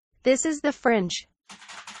This is the Fringe.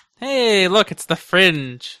 Hey, look, it's the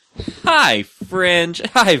Fringe. Hi, Fringe.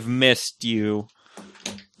 I've missed you.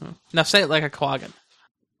 Now say it like a Quaggan.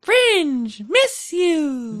 Fringe, miss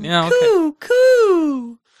you. Yeah, okay.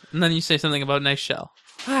 Coo. And then you say something about nice shell.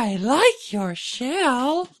 I like your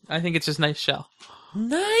shell. I think it's just nice shell.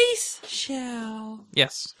 Nice shell.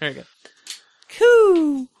 Yes, very good.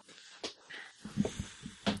 Coo.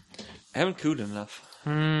 I haven't cooed enough.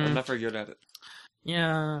 I'm not very good at it.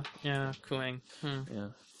 Yeah, cooing. Yeah.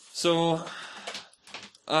 So,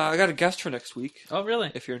 I got a guest for next week. Oh,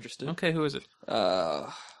 really? If you're interested. Okay, who is it?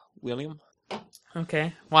 William.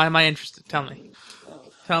 Okay, why am I interested? Tell me.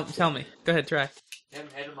 Tell me. Go ahead, try.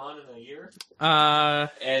 Haven't had him on in a year? I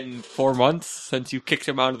And 4 months since you kicked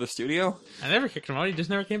him out of the studio? never kicked him out, he just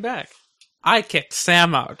never came back. I kicked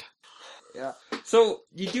Sam out. Yeah. So,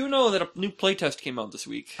 you do know that a new playtest came out this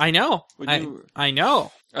week. I know. I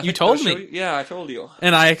know. You told me. Yeah, I told you.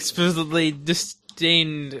 And I explicitly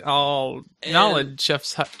disdained all knowledge of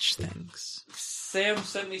such things. Sam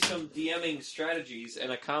sent me some DMing strategies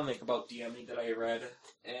and a comic about DMing that I read,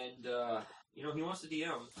 and, he wants to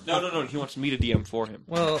DM. No, he wants me to DM for him.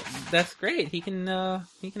 Well, that's great. He can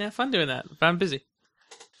have fun doing that, but I'm busy.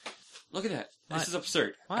 Look at that. Why? This is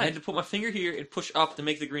absurd. Why? I had to put my finger here and push up to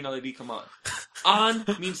make the green LED come on. On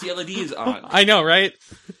means the LED is on. I know, right?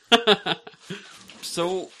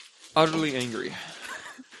 So utterly angry.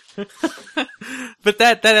 But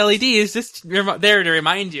that LED is just there to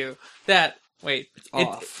remind you that so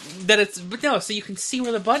you can see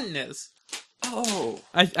where the button is. Oh.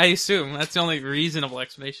 I assume that's the only reasonable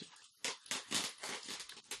explanation.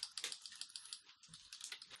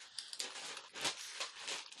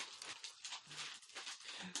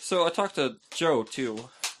 So I talked to Joe too.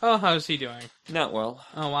 Oh, how's he doing? Not well.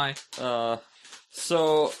 Oh, why?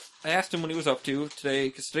 So I asked him what he was up to today,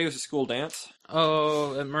 because today was a school dance.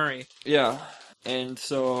 Oh, at Murray. Yeah. And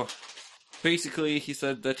so basically he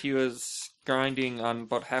said that he was grinding on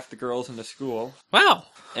about half the girls in the school. Wow.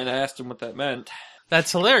 And I asked him what that meant.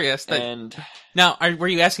 That's hilarious. Now, were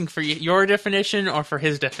you asking for your definition or for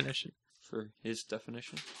his definition? For his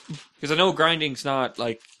definition. Because I know grinding's not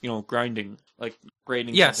like, grinding. Like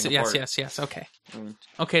grading something apart. Yes. Okay. And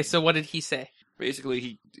Okay, so what did he say?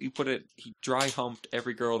 basically, he dry humped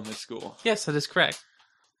every girl in his school. Yes, that is correct.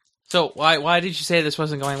 So why did you say this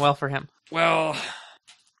wasn't going well for him? Well,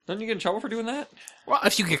 don't you get in trouble for doing that? Well,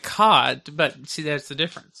 if you get caught, but see, that's the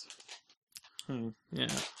difference. Yeah.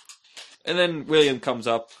 And then William comes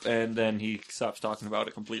up, and then he stops talking about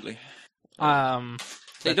it completely.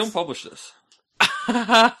 They don't publish this.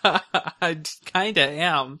 I kinda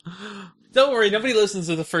am. Don't worry, nobody listens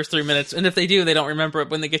to the first 3 minutes, and if they do, they don't remember it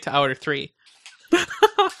when they get to hour 3.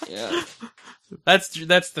 Yeah. That's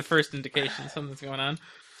the first indication something's going on.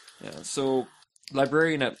 Yeah, so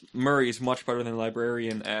librarian at Murray is much better than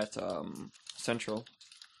librarian at Central.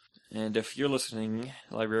 And if you're listening,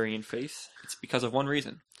 librarian face, it's because of one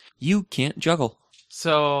reason. You can't juggle.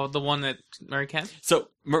 So, the one that Murray can? So,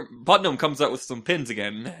 Putnam comes out with some pins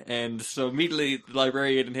again, and so immediately the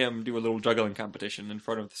librarian and him do a little juggling competition in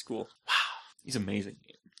front of the school. Wow. He's amazing.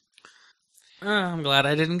 I'm glad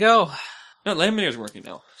I didn't go. No, Laminator's working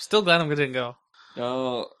now. Still glad I didn't go.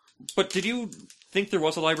 But did you think there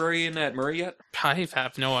was a librarian at Murray yet? I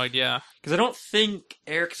have no idea. Because I don't think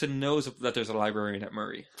Erickson knows that there's a librarian at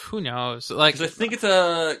Murray. Who knows? Because I think it's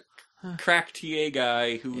a crack TA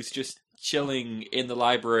guy who's just chilling in the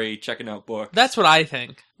library checking out books. That's what I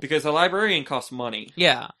think. Because a librarian costs money.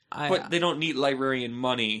 Yeah. But they don't need librarian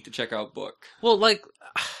money to check out book. Well,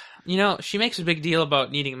 she makes a big deal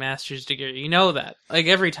about needing a master's degree. You know that.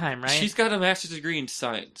 Every time, right? She's got a master's degree in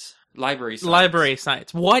science. Library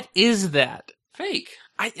science. What is that? Fake.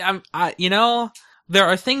 There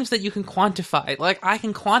are things that you can quantify. I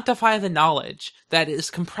can quantify the knowledge that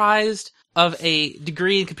is comprised of a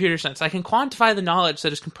degree in computer science. I can quantify the knowledge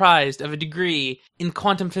that is comprised of a degree in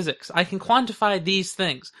quantum physics. I can quantify these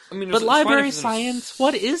things. But library science,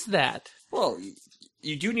 what is that? Well,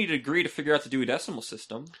 you do need a degree to figure out the Dewey Decimal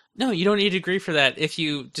System. No, you don't need a degree for that if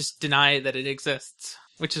you just deny that it exists,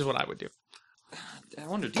 which is what I would do. I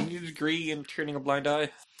wonder, do you need a degree in turning a blind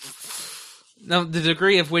eye? No, the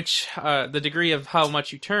degree of how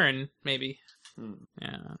much you turn, maybe.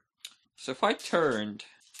 Yeah. So if I turned...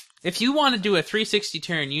 If you want to do a 360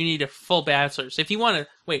 turn, you need a full bachelor's. If you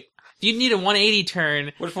need a 180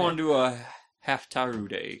 turn... What if I want to do a half Tauru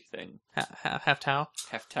day thing? Half Tau?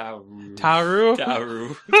 Half Tauru. Tauru?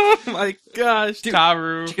 Tauru. Oh my gosh, Dude,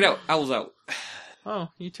 Tauru. Check it out. Owl's out. Oh,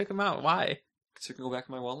 you took him out. Why? So it can go back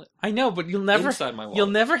in my wallet? I know, but you'll never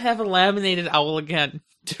have a laminated owl again.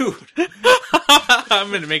 Dude.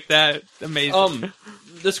 I'm gonna make that amazing.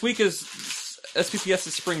 this week is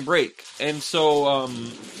SPPS's spring break, and so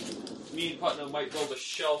me and Putnam might build a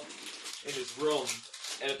shelf in his room,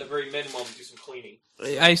 and at the very minimum do some cleaning.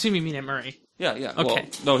 I assume you mean at Murray. Yeah. Okay. Well,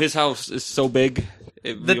 no, his house is so big,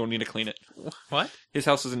 we don't need to clean it. What? His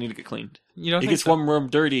house doesn't need to get cleaned. You don't He think gets so? one room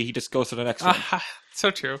dirty, he just goes to the next one. So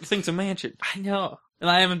true. The thing's a mansion. I know. And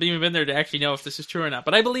I haven't even been there to actually know if this is true or not,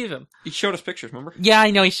 but I believe him. He showed us pictures, remember? Yeah, I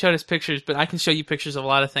know he showed us pictures, but I can show you pictures of a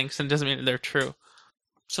lot of things, and it doesn't mean that they're true.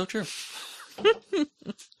 So true.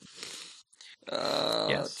 Yes.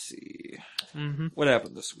 Let's see. Mm-hmm. What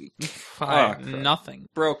happened this week? Nothing.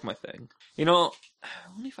 Broke my thing. You know,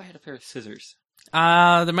 only if I had a pair of scissors.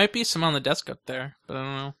 There might be some on the desk up there, but I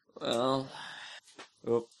don't know.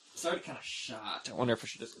 Well, it's already kind of shot. I wonder if I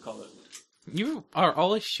should just call it. You are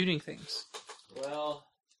always shooting things. Well,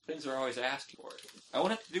 things are always asked for. I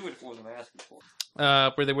wouldn't have to do it if it wasn't asking for.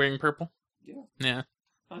 Were they wearing purple? Yeah. Yeah.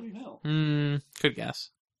 How do you know? Good guess.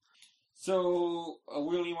 So, a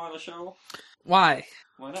William on the show? Why?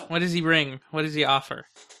 Why not? What does he bring? What does he offer?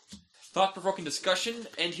 Thought-provoking discussion,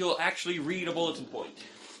 and he'll actually read a bulletin point.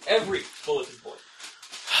 Every bulletin point.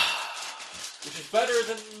 Which is better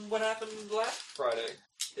than what happened last Friday.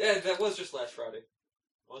 Yeah, that was just last Friday.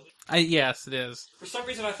 Was it? Yes, it is. For some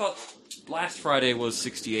reason I thought last Friday was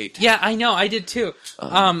 68. Yeah, I know, I did too.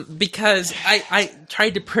 Because I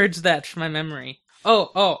tried to purge that from my memory.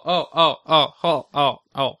 Hold on.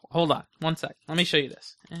 One sec. Let me show you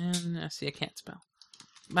this. And, see, I can't spell.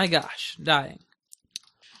 My gosh, dying.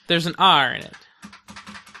 There's an R in it.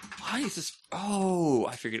 Why is this? Oh,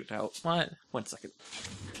 I figured it out. What? 1 second.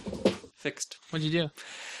 Fixed. What'd you do?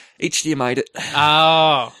 HDMI'd it.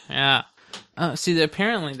 Oh, yeah. See,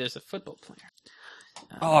 apparently there's a football player.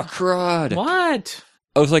 Oh, crud. What?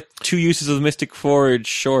 I was like 2 uses of the Mystic Forge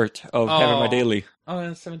short of having my daily. Oh,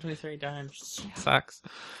 and 723 dimes. Sucks.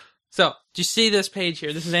 So, do you see this page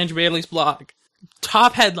here? This is Andrew Bailey's blog.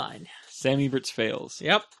 Top headline. Sam Eberts fails.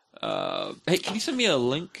 Yep. Hey, can you send me a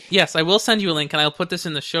link? Yes, I will send you a link, and I'll put this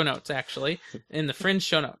in the show notes, actually. In the Fringe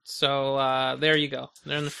show notes. So, there you go.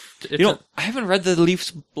 They're in the, I haven't read the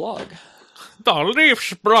Leafs blog. The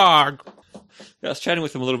Leafs blog! Yeah, I was chatting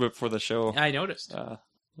with him a little bit before the show. I noticed.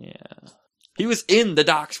 Yeah. He was in the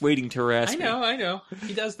docks waiting to harass me. I know.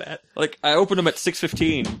 He does that. Like, I opened him at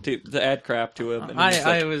 6:15 to add crap to him. And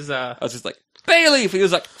I was just like, Bailey! He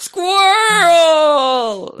was like,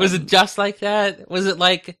 squirrel! Was it just like that? Was it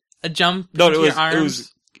like a jump No, into your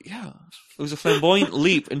arms? It was a flamboyant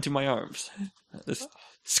leap into my arms. This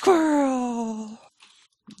squirrel!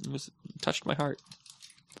 It touched my heart.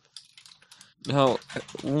 Now,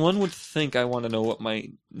 one would think I want to know what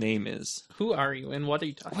my name is. Who are you, and what are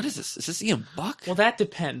you talking about? What is this? Is this Ian Buck? Well, that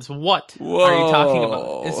depends. What Whoa. are you talking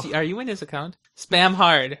about? Are you in his account? Spam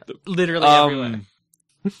hard. Literally everywhere.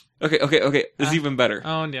 Okay. It's even better.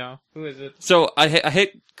 Oh, no. Who is it? So, I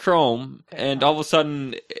hit Chrome, and all of a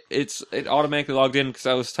sudden, it automatically logged in because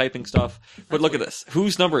I was typing stuff. But look at this.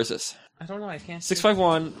 Whose number is this? I don't know. I can't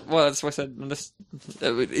 651. Well, that's what I said.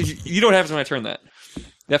 You know what happens when I turn that.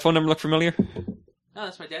 That phone number look familiar? No,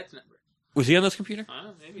 that's my dad's number. Was he on this computer?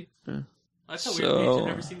 Maybe. Yeah. That's a weird page. I've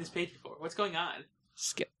never seen this page before. What's going on?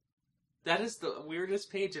 Skip. That is the weirdest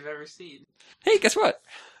page I've ever seen. Hey, guess what?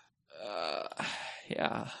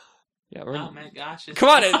 Yeah. We're Oh my gosh. Come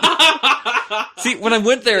on. See, when I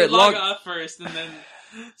went there, it log logged off first, and then...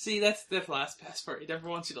 See, that's the last passport. He never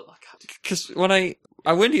wants you to log out. Because when I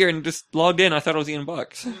went here and just logged in, I thought it was Ian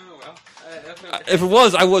Bucks. Oh, well. If it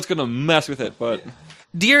was, I was going to mess with it, but...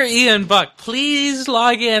 Dear Ian Buck, please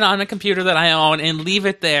log in on a computer that I own and leave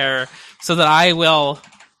it there so that I will...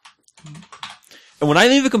 And when I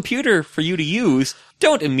leave a computer for you to use,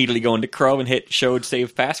 don't immediately go into Chrome and hit showed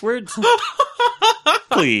save passwords.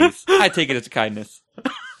 Please. I take it as a kindness.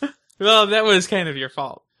 Well, that was kind of your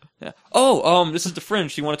fault. Yeah. Oh, this is the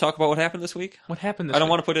Fringe. Do you want to talk about what happened this week? What happened this week? I don't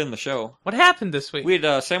want to put it in the show. What happened this week? We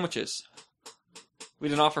had sandwiches. We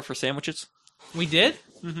had an offer for sandwiches. We did?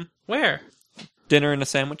 Mm-hmm. Where? Dinner and a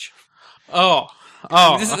sandwich. Oh.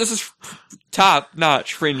 This is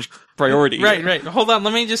top-notch Fringe priority. Right. Hold on,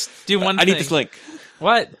 let me just do one thing. I need this link.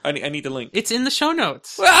 What? I need the link. It's in the show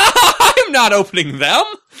notes. I'm not opening them.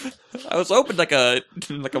 I was opened like a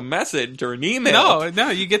message or an email. No,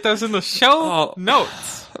 you get those in the show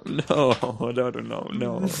notes. No.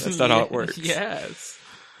 That's not how it works. Yes.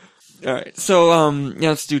 All right, so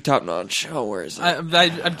let's do top notch. Oh, where is it?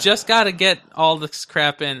 I've just got to get all this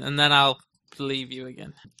crap in, and then I'll leave you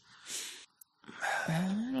again.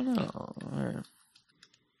 I don't know. All right.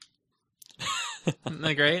 Isn't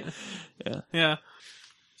that great? Yeah. Yeah.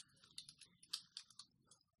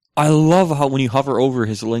 I love how when you hover over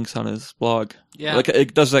his links on his blog, Yeah. like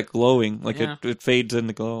it does that glowing, like Yeah. it fades in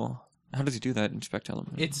the glow. How does he do that in Spec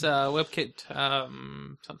Element? It's WebKit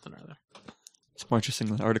something or other. It's more interesting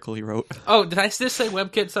than the article he wrote. Oh, did I just say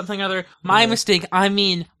WebKit something or other? My mistake. I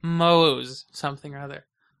mean Moe's something or other.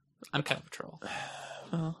 I'm kind of a troll.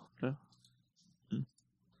 Oh, yeah.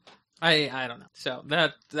 I don't know. So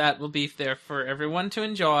that will be there for everyone to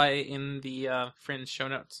enjoy in the Fringe show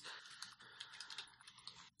notes.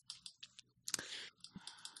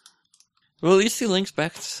 Well, at least he links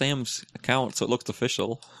back to Sam's account, so it looks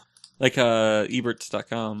official. Like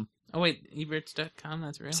eberts.com. Oh wait, eberts.com,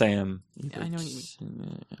 that's real? Sam. Yeah, I know what you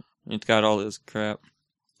mean. It's got all this crap.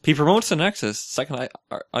 He promotes the Nexus, second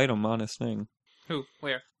item on his thing. Who?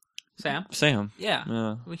 Where? Sam? Sam. Yeah.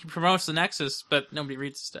 Yeah. He promotes the Nexus, but nobody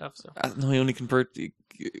reads the stuff, so. No, he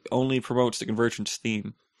only promotes the convergence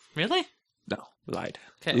theme. Really? No, lied.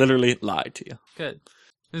 Okay. Literally lied to you. Good.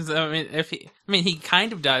 He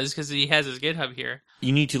kind of does, because he has his GitHub here.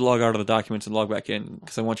 You need to log out of the documents and log back in,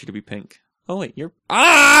 because I want you to be pink. Oh wait, you're...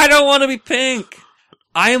 I don't want to be pink!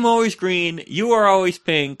 I am always green, you are always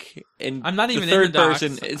pink, and I'm not even the third in the docs.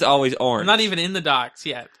 person is always orange. I'm not even in the docs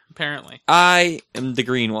yet, apparently. I am the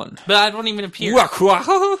green one. But I don't even appear.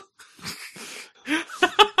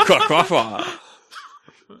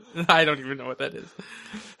 I don't even know what that is.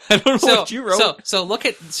 I don't know what you wrote. So look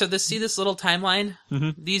at see this little timeline?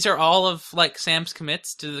 Mm-hmm. These are all of like Sam's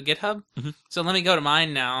commits to the GitHub. Mm-hmm. So let me go to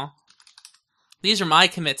mine now. These are my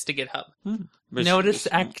commits to GitHub. Notice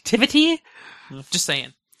activity? Just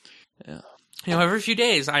saying. Yeah. Every few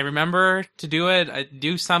days I remember to do it. I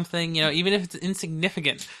do something, even if it's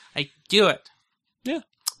insignificant, I do it. Yeah.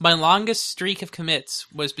 My longest streak of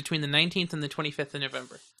commits was between the 19th and the 25th of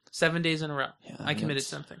November. 7 days in a row. Yeah, I committed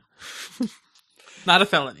something. Not a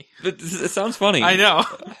felony. It sounds funny. I know.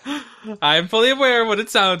 I'm fully aware of what it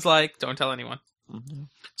sounds like. Don't tell anyone. Mm-hmm.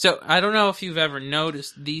 So, I don't know if you've ever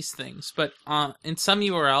noticed these things, but in some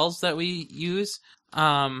URLs that we use,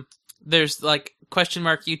 there's like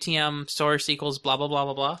 $UTM source equals blah, blah, blah,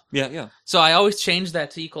 blah, blah. Yeah. So, I always change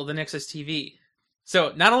that to equal the Nexus TV.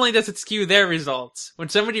 So, not only does it skew their results, when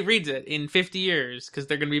somebody reads it in 50 years, because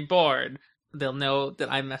they're going to be bored, they'll know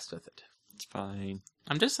that I messed with it. It's fine.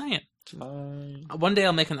 I'm just saying. It's fine. One day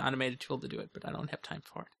I'll make an automated tool to do it, but I don't have time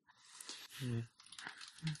for it.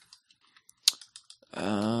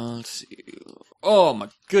 Let's see. Oh my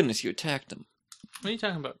goodness, you attacked him. What are you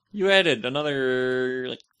talking about? You added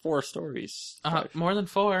another, 4 stories. More than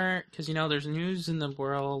 4, because, there's news in the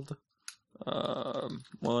world.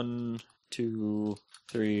 1, 2,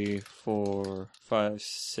 3, 4, 5,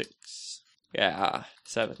 6. Yeah,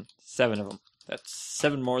 7. 7 of them. That's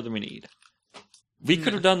 7 more than we need. We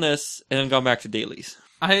could have done this and then gone back to dailies.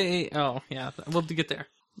 Oh, yeah, we'll get there.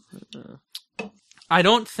 I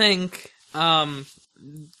don't think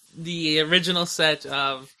the original set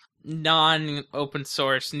of non-open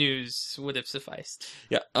source news would have sufficed.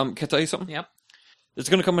 Yeah, can I tell you something? Yep. It's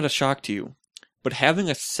going to come as a shock to you, but having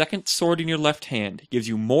a second sword in your left hand gives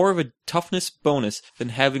you more of a toughness bonus than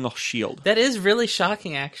having a shield. That is really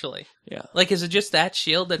shocking, actually. Yeah. Is it just that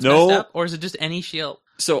shield that's messed up, or is it just any shield?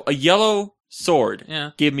 So, a yellow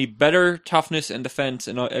sword gave me better toughness and defense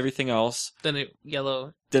and everything else than a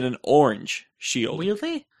yellow... than an orange shield.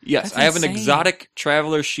 Really? Yes, That's I have insane. an exotic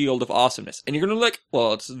traveler shield of awesomeness. And you're going to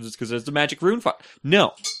well, it's because it's the magic rune fire.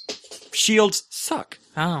 No. Shields suck.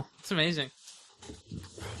 Oh, that's amazing.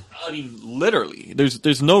 I mean, literally.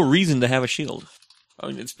 There's no reason to have a shield. I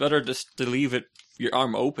mean, it's better just to leave your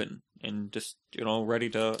arm open and just, ready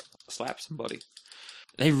to slap somebody.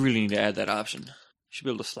 They really need to add that option. You should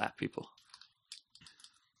be able to slap people.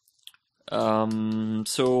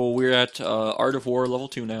 So we're at Art of War level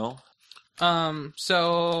 2 now.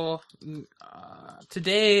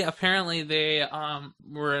 Today apparently they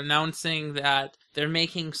were announcing that they're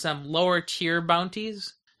making some lower tier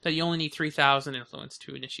bounties that you only need 3,000 influence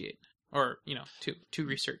to initiate, or to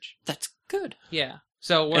research. That's good. Yeah.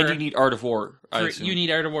 So and you need Art of War. You need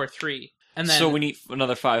Art of War 3. And then, so we need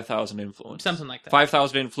another 5,000 influence. Something like that.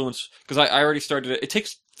 5,000 influence, because I already started it. It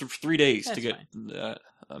takes 3 days to get that.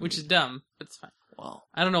 Which is dumb, but it's fine. Wow.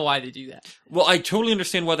 I don't know why they do that. Well, I totally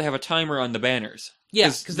understand why they have a timer on the banners. Yeah,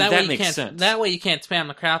 because that way makes sense. That way you can't spam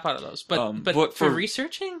the crap out of those. But for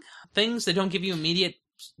researching things that don't give you immediate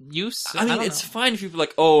use, I mean, it's fine if you're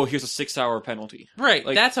like, oh, here's a 6-hour penalty. Right,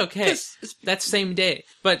 that's okay. That's same day.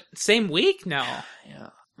 But same week? No.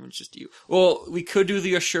 Yeah. It's just you. Well, we could do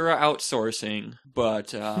the Ashura outsourcing,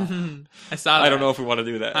 but I saw that. I don't know if we want to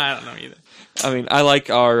do that. I don't know either. I mean, I like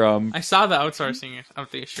our I saw the outsourcing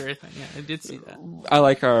of the Assure thing. Yeah, I did see that. I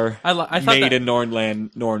like our I thought made that, in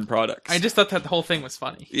Nornland Norn products. I just thought that the whole thing was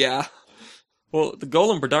funny. Yeah. Well, the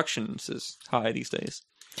Golem Productions is high these days.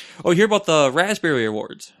 Oh, you hear about the Raspberry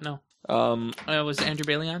Awards? No. Um, Was Andrew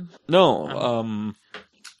Bailey on? no.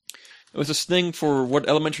 It was this thing for what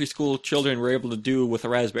elementary school children were able to do with a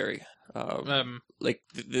raspberry. Like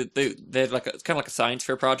they had like it's kind of like a science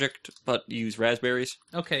fair project, but you use raspberries.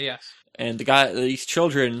 Okay, yes. And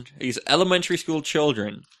these elementary school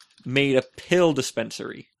children, made a pill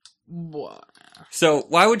dispensary. What? So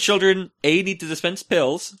why would children A, need to dispense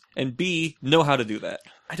pills, and B, know how to do that?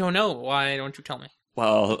 I don't know. Why don't you tell me?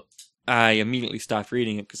 Well, I immediately stopped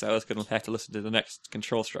reading it because I was going to have to listen to the next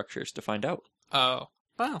Control Structures to find out. Oh.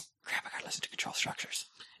 Wow. Crap, I gotta listen to Control Structures.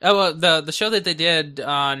 Oh, well, the show that they did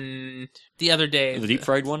on the other day. The deep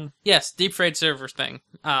fried one? Yes, deep fried servers thing.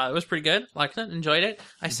 It was pretty good. Liked it. Enjoyed it.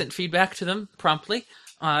 I sent feedback to them promptly.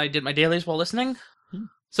 I did my dailies while listening.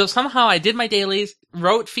 So somehow I did my dailies,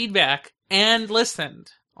 wrote feedback, and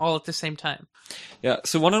listened all at the same time. Yeah,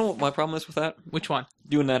 so want to know what my problem is with that? Which one?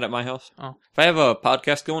 Doing that at my house. Oh. If I have a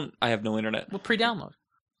podcast going, I have no internet. Well, pre-download.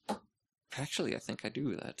 Actually, I think I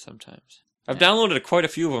do that sometimes. I've downloaded quite a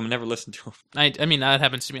few of them and never listened to them. I mean, that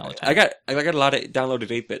happens to me all the time. I got a lot of downloaded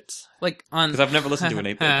 8-bits. Like on... Because I've never listened to an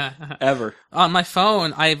 8-bit. Ever. On my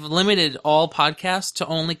phone, I've limited all podcasts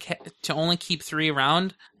to only keep 3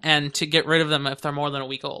 around and to get rid of them if they're more than a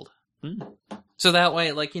week old. So that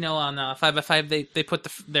way, like, you know, on 5x5, they put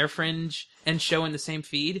their Fringe and show in the same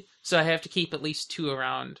feed. So I have to keep at least 2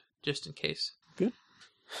 around just in case. Good.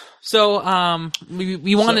 So,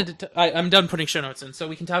 we wanted to... I'm done putting show notes in, so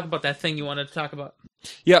we can talk about that thing you wanted to talk about.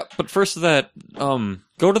 Yeah, but first of that,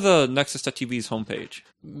 go to the Nexus.tv's homepage.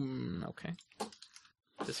 Okay.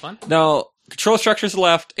 This one? Now, Control Structures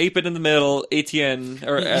left, 8-bit in the middle, ATN...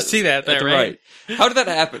 You see that there, at the right? How did that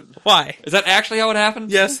happen? Why? Is that actually how it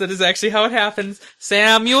happened? Yes, that is actually how it happens.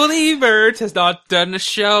 Samuel Ebert has not done a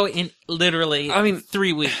show in literally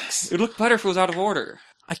 3 weeks. It would look better if it was out of order.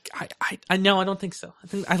 I know, I don't think so.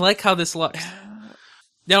 I like how this looks.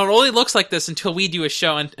 Now, it only looks like this until we do a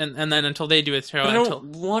show, and then until they do a show. But I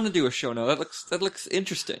don't want to do a show now. That looks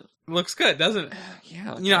interesting. Looks good, doesn't it?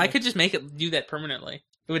 Yeah. You know, I could just make it do that permanently.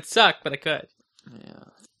 It would suck, but I could.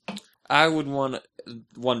 Yeah. I would want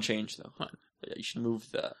one change, though. What? You should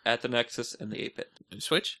move the at the Nexus and the 8-bit.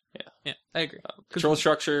 Switch? Yeah. Yeah, I agree. Control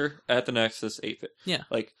Structure, at the Nexus, 8-bit. Yeah.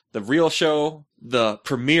 Like, the real show, the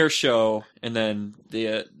premiere show, and then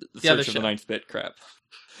the Search of the 9th bit crap.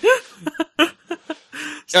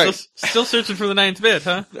 Still searching for the 9th bit,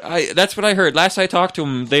 huh? That's what I heard. Last I talked to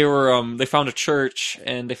them, they found a church,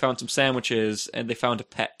 and they found some sandwiches, and they found a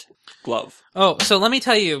pet glove. Oh, so let me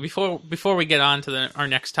tell you, before we get on to our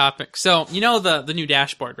next topic. So, you know the new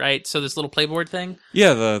dashboard, right? So this little playboard thing?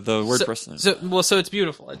 Yeah, the WordPress thing. So it's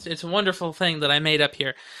beautiful. It's a wonderful thing that I made up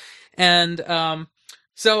here. And,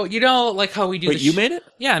 so, you know, like how we do Wait, you made it?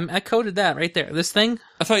 Yeah, I coded that right there. This thing.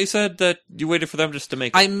 I thought you said that you waited for them just to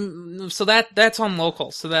make it. So that's on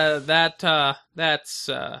local. So that's Oh,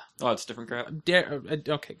 it's different crap.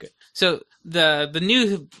 Okay, good. So the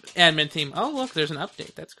new admin theme. Oh, look, there's an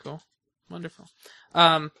update. That's cool. Wonderful.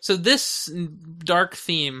 So this dark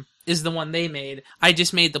theme is the one they made. I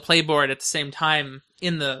just made the playboard at the same time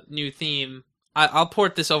in the new theme. I'll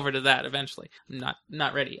port this over to that eventually. I'm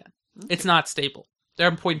not ready yet. Okay. It's not stable. They're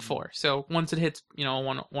on 0.4, so once it hits, you know,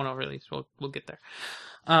 one over release, we'll get there.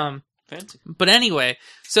 Fancy. But anyway,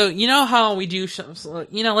 so you know how we do,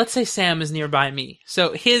 you know, let's say Sam is nearby me.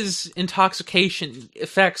 So his intoxication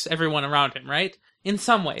affects everyone around him, right? In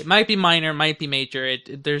some way. It might be minor, might be major.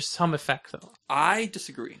 There's some effect, though. I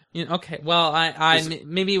disagree. You know, okay, well,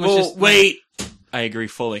 maybe it was just... wait! I agree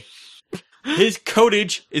fully. His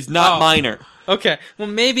codage is not minor. Okay, well,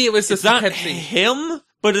 maybe it was just not Pepsi. Him,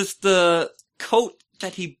 but it's the coat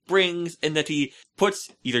that he brings and that he puts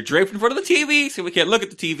either draped in front of the TV so we can't look at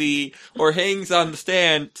the TV, or hangs on the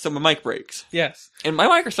stand so my mic breaks. Yes. And my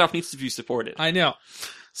Microsoft needs to be supported. I know.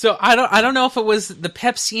 So I don't know if it was the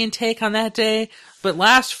Pepsi intake on that day, but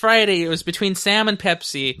last Friday it was between Sam and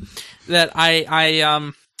Pepsi that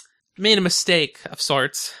I made a mistake of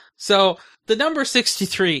sorts. So the number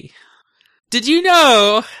 63. Did you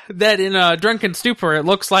know that in a drunken stupor it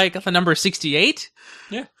looks like the number 68?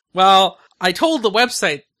 Yeah. Well, I told the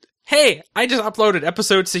website, hey, I just uploaded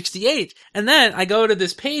episode 68. And then I go to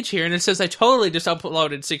this page here and it says I totally just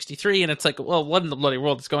uploaded 63. And it's like, well, what in the bloody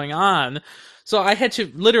world is going on? So I had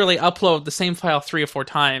to literally upload the same file 3 or 4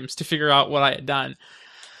 times to figure out what I had done.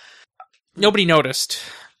 Nobody noticed.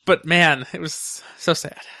 But man, it was so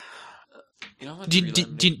sad. You know what? Do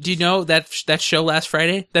you know that show last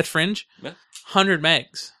Friday? That Fringe? Yeah. 100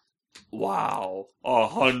 megs. Wow.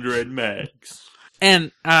 100 megs.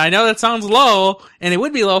 And I know that sounds low, and it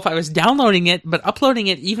would be low if I was downloading it, but uploading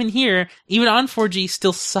it even here, even on 4G,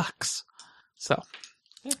 still sucks. So.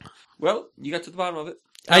 Yeah. Well, you got to the bottom of it.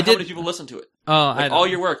 How many people listened to it? Oh, I don't all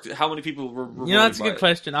know. your work, how many people were You know, that's a good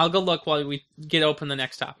question. I'll go look while we get open the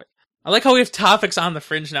next topic. I like how we have topics on the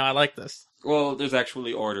Fringe now. I like this. Well, there's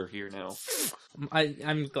actually order here now.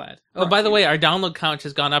 I'm glad. Oh, by the way, our download count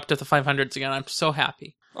has gone up to the 500s again. I'm so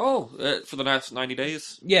happy. Oh, for the last 90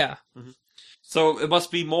 days? Yeah. Mm-hmm. So it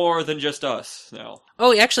must be more than just us now.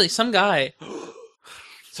 Oh, actually, some guy.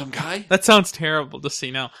 Some guy? That sounds terrible to see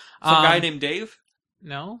now. Some guy named Dave?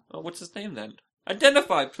 No. Oh, what's his name then?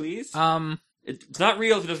 Identify, please. It's not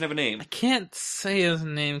real if he doesn't have a name. I can't say his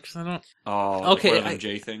name because I don't. Oh, okay. Like one of them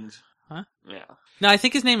J things. Huh? Yeah. No, I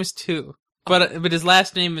think his name is Tu, but his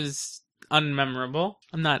last name is unmemorable.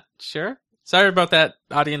 I'm not sure. Sorry about that,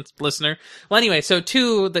 audience listener. Well, anyway, so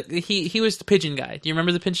Tu, he was the pigeon guy. Do you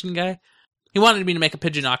remember the pigeon guy? He wanted me to make a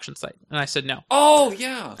pigeon auction site, and I said no. Oh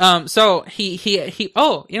yeah. So he.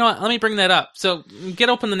 Oh, you know what? Let me bring that up. So get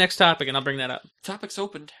open the next topic, and I'll bring that up. Topic's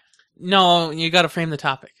opened. No, you got to frame the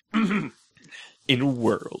topic. In a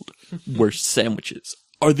world where sandwiches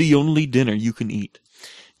are the only dinner you can eat,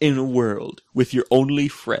 in a world with your only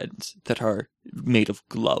friends that are made of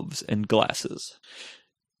gloves and glasses,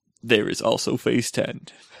 there is also Phase 10.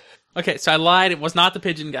 Okay, so I lied. It was not the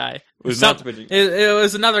pigeon guy. It was not the pigeon guy. It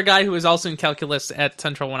was another guy who was also in calculus at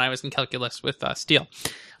Central when I was in calculus with Steele.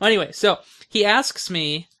 Well, anyway, so he asks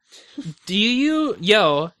me, do you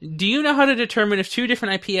know how to determine if two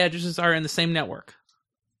different IP addresses are in the same network?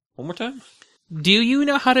 One more time? Do you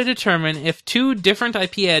know how to determine if two different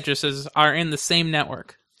IP addresses are in the same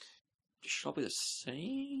network? Should all be the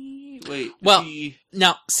same? Wait. Well,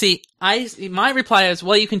 now, see, my reply is,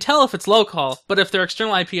 well, you can tell if it's local, but if they're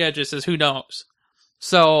external IP addresses, who knows?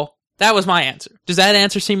 So, that was my answer. Does that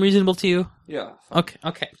answer seem reasonable to you? Yeah.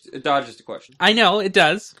 Okay. It dodges the question. I know, it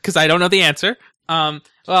does, because I don't know the answer.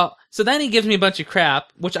 Well, so then he gives me a bunch of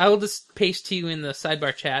crap, which I will just paste to you in the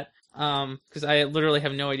sidebar chat, because I literally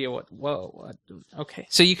have no idea what, okay.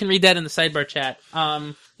 So you can read that in the sidebar chat.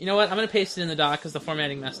 You know what, I'm going to paste it in the doc, because the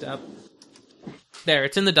formatting messed up. There,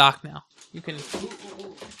 it's in the doc now. You can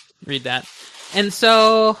read that. And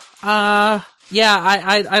so, yeah,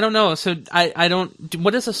 I don't know. So I don't.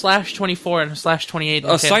 What is a /24 and a /28?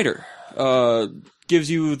 A CIDR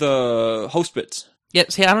gives you the host bits. Yeah,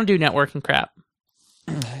 see, I don't do networking crap.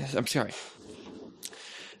 I'm sorry.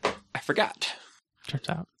 I forgot. Turns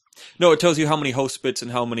out. No, it tells you how many host bits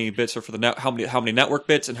and how many bits are for the how many network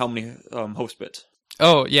bits and how many host bits.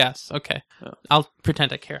 Oh, yes. Okay. Yeah. I'll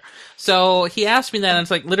pretend I care. So he asked me that, and it's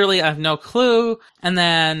like, literally, I have no clue. And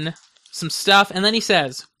then some stuff. And then he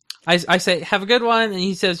says, I say, have a good one. And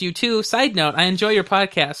he says, you too. Side note, I enjoy your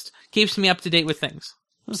podcast. Keeps me up to date with things.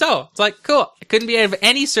 So it's like, cool. I couldn't be out of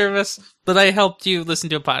any service that I helped you listen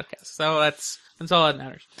to a podcast. So that's all that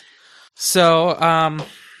matters. So,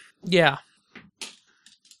 yeah.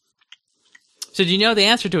 So do you know the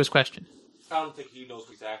answer to his question? I don't think he knows what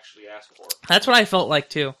he's actually asked for. That's what I felt like,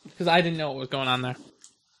 too. Because I didn't know what was going on there.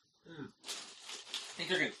 I think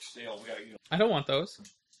they're getting stale. We gotta eat them. I don't want those.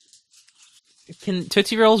 Can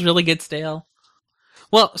Tootsie Rolls really get stale?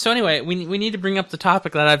 Well, so anyway, we need to bring up the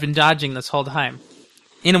topic that I've been dodging this whole time.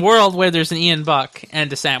 In a world where there's an Ian Buck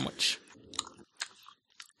and a sandwich.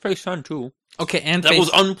 Phase 10, too. Okay, and that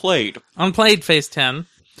was unplayed. Unplayed Phase 10.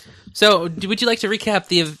 So, would you like to recap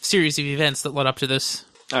the series of events that led up to this?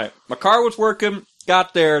 Alright, my car was working,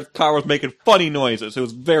 got there, the car was making funny noises. It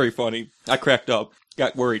was very funny. I cracked up.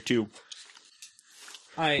 Got worried, too.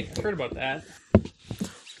 I heard about that.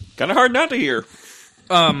 Kinda hard not to hear.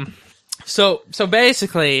 So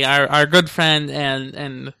basically, our good friend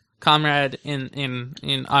and comrade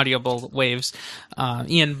in audible waves,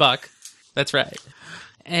 Ian Buck, that's right,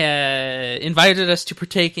 invited us to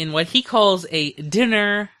partake in what he calls a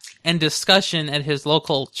dinner and discussion at his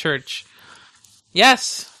local church.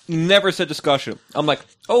 Yes. Never said discussion. I'm like,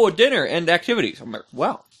 oh, a dinner and activities. I'm like,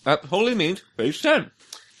 wow, that totally means Phase 10.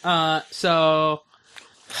 So...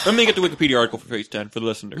 Let me get the Wikipedia article for Phase 10 for the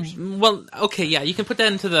listeners. Well, okay, yeah, you can put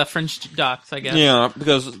that into the Fringe docs, I guess. Yeah,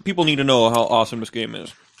 because people need to know how awesome this game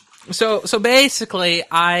is. So basically,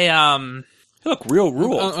 I Look, real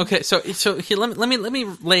rule. Okay, so here, let me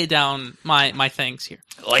lay down my things here.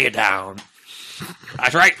 Lay it down.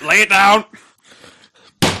 That's right, lay it down.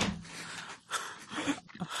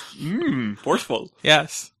 Forceful.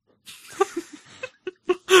 Yes.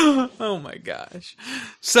 Oh my gosh.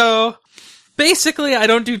 So Basically, I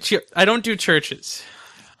don't do churches.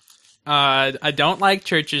 I don't like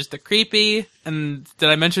churches. They're creepy, and did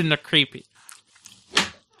I mention they're creepy?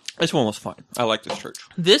 This one was fine. I like this church.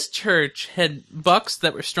 This church had bucks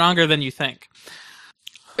that were stronger than you think.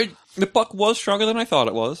 The buck was stronger than I thought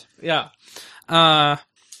it was. Yeah. However...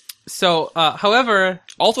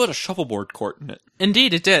 Also had a shuffleboard court in it.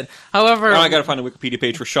 Indeed, it did. However... Now I gotta find a Wikipedia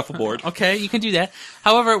page for shuffleboard. Okay, you can do that.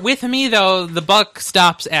 However, with me, though, the buck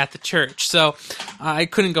stops at the church, so I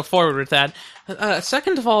couldn't go forward with that.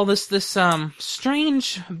 Second of all, this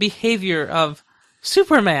strange behavior of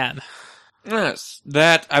Superman. Yes,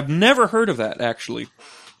 that... I've never heard of that, actually.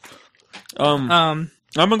 I've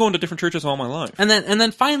been going to different churches all my life. And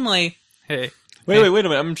then finally... Hey. Wait a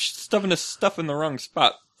minute. I'm stuffing this stuff in the wrong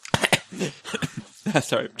spot.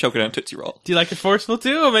 Sorry, I'm choking on Tootsie Roll. Do you like it forceful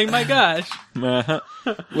too? I mean, my gosh.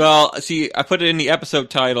 Well, see, I put it in the episode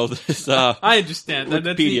title. This, I understand.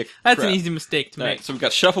 That's an easy mistake to make. Right, so we've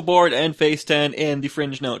got shuffleboard and face 10 and the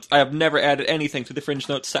Fringe notes. I have never added anything to the Fringe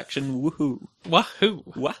notes section. Woohoo. Wahoo.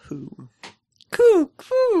 Coo.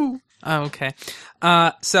 Oh, okay.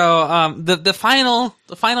 The final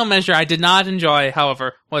measure I did not enjoy,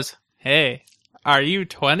 however, was, hey, are you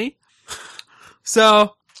 20?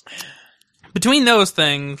 So, between those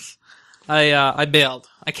things, I bailed.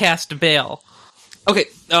 I cast a bail. Okay,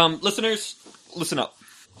 listeners, listen up.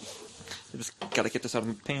 I just gotta get this out of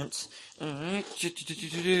my pants. Alright.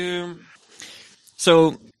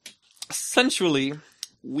 So, essentially,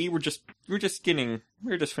 we just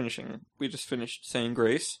finished saying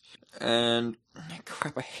grace, and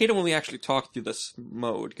crap, I hate it when we actually talk through this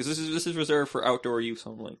mode, because this is reserved for outdoor use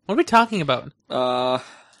only. What are we talking about?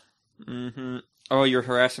 Oh, you were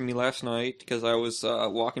harassing me last night because I was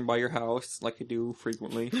walking by your house, like I do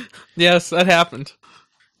frequently. Yes, that happened. I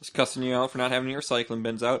was cussing you out for not having your recycling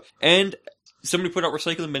bins out, and somebody put out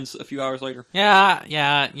recycling bins a few hours later. Yeah,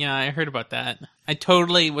 I heard about that. I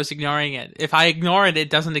totally was ignoring it. If I ignore it, it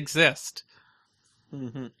doesn't exist.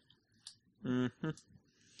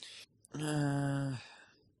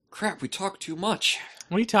 Crap, we talk too much.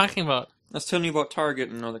 What are you talking about? I was telling you about Target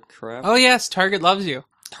and other crap. Oh yes, Target loves you.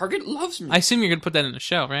 Target loves me. I assume you're going to put that in the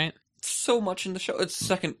show, right? So much in the show. It's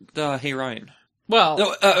second, Hey Ryan. Well...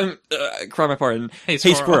 No, cry my pardon. Hey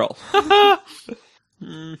Squirrel.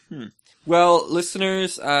 Well,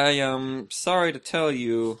 listeners, I am sorry to tell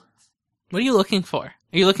you... What are you looking for?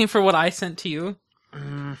 Are you looking for what I sent to you?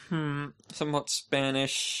 Somewhat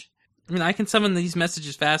Spanish. I mean, I can summon these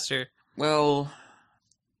messages faster. Well...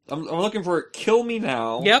 I'm looking for Kill Me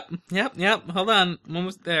Now. Yep. Hold on. I'm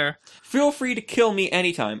almost there. Feel free to kill me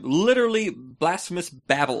anytime. Literally blasphemous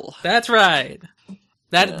babble. That's right.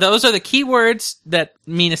 Those are the key words that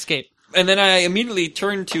mean escape. And then I immediately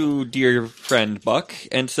turned to dear friend Buck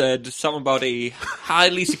and said something about a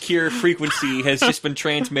highly secure frequency has just been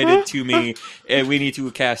transmitted to me and we need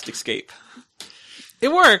to cast escape.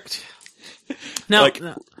 It worked. Now,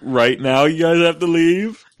 right now you guys have to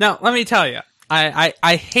leave? Now, let me tell you.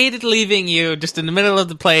 I hated leaving you just in the middle of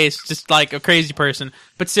the place, just like a crazy person.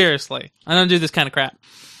 But seriously, I don't do this kind of crap.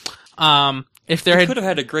 If there could have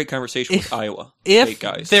had a great conversation with Iowa. If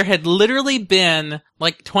guys. There had literally been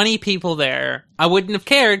like 20 people there, I wouldn't have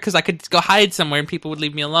cared because I could go hide somewhere and people would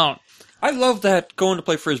leave me alone. I love that going to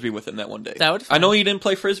play Frisbee with him that one day. That would. I know you didn't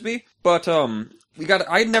play Frisbee, but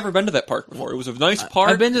I'd never been to that park before. It was a nice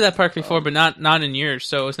park. I've been to that park before, but not in years,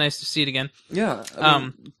 so it was nice to see it again. Yeah.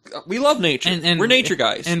 We love nature. And we're nature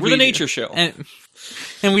guys. And we're the nature show. And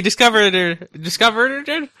we discovered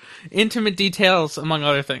intimate details, among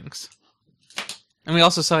other things. And we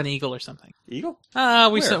also saw an eagle or something. Eagle?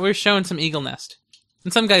 We were showing some eagle nest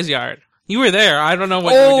in some guy's yard. You were there. I don't know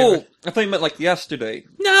what you were doing. I thought you meant like yesterday.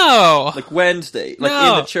 No! Like Wednesday. Like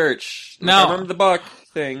in the church. Like, no. I remember the buck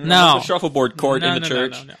thing. No. The shuffleboard court in the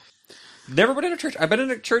church. No. Never been in a church. I've been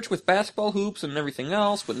in a church with basketball hoops and everything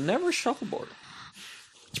else, but never shuffleboard.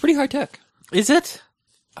 It's pretty high tech. Is it?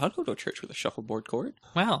 I'll go to a church with a shuffleboard court.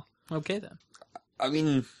 Well, okay then. I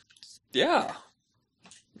mean, yeah.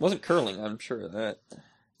 It wasn't curling, I'm sure of that.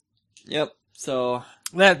 Yep. So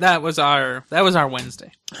that was our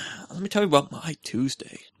Wednesday. Let me tell you about my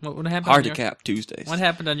Tuesday. What happened? Hard to cap Tuesdays. What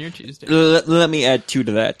happened on your Tuesday? Let me add 2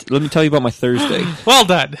 to that. Let me tell you about my Thursday. Well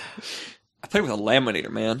done. I played with a laminator,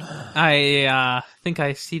 man. I think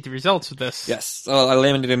I see the results of this. Yes. I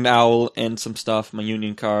laminated an owl and some stuff, my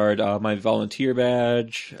union card, my volunteer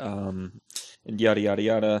badge, and yada, yada,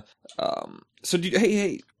 yada. So,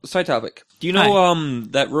 hey, side topic. Do you know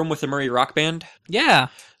that room with the Murray Rock Band? Yeah.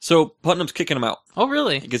 So, Putnam's kicking him out. Oh,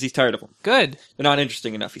 really? Because he's tired of them. Good. They're not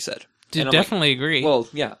interesting enough, he said. Definitely agree. Well,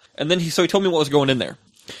 yeah. And then he told me what was going in there.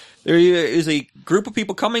 There is a group of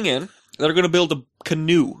people coming in that are going to build a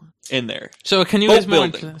canoe in there. So a canoe Boat is more.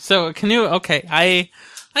 building. So a canoe. Okay, I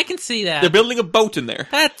can see that. They're building a boat in there.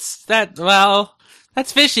 Well,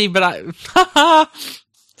 that's fishy, but I.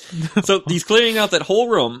 So he's clearing out that whole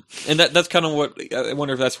room, and that's kind of what I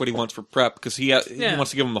wonder if that's what he wants for prep, because he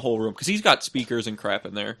wants to give him the whole room, because he's got speakers and crap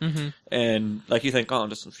in there, and like you think, oh,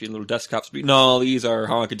 just a few little desktop speakers. No, these are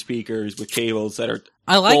honking speakers with cables that are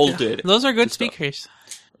bolted. Those are good speakers.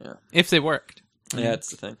 Yeah, if they worked. Yeah, that's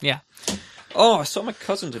the thing. Yeah. Oh, I saw my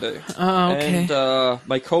cousin today. Oh, okay. And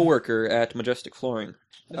my coworker at Majestic Flooring.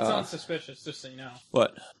 That sounds suspicious, just so you know.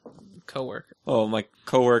 What? Coworker. Oh, my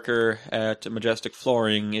coworker at Majestic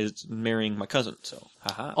Flooring is marrying my cousin, so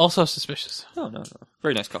haha. Also suspicious. No.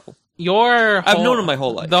 Very nice couple. I've known him my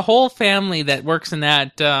whole life. The whole family that works in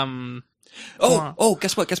that, guess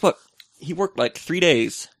what? He worked like 3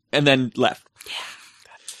 days and then left. Yeah.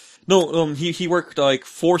 No, he worked like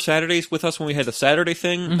 4 Saturdays with us when we had the Saturday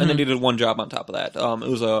thing, and then he did one job on top of that. It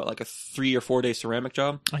was like a 3 or 4 day ceramic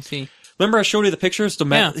job. I see. Remember I showed you the pictures?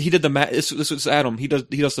 Yeah. He did this was Adam. He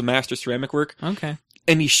does the master ceramic work. Okay.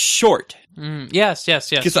 And he's short. Yes.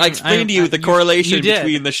 Because I explained to you the correlation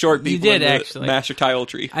between the short people and the actually. master tile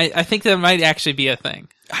tree. I think that might actually be a thing.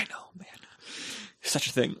 I know, man. Such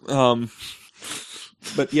a thing.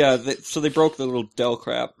 But yeah, so they broke the little Dell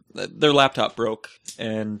crap. Their laptop broke,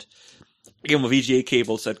 and I gave them a VGA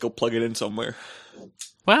cable, said go plug it in somewhere.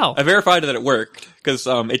 Wow. I verified that it worked, because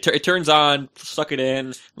it turns on, stuck it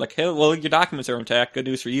in, like, hey, well, your documents are intact, good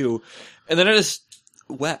news for you. And then I just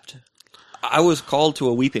wept. I was called to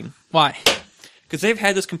a weeping. Why? Because they've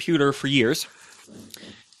had this computer for years,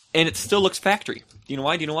 and it still looks factory. Do you know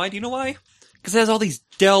why? Because it has all these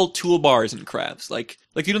Dell toolbars and craps, like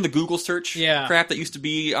you know the Google search crap that used to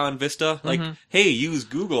be on Vista, like hey, use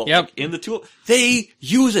Google in the tool. They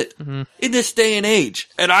use it in this day and age,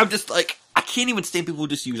 and I'm just like, I can't even stand people who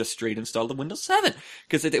just use a straight install of Windows 7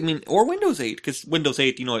 or Windows 8, because Windows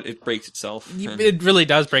 8, it breaks itself. It really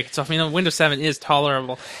does break itself. Windows 7 is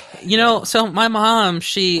tolerable. So my mom,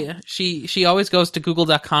 she always goes to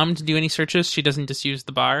google.com to do any searches. She doesn't just use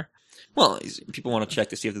the bar. Well, people want to check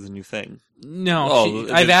to see if there's a new thing. No,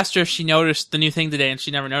 I've asked her if she noticed the new thing today, and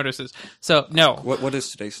she never notices. So, no. What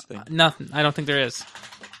is today's thing? Nothing. I don't think there is.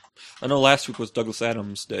 I know last week was Douglas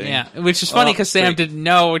Adams Day. Yeah, which is funny because Sam didn't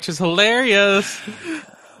know, which is hilarious.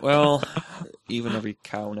 Well, even every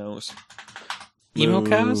cow knows. Emo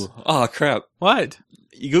cows? Oh, crap. What?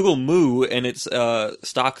 You Google moo, and it's a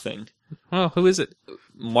stock thing. Oh, who is it?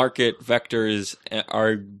 Market Vectors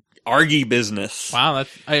Argy Business. Wow,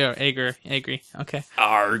 that's... Agri. Okay.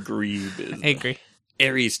 Argy Business. Agri.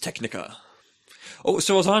 Aries Technica. Oh,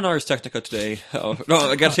 so I was on Ars Technica today. Oh, no,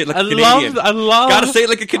 I gotta say it like a Canadian. Gotta say it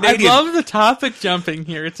like a Canadian. I love the topic jumping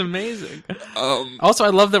here. It's amazing. Also, I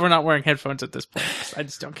love that we're not wearing headphones at this point. I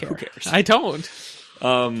just don't care. Who cares? I don't.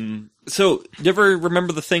 So, you ever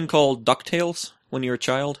remember the thing called DuckTales when you were a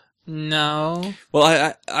child? No.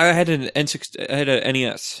 Well, I had an N6, I had an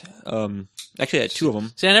NES. Actually, I had 2 of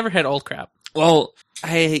them. See, I never had old crap. Well,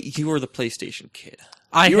 you were the PlayStation kid.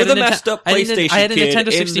 You were the messed up PlayStation kid. I had a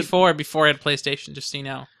Nintendo 64 before I had PlayStation, just so you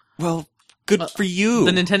know. Well, good for you.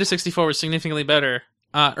 The Nintendo 64 was significantly better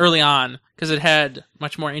early on, because it had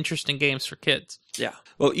much more interesting games for kids. Yeah.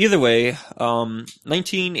 Well, either way,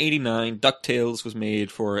 1989, DuckTales was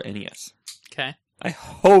made for NES. Okay. I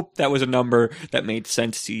hope that was a number that made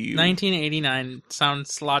sense to you. 1989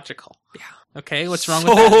 sounds logical. Yeah. Okay, what's wrong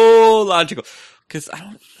with that? So logical. Because I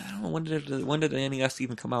don't know, when did the NES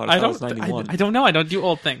even come out? I thought it was 91. I don't know. I don't do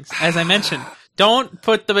old things. As I mentioned, don't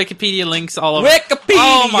put the Wikipedia links all over. Wikipedia!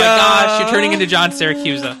 Oh my gosh, you're turning into John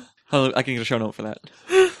Syracuse. I can get a show note for that.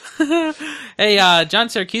 Hey, John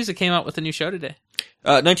Syracuse came out with a new show today.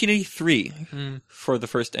 1983 for the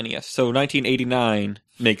first NES. So 1989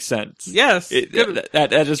 makes sense. Yes.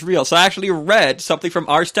 That is real. So I actually read something from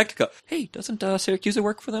Ars Technica. Hey, doesn't Syracuse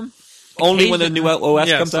work for them? Only when the new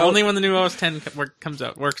OS comes out? Only when the new OS 10 comes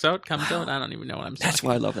out. Works out? Comes out? I don't even know what I'm saying. That's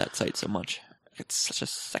why I love that site so much. It's such a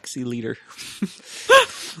sexy leader.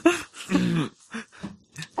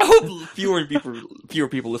 I hope fewer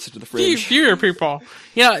people listen to the Fringe. Fewer people.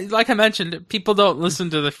 Yeah, like I mentioned, people don't listen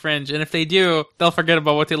to the Fringe, and if they do, they'll forget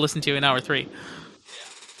about what they listened to in hour 3.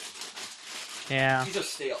 Yeah. These are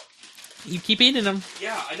stale. You keep eating them.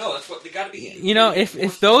 Yeah, I know. That's what they gotta be.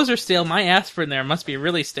 If those are stale, my aspirin there must be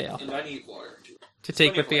really stale. And I need water too. To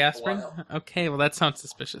take with the aspirin? Okay, well that sounds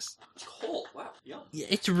suspicious. It's cold. Wow. Yeah.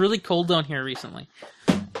 It's really cold down here recently.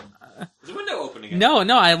 Is the window open again?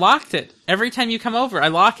 No, I locked it. Every time you come over, I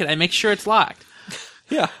lock it. I make sure it's locked.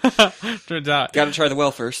 Yeah. Turns out. Gotta try the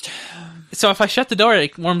well first. So if I shut the door,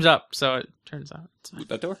 it warms up. So it turns out. It's fine.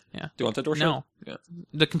 That door? Yeah. Do you want that door shut? No. Yeah.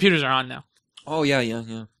 The computers are on now. Oh,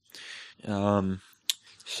 yeah.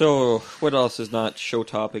 So, what else is not show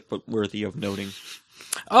topic but worthy of noting?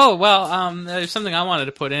 Oh, well, there's something I wanted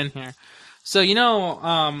to put in here. So, in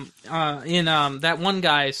that one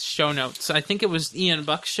guy's show notes, I think it was Ian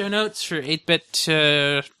Buck's show notes for 8-bit,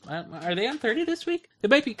 are they on 30 this week? They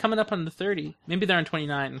might be coming up on the 30. Maybe they're on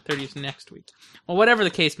 29, and 30 is next week. Well, whatever the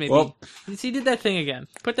case may be. He did that thing again.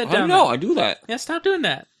 Put that down. I do that. Yeah, stop doing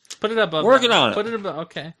that. Put it above. Working on it. Put it above.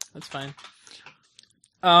 Okay, that's fine.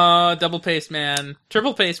 Double paste, man.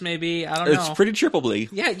 Triple paste, maybe. I don't know. It's pretty triple-bly.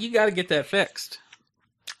 Yeah, you gotta get that fixed.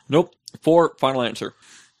 Nope. 4, final answer.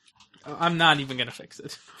 I'm not even gonna fix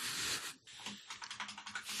it.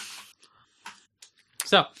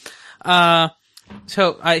 So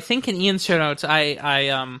I think in Ian's show notes,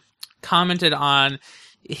 I commented on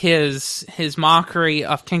his mockery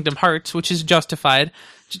of Kingdom Hearts, which is justified.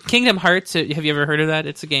 Kingdom Hearts, have you ever heard of that?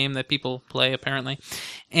 It's a game that people play, apparently.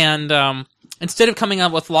 And instead of coming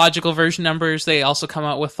up with logical version numbers, they also come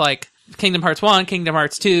out with, like, Kingdom Hearts 1, Kingdom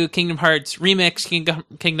Hearts 2, Kingdom Hearts Remix,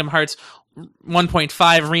 Kingdom Hearts 1.5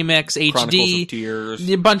 Remix, HD, Chronicles of Tears.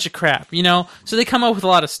 A bunch of crap, So they come up with a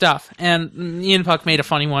lot of stuff. And Ian Puck made a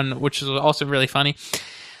funny one, which was also really funny.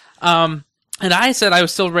 And I said I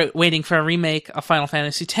was still waiting for a remake of Final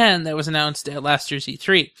Fantasy X that was announced at last year's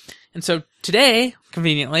E3. And so today,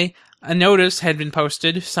 conveniently, a notice had been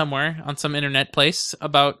posted somewhere on some internet place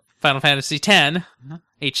about Final Fantasy X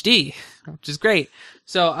HD, which is great.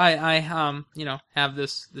 So I have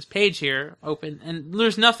this page here open, and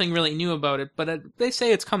there's nothing really new about it, but they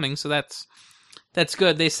say it's coming, so that's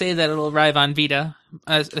good. They say that it'll arrive on Vita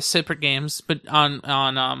as separate games, but on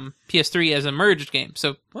PS3 as a merged game.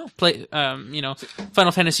 So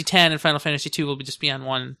Final Fantasy X and Final Fantasy II will just be on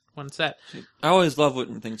one set. I always love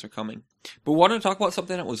when things are coming. But want to talk about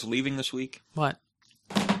something that was leaving this week? What?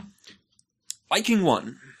 Viking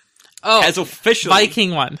 1. Oh, has officially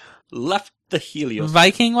Viking 1 left the Helios.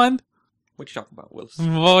 Viking 1? What you talking about, Willis?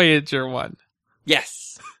 Voyager 1.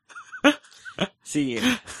 Yes. See,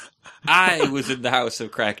 I was in the house of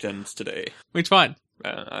Crackdens today. Which one?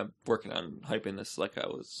 I'm working on hyping this like I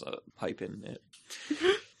was hyping it.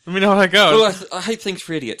 Let me know how that goes. I hype things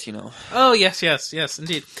for idiots, Oh, yes,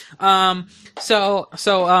 indeed. So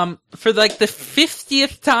for like the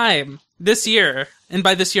 50th time this year, and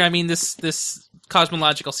by this year I mean this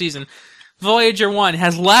cosmological season, Voyager 1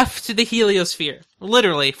 has left the heliosphere,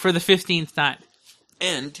 literally, for the 15th time.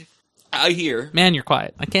 And I hear... Man, you're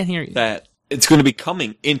quiet. I can't hear you. That it's going to be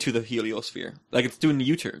coming into the heliosphere. Like, it's doing a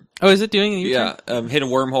U-turn. Oh, is it doing a U-turn? Yeah, hit a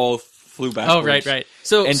wormhole, flew backwards. Oh, right.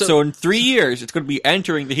 So in 3 years, it's going to be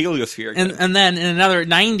entering the heliosphere again. And then in another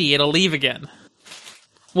 90, it'll leave again.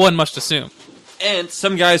 One must assume. And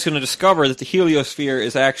some guy's going to discover that the heliosphere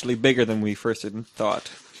is actually bigger than we first had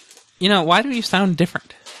thought. Why do you sound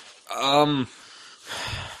different?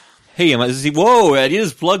 Hey, whoa, it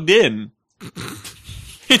is plugged in.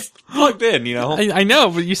 It's plugged in, I know,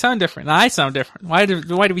 but you sound different. I sound different. Why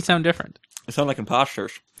do we sound different? We sound like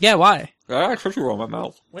imposters. Yeah, why? I actually roll my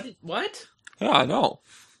mouth. What? Yeah, I know.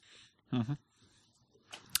 Mm-hmm.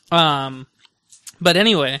 But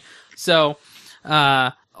anyway, so,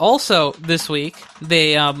 also this week,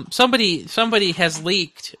 they, somebody has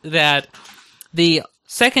leaked that the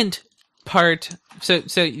second part, so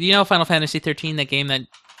Final Fantasy 13, that game that,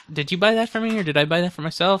 did you buy that for me, or did I buy that for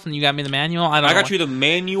myself, and you got me the manual? I got you the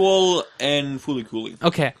manual and Fooly Cooly.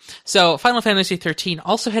 Okay, so Final Fantasy 13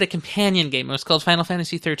 also had a companion game. It was called Final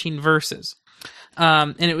Fantasy 13 Versus.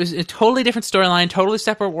 And it was a totally different storyline, totally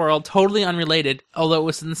separate world, totally unrelated, although it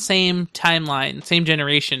was in the same timeline, same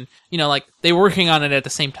generation. Like, they were working on it at the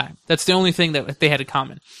same time. That's the only thing that they had in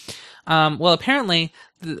common. Well, apparently,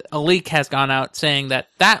 a leak has gone out saying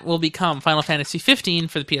that will become Final Fantasy 15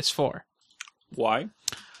 for the PS4. Why?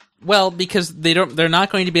 Well, because they're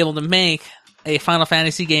not going to be able to make a Final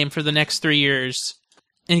Fantasy game for the next 3 years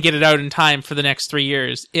and get it out in time for the next 3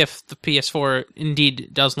 years if the PS4 indeed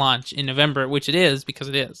does launch in November, which it is, because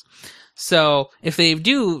it is. So, if they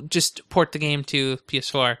do just port the game to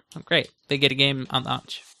PS4, great. They get a game on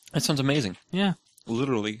launch. That sounds amazing. Yeah.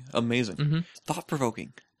 Literally amazing. Mm-hmm.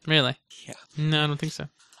 Thought-provoking. Really? Yeah. No, I don't think so.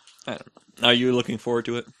 I don't know. Are you looking forward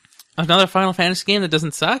to it? Another Final Fantasy game that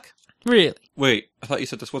doesn't suck? Really? Wait, I thought you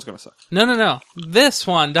said this was going to suck. No. This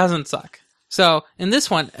one doesn't suck. So, in this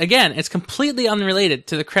one, again, it's completely unrelated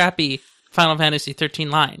to the crappy Final Fantasy 13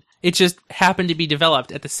 line. It just happened to be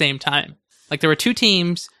developed at the same time. Like, there were two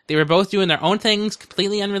teams, they were both doing their own things,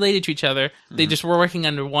 completely unrelated to each other. Mm-hmm. They just were working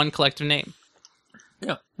under one collective name.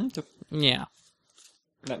 Yeah. Yeah.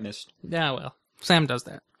 That missed. Yeah, well, Sam does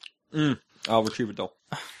that. I'll retrieve it, though.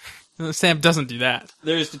 Sam doesn't do that.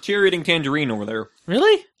 There's deteriorating tangerine over there.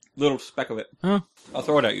 Really? Little speck of it. Oh, I'll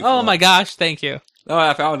throw it at you. oh my gosh, thank you. Oh,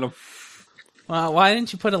 I found them. Well, why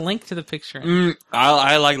didn't you put a link to the picture in?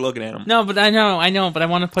 I like looking at them. No, but I know, but I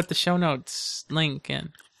want to put the show notes link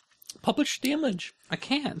in. Publish the image. I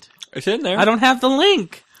can't. It's in there. I don't have the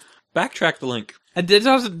link. Backtrack the link. It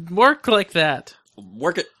doesn't work like that.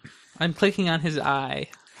 Work it. I'm clicking on his eye.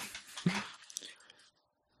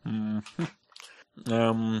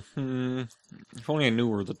 If only I knew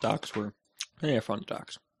where the docks were. Hey, I found the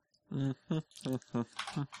docks.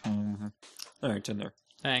 Alright, it's in there.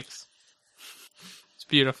 Thanks. It's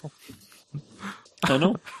beautiful. I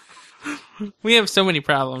know. We have so many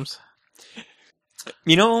problems.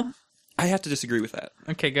 You know, I have to disagree with that.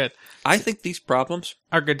 Okay, good. I think these problems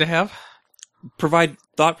Are good to have. provide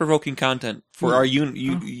thought-provoking content for our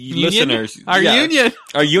listeners. Our union.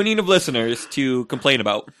 Our union of listeners to complain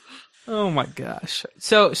about. Oh my gosh.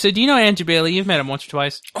 So do you know Andrew Bailey? You've met him once or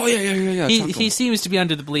twice. Oh, yeah. He seems to be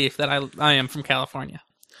under the belief that I am from California.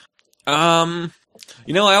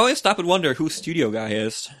 You know, I always stop and wonder who Studio Guy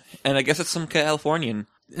is, and I guess it's some Californian.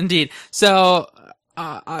 Indeed. So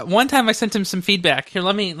one time I sent him some feedback. Here,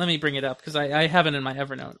 let me bring it up because I have it in my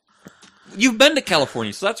Evernote. You've been to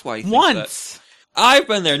California, so that's why you think Once. that. I've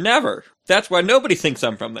been there, never. That's why nobody thinks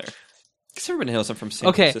I'm from there. Because everybody knows I'm from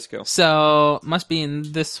San Francisco. So must be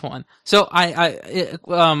in this one. So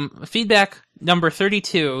feedback number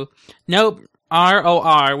 32. Nope,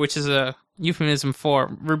 ROR, which is a euphemism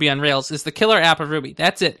for Ruby on Rails, is the killer app of Ruby.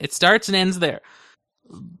 That's it. It starts and ends there.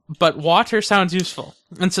 But water sounds useful.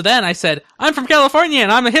 And so then I said, I'm from California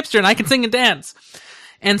and I'm a hipster and I can sing and dance.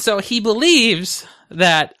 And so he believes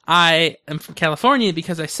that I am from California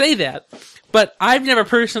because I say that. But I've never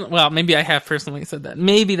maybe I have personally said that.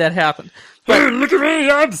 Maybe that happened. But Look at me,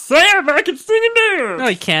 I'm Sam, I can sing and dance! no,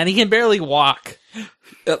 he can't. He can barely walk.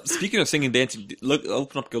 Speaking of singing and dancing,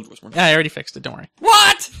 open up Guild Wars 1. Yeah, I already fixed it. Don't worry.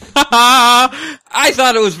 What? I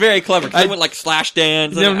thought it was very clever, because I went like slash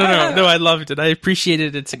dance. No, I loved it. I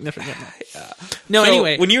appreciated it significantly. No, So,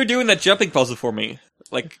 anyway. when you were doing that jumping puzzle for me,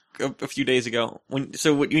 like a few days ago, when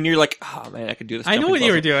you're like, oh man, I could do this. I know what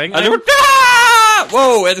you were doing. I went, ah!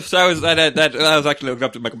 Whoa! And so I was actually looking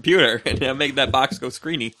up to my computer and I made that box go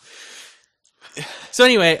screeny. So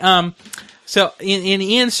anyway, so in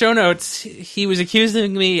Ian's show notes, he was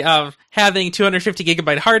accusing me of having 250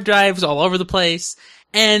 gigabyte hard drives all over the place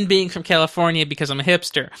and being from California because I'm a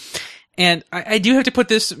hipster. And I do have to put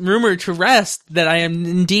this rumor to rest that I am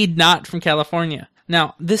indeed not from California.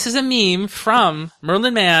 Now, this is a meme from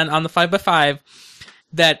Merlin Man on the 5x5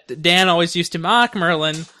 that Dan always used to mock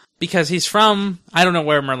Merlin because he's from, I don't know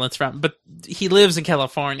where Merlin's from, but he lives in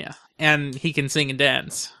California and he can sing and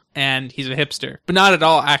dance and he's a hipster, but not at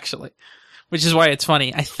all actually, which is why it's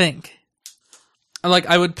funny, I think. Like,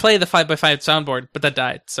 I would play the 5x5 soundboard, but that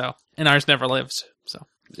died, so, and ours never lives, so.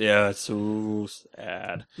 Yeah, it's so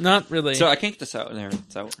sad. Not really. So I can't get this out in there.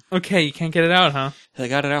 It's out. Okay, you can't get it out, huh? I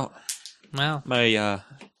got it out. Wow. My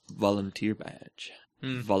volunteer badge.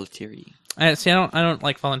 Volunteering. See, I don't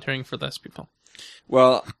like volunteering for those people.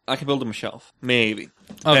 Well, I can build him a shelf. Maybe.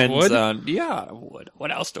 Of wood? Yeah, wood.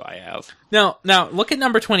 What else do I have? Now, look at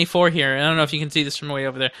number 24 here. I don't know if you can see this from way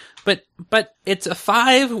over there, but it's a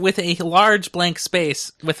 5 with a large blank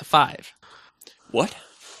space with a 5. What?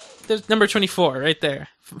 There's number 24 right there.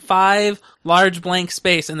 5, large blank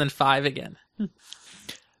space, and then 5 again.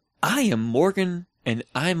 I am Morgan, and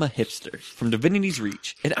I'm a hipster from Divinity's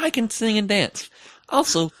Reach, and I can sing and dance.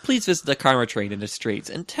 Also, please visit the Karma Train in the Straits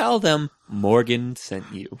and tell them Morgan sent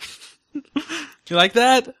you. You like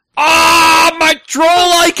that? Ah, my troll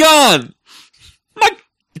icon!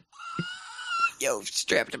 You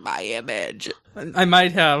stripped my image. I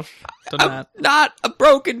might have done that. Not a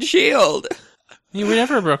broken shield. You were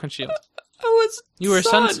never a broken shield. I was You were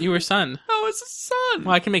son. You were sun. I was a son.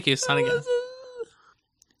 Well, I can make you a sun again.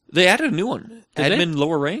 They added a new one. Did Admin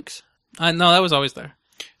lower ranks. No, that was always there.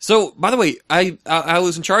 So, by the way, I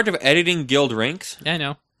was in charge of editing guild ranks, Yeah, I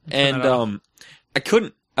know. and I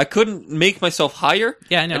couldn't make myself higher.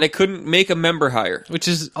 Yeah, I know. And I couldn't make a member higher. Which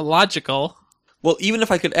is illogical. Well, even if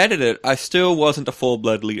I could edit it, I still wasn't a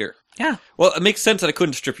full-blood leader. Yeah. Well, it makes sense that I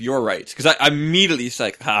couldn't strip your rights, because I immediately was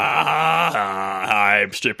like,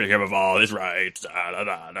 I'm stripping him of all his rights,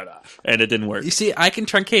 and it didn't work. You see, I can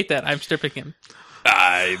truncate that. I'm stripping him.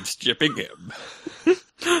 I'm stripping him.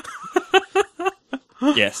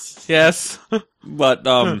 Yes. Yes. But,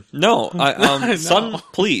 no, No. son,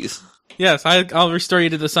 please. Yes, I'll restore you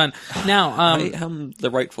to the sun. Now, I am the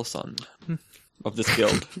rightful son of this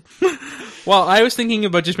guild. well, I was thinking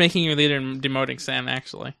about just making you leader and demoting Sam,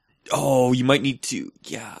 actually. Oh, you might need to,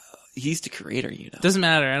 yeah. He's the creator, you know. Doesn't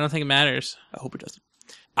matter. I don't think it matters. I hope it doesn't.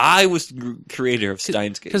 I was the creator of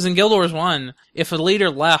Steins Gate. Because in Guild Wars 1, if a leader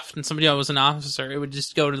left and somebody else was an officer, it would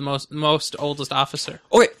just go to the most oldest officer.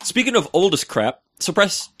 Okay, speaking of oldest crap, so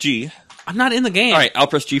press G. I'm not in the game. All right, I'll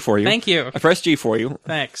press G for you. Thank you. I press G for you.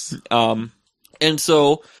 Thanks. And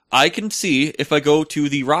so I can see if I go to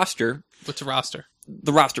the roster. What's a roster?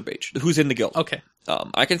 The roster page. Who's in the guild. Okay.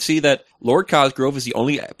 I can see that Lord Cosgrove is the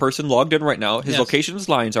only person logged in right now. His Yes. location is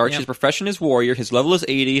Lion's Arch. Yep. His profession is warrior. His level is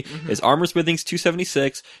 80. His armor smithing is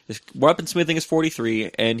 276. His weapon smithing is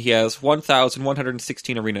 43. And he has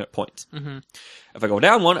 1,116 arena points. Mm-hmm. If I go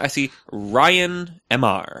down one, I see Ryan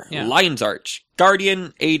MR. Yeah. Lion's Arch.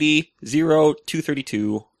 Guardian 80. 0.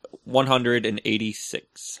 232.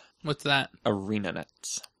 186. What's that? Arena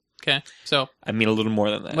nets. Okay. So, I mean a little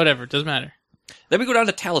more than that. whatever. Doesn't matter. Then we go down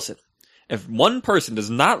to Taliesin. If one person does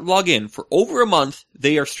not log in for over a month,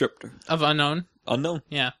 they are stripped. Of unknown? Unknown.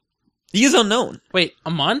 Yeah. He is unknown. Wait,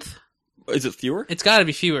 a month? Is it fewer? It's got to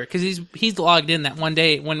be fewer, because he's logged in that one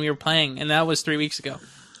day when we were playing, and that was 3 weeks ago.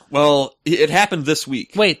 Well, it happened this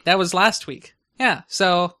week. Wait, that was last week. Yeah,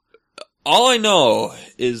 so... All I know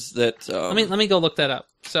is that... let me go look that up.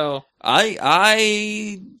 So...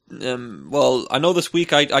 I know this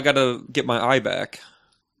week I gotta get my eye back.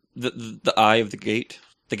 The eye of the gate.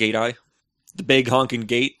 The gate eye. The big honking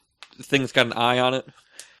gate. The thing's got an eye on it.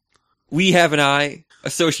 We have an eye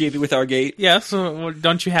associated with our gate. Yeah, so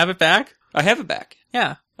don't you have it back? I have it back.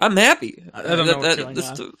 Yeah. I'm happy. I don't know what's going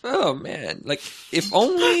on. Oh, man. Like, if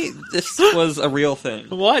only this was a real thing.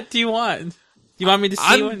 What do you want? Do you want me to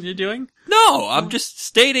see what you're doing? No, I'm just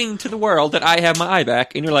stating to the world that I have my eye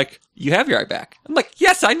back, and you're like, you have your eye back. I'm like,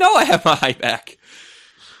 yes, I know I have my eye back.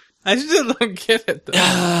 I just don't get it,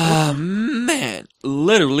 though. Man.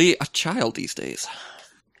 Literally a child these days.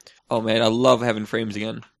 Oh, man, I love having frames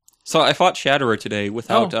again. So I fought Shatterer today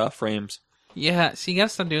without frames. Yeah, so you gotta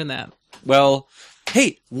stop doing that. Well,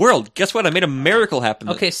 hey, world, guess what? I made a miracle happen.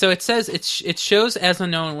 Okay, so it says it shows as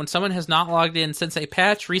unknown when someone has not logged in since a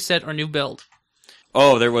patch, reset, or new build.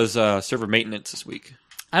 Oh, there was server maintenance this week.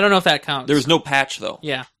 I don't know if that counts. There was no patch, though.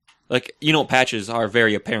 Yeah. Like, patches are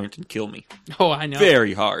very apparent and kill me. Oh, I know.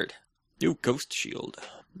 Very hard. New Ghost Shield.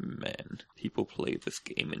 Man, people play this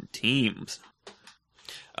game in teams.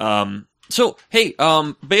 So, hey,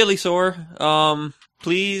 Bailey Sore,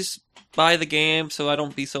 please buy the game so I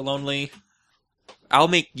don't be so lonely. I'll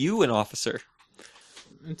make you an officer.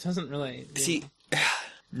 It doesn't really... See,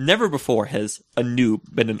 never before has a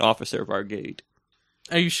noob been an officer of our gate.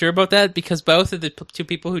 Are you sure about that? Because both of the two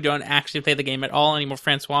people who don't actually play the game at all anymore,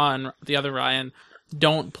 Francois and the other Ryan,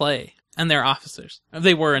 don't play. And they're officers.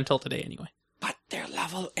 They were until today, anyway. But they're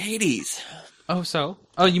level 80s. Oh, so?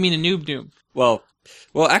 Oh, you mean a noob? Well,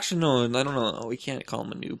 actually, no, I don't know. We can't call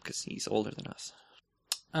him a noob because he's older than us.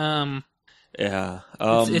 Yeah.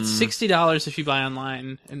 It's $60 if you buy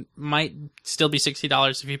online, and might still be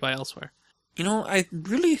 $60 if you buy elsewhere. I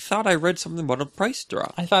really thought I read something about a price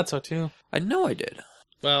drop. I thought so, too. I know I did.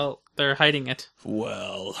 Well, they're hiding it.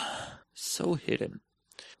 Well, so hidden.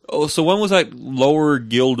 Oh, so when was that lower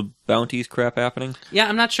guild bounties crap happening? Yeah,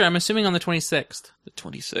 I'm not sure. I'm assuming on the 26th. The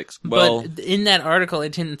 26th. Well, but in that article,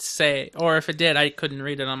 it didn't say. Or if it did, I couldn't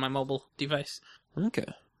read it on my mobile device. Okay.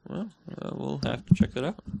 Well, we'll have to check that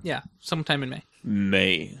out. Yeah, sometime in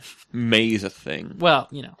May. May's a thing. Well,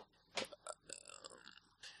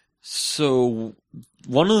 So,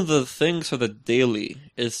 one of the things for the daily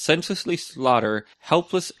is senselessly slaughter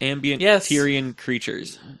helpless ambient Tyrian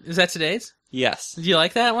creatures. Is that today's? Yes. Do you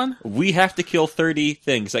like that one? We have to kill 30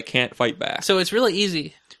 things that can't fight back. So it's really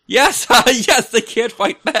easy. Yes! Yes, they can't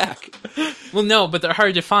fight back! Well, no, but they're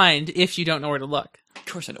hard to find if you don't know where to look. Of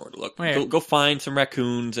course I know where to look. Where? Go find some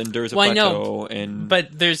raccoons and there's a plateau and...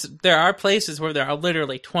 But there are places where there are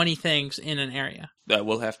literally 20 things in an area.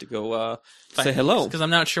 We'll have to go say hello. Because I'm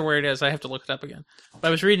not sure where it is. I have to look it up again. But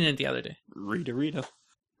I was reading it the other day. Rita.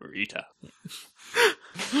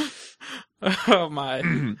 Oh my.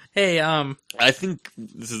 Hey, I think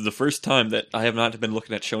this is the first time that I have not been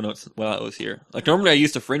looking at show notes while I was here. Like normally I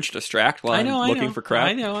used to Fringe distract while I'm looking for crap.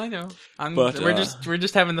 I know. But we're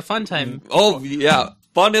just having the fun time. Oh yeah.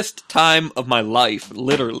 Funnest time of my life,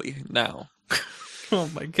 literally, now. Oh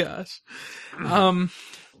my gosh.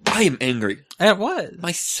 I am angry. At what?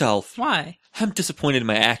 Myself. Why? I'm disappointed in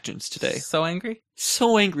my actions today. So angry?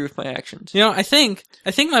 So angry with my actions. I think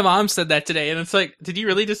my mom said that today, and it's like, did you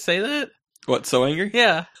really just say that? What, so angry?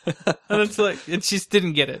 Yeah. And it's like, and she just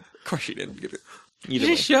didn't get it. Of course she didn't get it.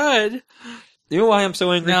 She should. You know why I'm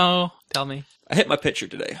so angry? No. Tell me. I hit my pitcher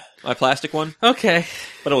today. My plastic one. Okay.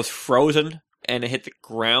 But it was frozen. and it hit the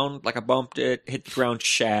ground like I bumped it. Hit the ground,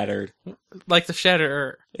 shattered. Like the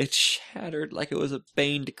Shatterer. It shattered like it was a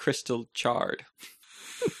baned crystal charred.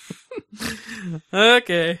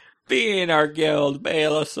 Okay. Be in our guild,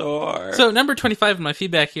 Bailosaur. So number 25 in my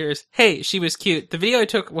feedback here is, hey, she was cute. The video I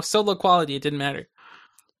took was so low quality it didn't matter.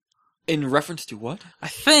 In reference to what? I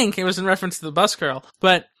think it was in reference to the bus girl,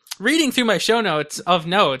 but reading through my show notes of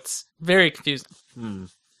notes, very confusing.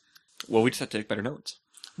 Well, we just have to take better notes.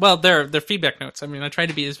 Well, they're feedback notes. I mean, I tried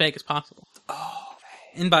to be as vague as possible. Oh,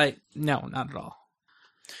 And by, no, not at all.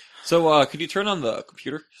 So, could you turn on the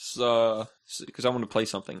computer? Because I want to play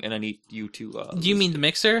something, and I need you to... Do you mean the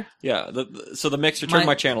mixer? Yeah, so the mixer, turn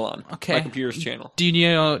my channel on. Okay. My computer's channel. Did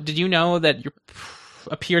you know that you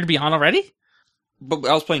appear to be on already? But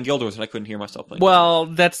I was playing Guild Wars, and I couldn't hear myself playing. Well,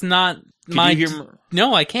 that's not my... you hear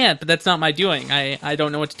No, I can't, but that's not my doing. I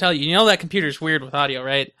don't know what to tell you. You know that computer's weird with audio,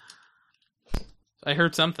 right? I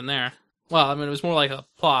heard something there. Well, I mean, it was more like a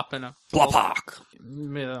plop and a... Plop-pock.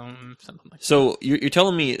 Something like that. So, you're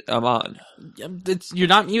telling me I'm on? You're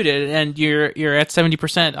not muted, and you're at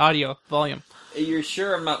 70% audio volume. You're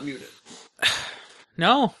sure I'm not muted?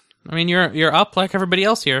 No. I mean, you're up like everybody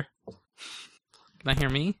else here. Can I hear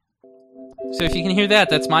me? So if you can hear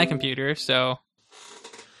that, that's my computer, so...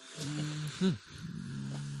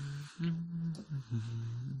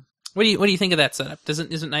 What do you think of that setup? Is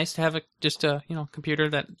it nice to have a computer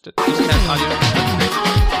that just has audio?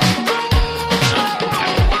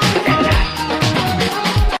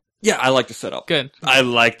 Yeah, I like the setup. Good. I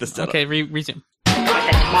like the setup. Okay, resume.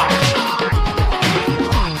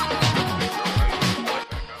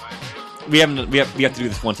 We have to do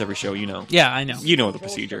this once every show, you know. Yeah, I know. You know the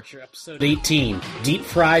procedure. Episode 18, Deep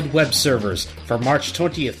Fried Web Servers, for March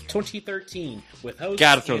 20th, 2013, with hosts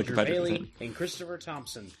Gotta throw the Andrew competitors Bailey in. and Christopher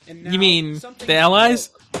Thompson. And now, You mean something the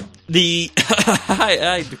allies?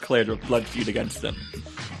 I declared a blood feud against them.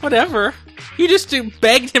 Whatever. You just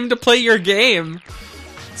begged him to play your game.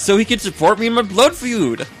 So he can support me in my blood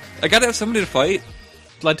feud. I gotta have somebody to fight.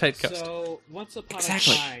 Blood Type Coast. So, once upon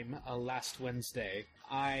Exactly. a time, last Wednesday,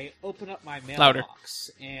 I open up my Louder. mailbox,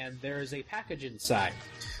 and there is a package inside.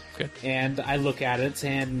 Good. And I look at it,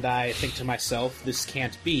 and I think to myself, this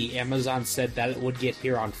can't be. Amazon said that it would get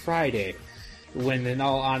here on Friday. When, in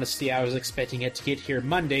all honesty, I was expecting it to get here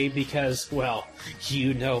Monday because, well,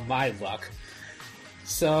 you know my luck.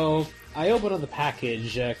 So, I open up the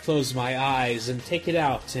package, close my eyes, and take it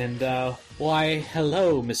out, and, why,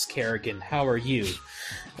 hello, Miss Kerrigan, how are you?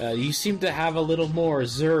 You seem to have a little more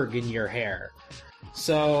Zerg in your hair.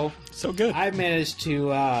 So good. I managed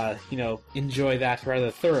to, enjoy that rather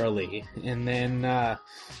thoroughly. And then,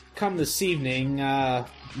 come this evening,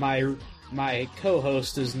 my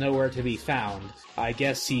co-host is nowhere to be found. I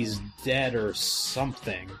guess he's dead or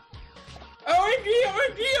something. OMG,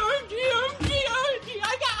 OMG, OMG, OMG, OMG,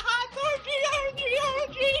 I got hot, OMG, OMG,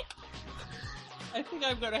 OMG. I think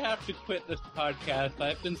I'm going to have to quit this podcast.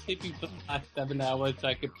 I've been sleeping for the last 7 hours so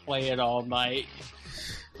I could play it all night.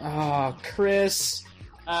 Oh, Chris.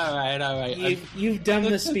 Alright. You've done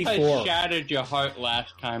this before. I shattered your heart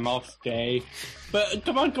last time, I'll stay. But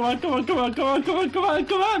come on. I'm so excited,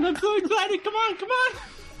 come on.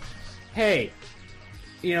 Hey,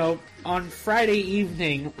 on Friday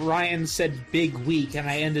evening, Ryan said big week, and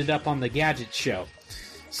I ended up on the Gadget Show.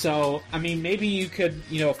 So, I mean, maybe you could,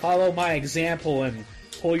 follow my example and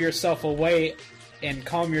pull yourself away and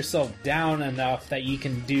calm yourself down enough that you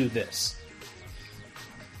can do this.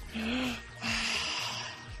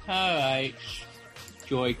 Alright,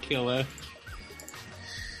 Joy Killer.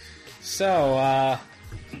 So,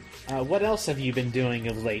 what else have you been doing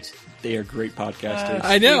of late? They are great podcasters.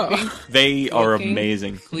 I know. They are Working.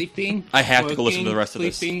 amazing. Sleeping. I have to go listen to the rest of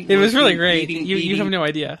this. It was really great. You have no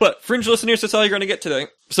idea. But, Fringe listeners, that's all you're going to get today.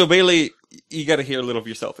 So, Bailey, you got to hear a little of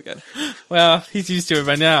yourself again. Well, he's used to it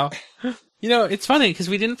by now. It's funny, because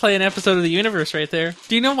we didn't play an episode of the universe right there.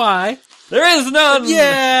 Do you know why? There is none!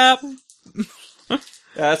 Yeah!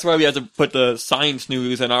 That's why we had to put the science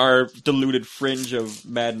news and our diluted fringe of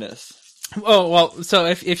madness. Oh, well, so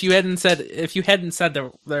if you hadn't said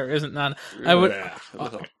there isn't none, I would... It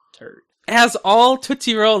was a turd. As all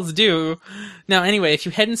Tootsie Rolls do. Now, anyway, if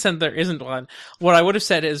you hadn't said there isn't one, what I would have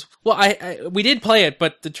said is, well, we did play it,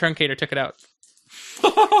 but the truncator took it out.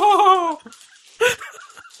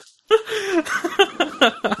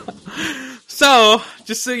 So,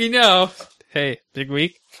 just so you know, hey, big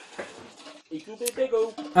week.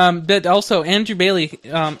 But also, Andrew Bailey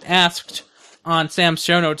asked on Sam's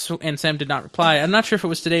show notes, and Sam did not reply. I'm not sure if it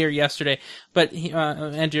was today or yesterday, but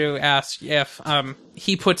Andrew asked if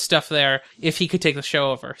he put stuff there, if he could take the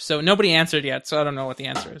show over. So nobody answered yet, so I don't know what the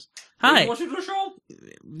answer is. Hi.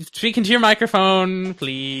 Speaking to your microphone,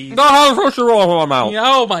 please. mouth.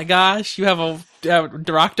 Oh my gosh, you have a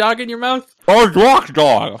rock dog in your mouth? Oh, rock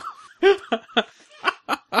dog.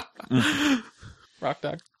 Rock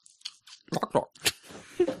dog. Rock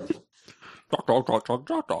dog.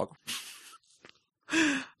 Rock dog.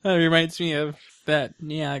 That reminds me of that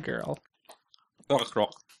girl. Rock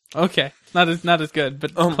dog. Okay, not as good,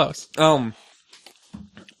 but close. No.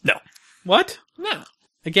 What? No.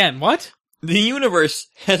 Again, what? The universe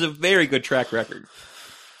has a very good track record.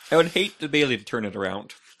 I would hate the Bailey to turn it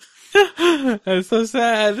around. That's so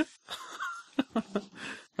sad.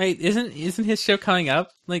 Wait, isn't his show coming up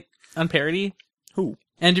like on Parody? Who?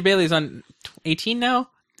 Andrew Bailey's on 18 now.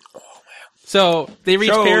 Oh man! So they reach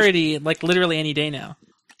Parody like literally any day now.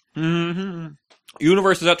 Mm-hmm.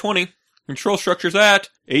 Universe is at 20. Control structure's at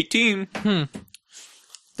 18.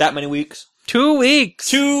 That many weeks. 2 weeks.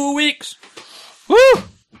 2 weeks. Woo!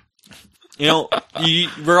 You know,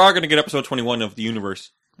 we're all going to get episode 21 of the universe.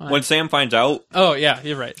 What? When Sam finds out... Oh, yeah,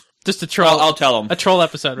 you're right. Just a troll. I'll tell him. A troll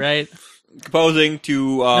episode, right? Composing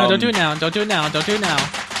to... No, don't do it now. Don't do it now. Don't do it now.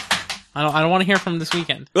 I don't want to hear from him this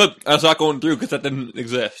weekend. Look, that's not going through because that didn't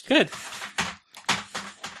exist. Good.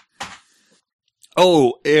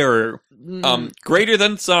 Oh, error. Greater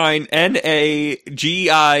than sign NAGIASDD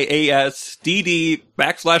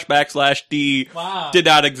 \\D Wow. did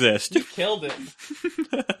not exist. You killed it.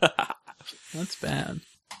 That's bad.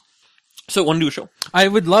 So, want to do a show? I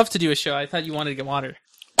would love to do a show. I thought you wanted to get water.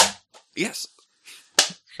 Yes.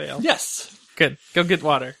 Fail. Yes. Good. Go get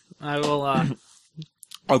water. I will,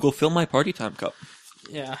 I'll go fill my party time cup.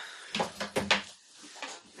 Yeah.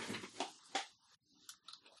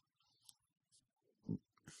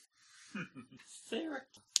 Sarah.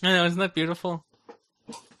 I know, isn't that beautiful?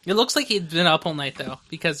 It looks like he'd been up all night, though,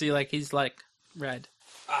 because he's red.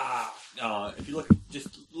 If you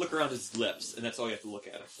just look around his lips, and that's all you have to look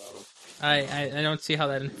at about him. I don't see how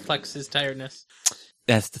that inflects his tiredness.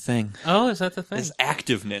 That's the thing. Oh, is that the thing? His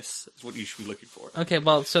activeness is what you should be looking for. Okay,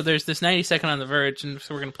 well, so there's this 90-second on the verge, and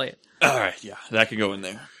so we're going to play it. Alright, yeah, that can go in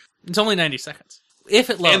there. It's only 90 seconds. If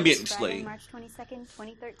it loads. Ambient Friday, display. March 22nd,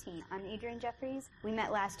 2013. I'm Adrian Jeffries. We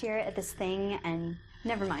met last year at this thing, and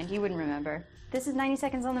never mind, you wouldn't remember. This is 90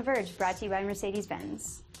 Seconds on the Verge, brought to you by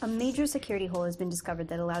Mercedes-Benz. A major security hole has been discovered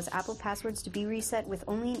that allows Apple passwords to be reset with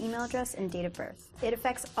only an email address and date of birth. It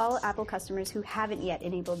affects all Apple customers who haven't yet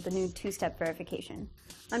enabled the new two-step verification.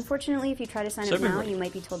 Unfortunately, if you try to sign up now, you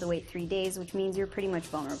might be told to wait 3 days, which means you're pretty much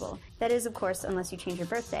vulnerable. That is, of course, unless you change your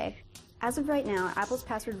birthday. As of right now, Apple's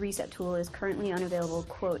password reset tool is currently unavailable,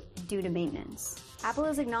 quote, due to maintenance. Apple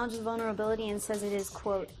has acknowledged the vulnerability and says it is,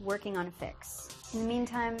 quote, working on a fix. In the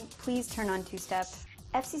meantime, please turn on two-step.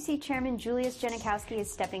 FCC Chairman Julius Janikowski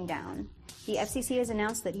is stepping down. The FCC has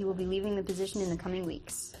announced that he will be leaving the position in the coming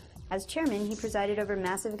weeks. As chairman, he presided over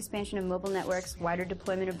massive expansion of mobile networks, wider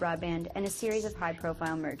deployment of broadband, and a series of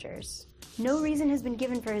high-profile mergers. No reason has been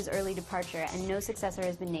given for his early departure, and no successor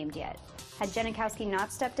has been named yet. Had Janikowski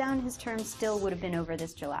not stepped down, his term still would have been over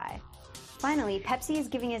this July. Finally, Pepsi is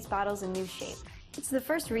giving its bottles a new shape. It's the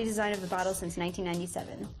first redesign of the bottle since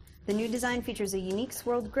 1997. The new design features a unique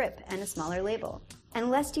swirled grip and a smaller label. And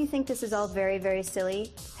lest you think this is all very, very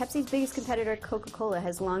silly, Pepsi's biggest competitor, Coca-Cola,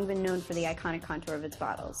 has long been known for the iconic contour of its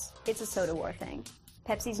bottles. It's a soda war thing.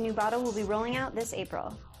 Pepsi's new bottle will be rolling out this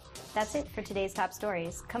April. That's it for today's top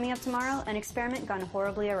stories. Coming up tomorrow, an experiment gone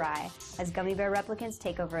horribly awry as gummy bear replicants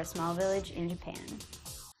take over a small village in Japan.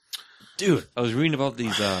 Dude, I was reading about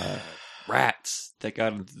these rats that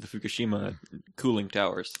got into the Fukushima cooling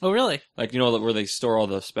towers. Oh, really? Like, you know, where they store all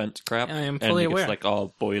the spent crap? I am fully and aware. It's like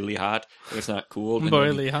all boily hot. It's not cool.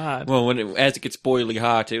 Boily hot. Well, as it gets boily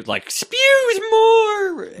hot, it like spews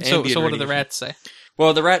more. So what do the rats say?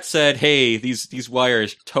 Well, the rat said, "Hey, these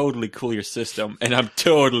wires totally cool your system, and I'm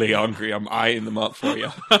totally hungry. I'm eyeing them up for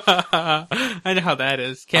you." I know how that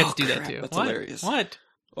is. Cats do that too. That's What? hilarious. What?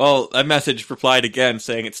 Well, a message replied again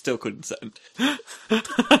saying it still couldn't send.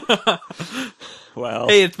 Well,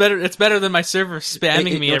 Hey, it's better than my server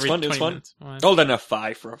spamming me every 20 It's fun. minutes. What? Hold on a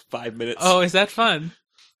 5 for 5 minutes. Oh, is that fun?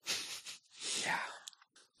 yeah.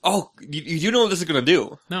 Oh, you know what this is gonna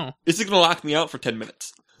do? No. This is gonna lock me out for 10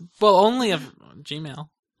 minutes. Well, only of Gmail.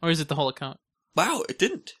 Or is it the whole account? Wow, it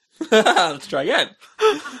didn't. Let's try again.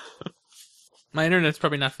 My internet's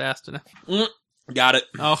probably not fast enough. Got it.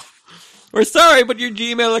 Oh. We're sorry, but your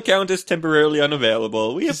Gmail account is temporarily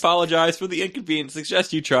unavailable. We apologize for the inconvenience.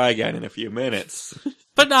 Suggest you try again in a few minutes.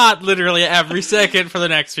 But not literally every second for the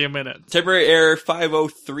next few minutes. Temporary error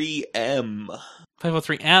 503M.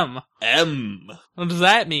 503M. M. What does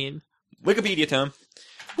that mean? Wikipedia, Tom.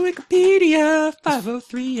 Wikipedia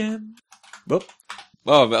 503M. Whoop.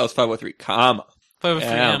 Oh, that was 503, comma. 503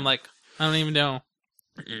 Yeah. I'm like, I don't even know.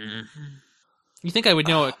 You think I would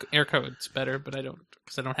know air codes better, but I don't,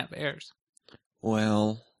 because I don't have airs.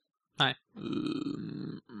 Well. Hi.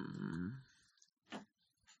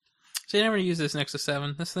 So you never use this Nexus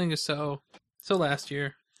 7. This thing is so last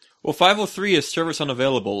year. Well, 503 is service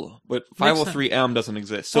unavailable, but 503M doesn't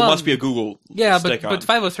exist, so Well, it must be a Google Yeah, stick but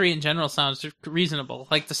 503 in general sounds reasonable.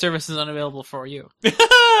 Like the service is unavailable for you.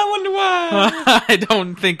 I wonder why.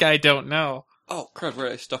 I don't know. Oh, crap, where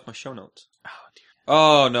did I stuff my show notes? Oh, dear.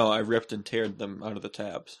 Oh, no, I ripped and teared them out of the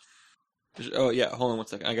tabs. Oh, yeah, hold on 1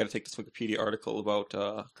 second. I gotta take this Wikipedia article about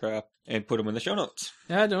crap and put them in the show notes.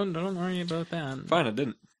 Yeah, don't worry about that. Fine, I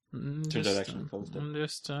didn't. Just, out I actually closed it. I'm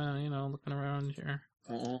just, looking around here.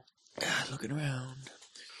 Looking around.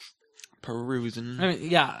 Perusing. I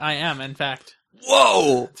mean, yeah, I am, in fact.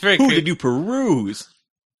 Whoa! It's very Who creepy. did you peruse?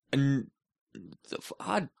 And the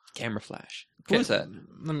odd camera flash. Who is that?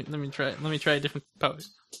 Let me try a different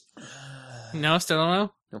pose. No, still don't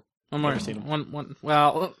know? No. One more. Never seen 'em. One.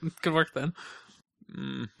 Well, it could work then.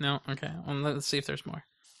 No. Okay. Well, let's see if there's more.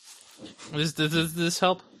 Does this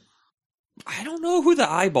help? I don't know who the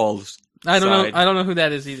eyeballs. I don't side. know. I don't know who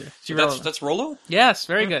that is either. That's Rolo? Yes,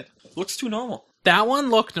 very good. Looks too normal. That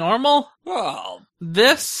one looked normal. Well,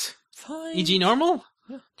 This fine. EG normal?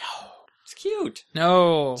 It's cute.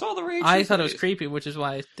 No. It's all the rage. I thought it was creepy, which is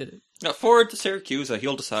why I did it. Now, forward to Syracuse,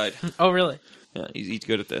 he'll decide. Oh, really? Yeah, he's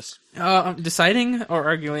good at this. Deciding or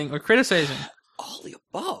arguing or criticizing? All the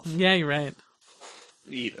above. Yeah, you're right.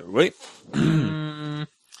 Either way.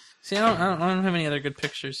 See, I don't have any other good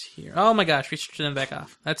pictures here. Oh my gosh, we should turn them back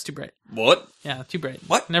off. That's too bright. What? Yeah, too bright.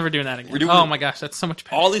 What? Never doing that again. We're doing oh it. my gosh, that's so much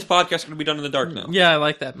better. All these podcasts are going to be done in the dark now. Yeah, I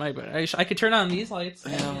like that. I could turn on these lights.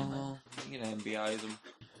 Well, you can MBI's them.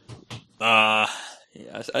 Yeah,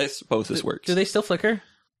 I suppose this works. Do they still flicker?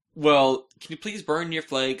 Well, can you please burn your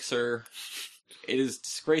flag, sir? It is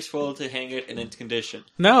disgraceful to hang it in its condition.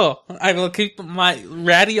 No, I will keep my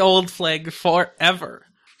ratty old flag forever.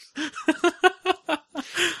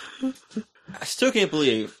 I still can't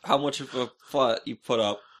believe how much of a fight you put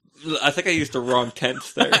up. I think I used the wrong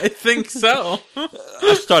tense there. I think so.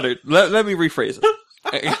 I stuttered. Let me rephrase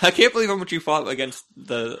it. I can't believe how much you fought against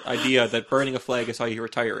the idea that burning a flag is how you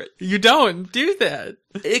retire it. You don't do that.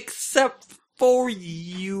 Except for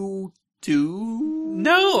you two.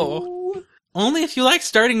 No. Only if you like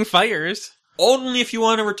starting fires. Only if you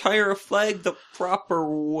want to retire a flag the proper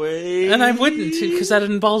way. And I wouldn't, because that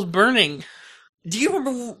involves burning. Do you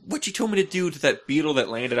remember what you told me to do to that beetle that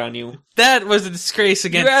landed on you? That was a disgrace You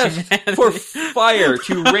against asked humanity. for fire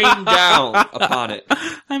to rain down upon it.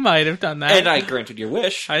 I might have done that. And I granted your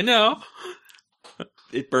wish. I know.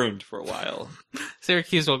 It burned for a while.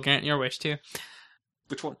 Syracuse will grant your wish, too.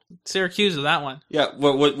 Which one? Syracuse with that one. Yeah,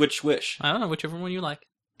 which wish? I don't know, whichever one you like.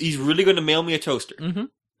 He's really going to mail me a toaster. Mm-hmm.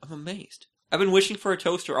 I'm amazed. I've been wishing for a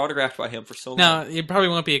toaster autographed by him for so long. No, it probably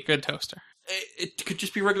won't be a good toaster. It could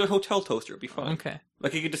just be a regular hotel toaster. It'd be fine. Okay.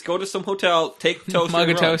 Like, he could just go to some hotel, take the toaster, Mug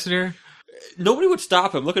a and run. toaster. Nobody would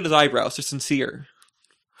stop him. Look at his eyebrows. They're sincere.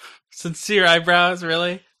 Sincere eyebrows,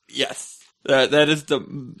 really? Yes. That is the...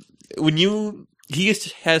 He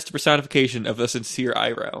has the personification of a sincere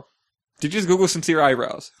eyebrow. Did you just Google sincere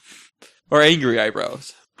eyebrows? Or angry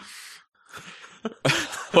eyebrows?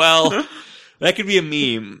 Well, that could be a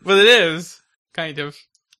meme. Well, it is. Kind of.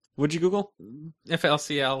 What'd you Google?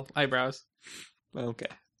 FLCL eyebrows. Okay.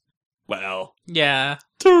 Well. Yeah.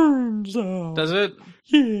 Turns out. Does it?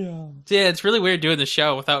 Yeah. Yeah, it's really weird doing the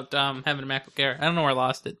show without having a MacBook Air. I don't know where I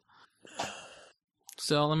lost it.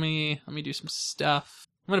 So let me do some stuff.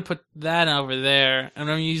 I'm gonna put that over there, and I'm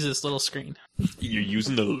gonna use this little screen. You're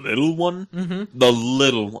using the little one? Mm-hmm. The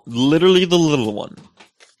little one. Literally the little one.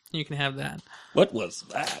 You can have that. What was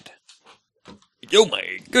that? Oh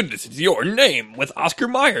my goodness, it's your name with Oscar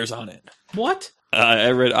Myers on it. What? I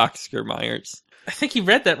read Oscar Myers. I think you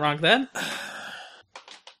read that wrong then.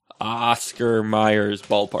 Oscar Myers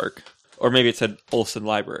Ballpark. Or maybe it said Olson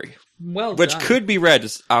Library. Well Which done. could be read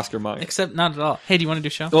as Oscar Myers. Except not at all. Hey, do you want to do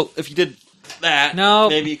a show? Well, if you did that, No.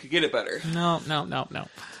 maybe you could get it better. No.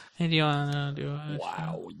 Hey, do you want to do a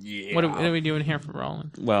Wow, yeah. What are we doing here for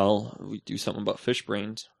Roland? Well, we do something about fish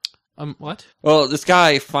brains. What? Well, this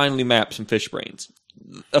guy finally mapped some fish brains.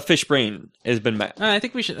 A fish brain has been mapped. I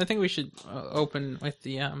think we should open with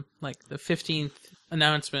the the 15th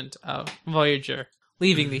announcement of Voyager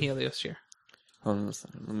leaving the heliosphere. Hold on a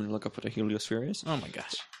second. Let me look up what a heliosphere is. Oh my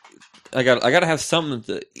gosh! I gotta have something.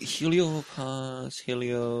 The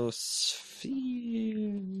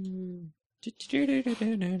heliosphere.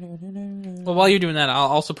 Well, while you're doing that, I'll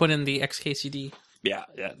also put in the XKCD. Yeah,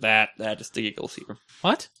 that is the giggles here.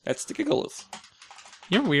 What? That's the giggles.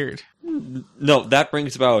 You're weird. No, that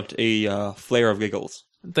brings about a flare of giggles.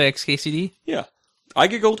 The XKCD? Yeah. I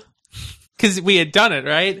giggled. Because we had done it,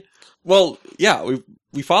 right? Well, yeah,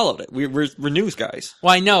 we followed it. We're news guys.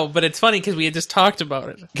 Well, I know, but it's funny because we had just talked about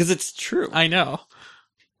it. Because it's true. I know.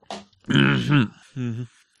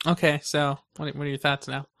 Okay, so what are your thoughts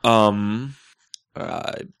now?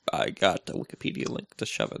 I got the Wikipedia link to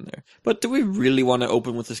shove in there. But do we really want to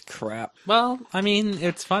open with this crap? Well, I mean,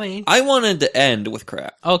 it's funny. I wanted to end with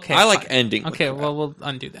crap. Okay. I like ending with Okay, crap. well, we'll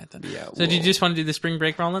undo that then. Yeah. So do you just want to do the spring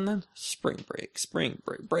break rolling then? Spring break.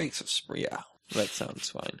 Breaks of spring. Yeah, that sounds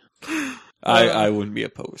fine. I wouldn't be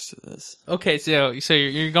opposed to this. Okay, so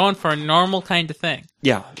you're going for a normal kind of thing.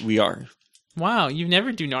 Yeah, we are. Wow, you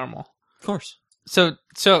never do normal. Of course. So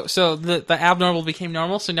the abnormal became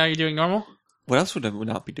normal, so now you're doing normal? What else would I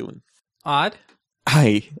not be doing? Odd.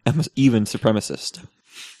 I am an even supremacist.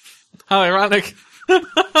 How ironic.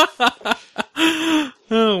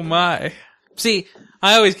 Oh my. See,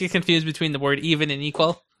 I always get confused between the word even and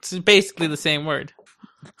equal. It's basically the same word.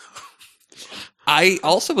 I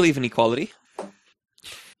also believe in equality.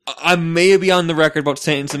 I may be on the record about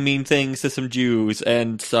saying some mean things to some Jews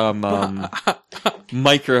and some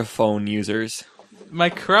microphone users.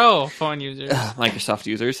 Microphone users. Microsoft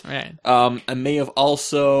users. Right. I may have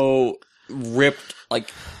also ripped, like,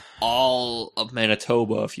 all of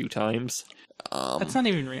Manitoba a few times. That's not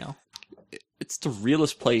even real. It's the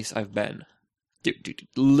realest place I've been. Dude,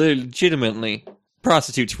 legitimately,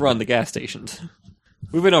 prostitutes run the gas stations.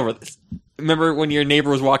 We've been over this. Remember when your neighbor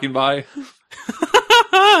was walking by?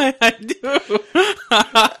 I do.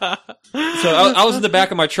 So I was in the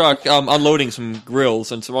back of my truck unloading some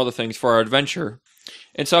grills and some other things for our adventure.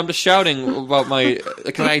 And so I'm just shouting about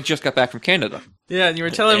because I just got back from Canada. Yeah, and you were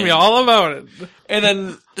telling me all about it. And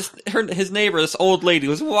then his neighbor, this old lady,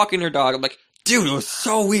 was walking her dog. I'm like, dude, it was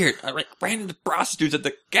so weird. I ran into prostitutes at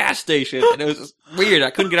the gas station, and it was just weird. I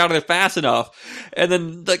couldn't get out of there fast enough. And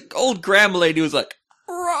then the old grandma lady was like,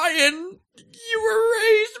 Ryan, you were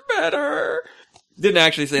raised better. Didn't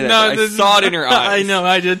actually say that. No, I saw it in her eyes. I know,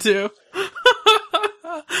 I did too.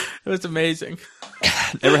 It was amazing.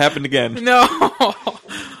 Never happened again. No.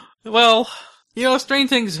 Well, strange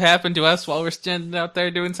things happen to us while we're standing out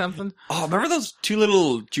there doing something. Oh, remember those two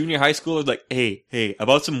little junior high schoolers like, hey, I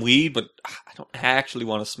bought some weed, but I don't actually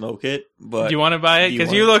want to smoke it. But do you want to buy it?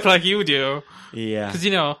 Because you look like you do. Yeah.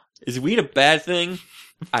 Because, is weed a bad thing?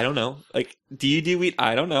 I don't know. Like, do you do weed?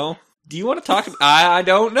 I don't know. Do you want to talk to me? I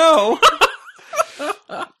don't know.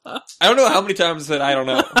 I don't know how many times I said I don't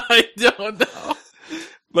know. I don't know.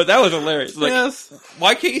 But that was hilarious. Like, yes.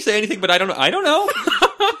 Why can't you say anything but I don't know? I don't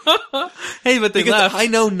know. Hey, but they left. I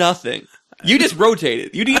know nothing. You just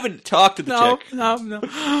rotated. You didn't even talk to the chick. No.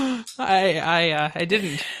 I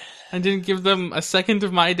didn't. I didn't give them a second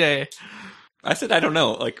of my day. I said I don't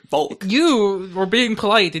know, like bulk. You were being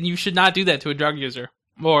polite, and you should not do that to a drug user.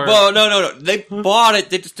 Well, no. They bought it.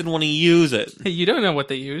 They just didn't want to use it. Hey, you don't know what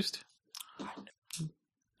they used.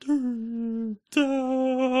 Dun,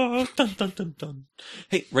 dun, dun, dun.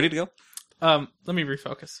 Hey, ready to go? Let me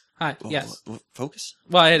refocus. Hi. Yes. Focus?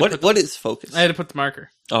 Well, I had what is focus? I had to put the marker.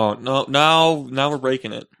 Oh no! Now we're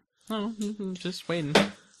breaking it. Oh, just waiting.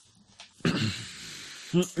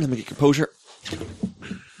 Let me get composure.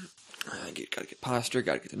 Gotta get posture.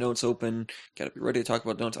 Gotta get the notes open. Gotta be ready to talk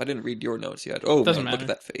about notes. I didn't read your notes yet. Oh, doesn't man, matter. Look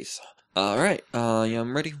at that face. All right. Yeah,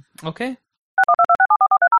 I'm ready. Okay.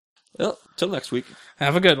 Well, till next week.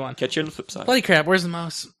 Have a good one. Catch you on the flip side. Bloody crap! Where's the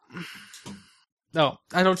mouse? No,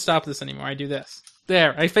 I don't stop this anymore. I do this.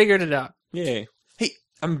 There, I figured it out. Yay. Hey,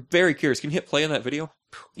 I'm very curious. Can you hit play on that video?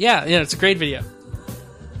 Yeah, it's a great video.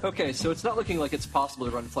 Okay, so it's not looking like it's possible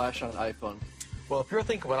to run Flash on an iPhone. Well, if you're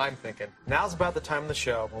thinking what I'm thinking, now's about the time in the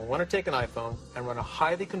show when we want to take an iPhone and run a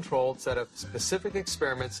highly controlled set of specific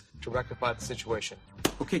experiments to rectify the situation.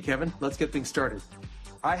 Okay, Kevin, let's get things started.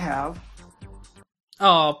 I have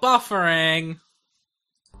Oh, buffering.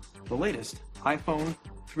 the latest iPhone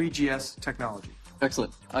 3GS technology.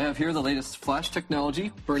 Excellent. I have here the latest Flash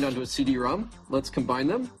technology burned onto a CD-ROM. Let's combine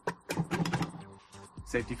them.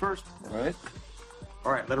 Safety first. All right.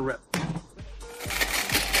 All right, let her rip.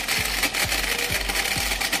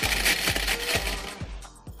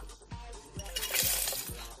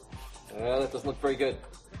 That doesn't look very good.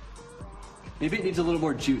 Maybe it needs a little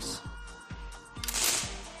more juice.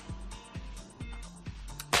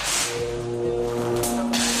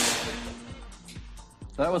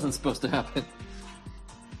 That wasn't supposed to happen.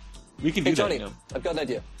 We can do Hey, Johnny, that. I've got an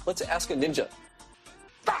idea. Let's ask a ninja.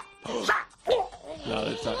 No,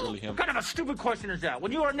 that's not really him. What kind of a stupid question is that?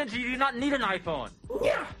 When you are a ninja, you do not need an iPhone.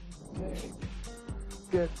 Yeah.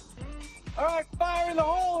 Good. All right, fire in the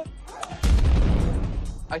hole.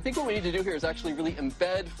 I think what we need to do here is actually really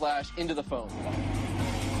embed Flash into the phone.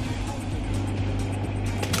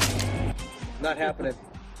 Not happening.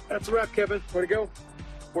 That's a wrap, Kevin. Where'd it go?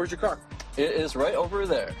 Where's your car? It is right over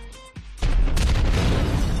there.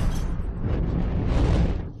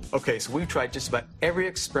 Okay, so we've tried just about every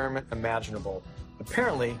experiment imaginable.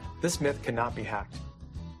 Apparently, this myth cannot be hacked.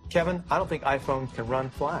 Kevin, I don't think iPhone can run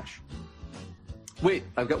Flash. Wait,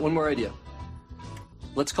 I've got one more idea.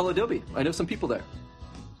 Let's call Adobe. I know some people there.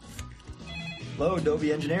 Hello,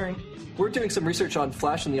 Adobe Engineering. We're doing some research on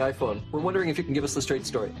Flash and the iPhone. We're wondering if you can give us the straight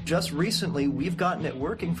story. Just recently, we've gotten it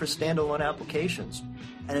working for standalone applications.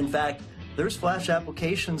 And in fact, there's Flash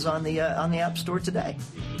applications on the App Store today.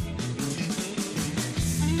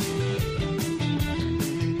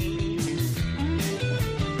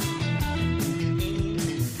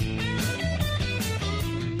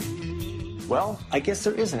 Well, I guess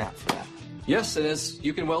there is an app for that. Yes, and as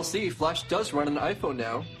you can well see, Flash does run on an iPhone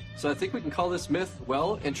now. So I think we can call this myth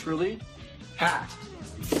well and truly hacked.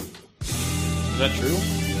 Is that true?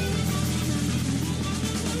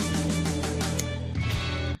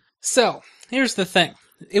 So, here's the thing.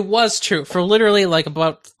 It was true for literally like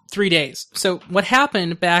about 3 days. So, what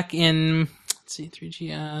happened back in,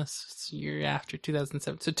 3GS, it's a year after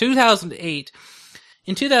 2007. So, 2008.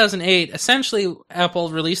 In 2008, essentially, Apple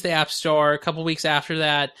released the App Store. A couple weeks after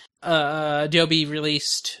that, Adobe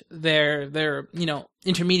released their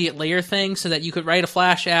intermediate layer thing so that you could write a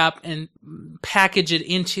Flash app and package it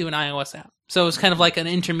into an iOS app. So it was kind of like an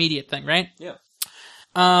intermediate thing, right? Yeah.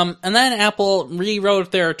 And then Apple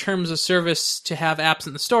rewrote their terms of service to have apps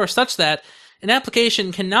in the store such that an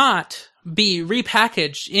application cannot be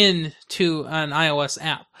repackaged into an iOS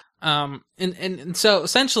app. And so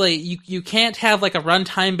essentially you can't have like a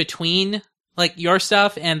runtime between like your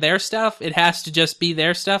stuff and their stuff. It has to just be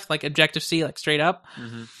their stuff, like Objective-C, like straight up.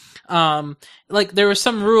 Mm-hmm. Like there was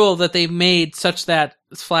some rule that they made such that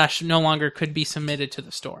Flash no longer could be submitted to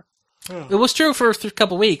the store. Oh. It was true for a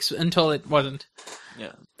couple weeks until it wasn't.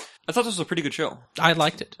 Yeah. I thought this was a pretty good show. I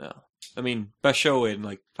liked it. Yeah. I mean, best show in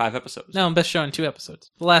like 5 episodes. No, best show in 2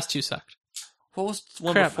 episodes. The last 2 sucked. What was the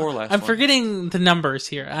one Crap. before last I'm one? forgetting the numbers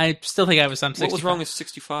here. I still think I was on 65. What was wrong with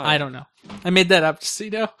 65? I don't know. I made that up just so you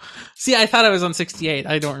know. See, I thought I was on 68.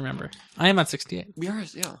 I don't remember. I am on 68. We are,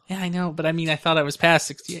 yeah. Yeah, I know, but I mean, I thought I was past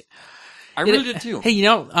 68. I really did too. Hey,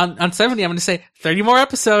 on 70, I'm going to say 30 more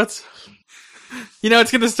episodes.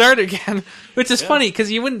 It's going to start again, which is funny because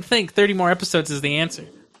you wouldn't think 30 more episodes is the answer.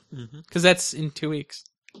 Because that's in 2 weeks.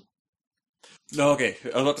 No, okay. I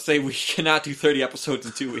was about to say we cannot do 30 episodes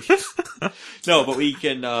in 2 weeks. No, but we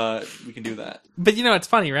can do that. But it's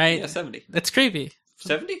funny, right? Yeah, 70. That's creepy.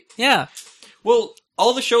 70? Yeah. Well,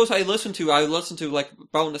 all the shows I listen to like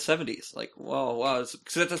about in the 70s. Like, wow,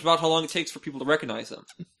 because that's about how long it takes for people to recognize them.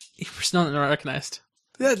 We're still not recognized.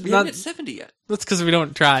 We haven't hit 70 yet. That's because we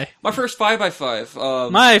don't try. My first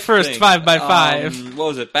 5x5. My first 5x5. What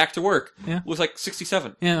was it? Back to Work. Yeah. Was like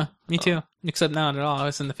 67. Yeah, me too. Except not at all. I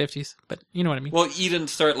was in the 50s. But you know what I mean. Well, you didn't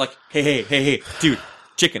start like, hey, dude,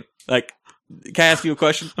 chicken. Like, can I ask you a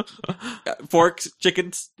question? Forks,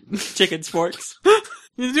 chickens, forks.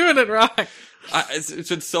 You're doing it wrong. It's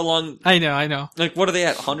been so long. I know. Like, what are they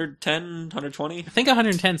at? 110, 120? I think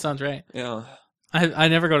 110 sounds right. Yeah. I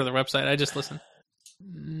never go to the website. I just listen.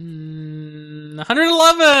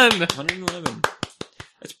 111! 111.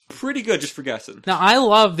 That's pretty good just for guessing. Now, I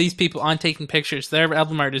love these people on taking pictures. Their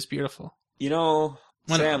album art is beautiful.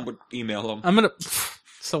 Sam would email them. I'm gonna...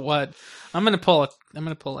 So what? I'm gonna pull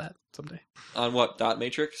that someday. On what? Dot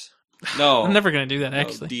matrix? No. I'm never gonna do that,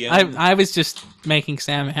 actually. DM? I was just making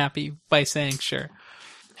Sam happy by saying sure.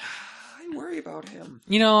 I worry about him.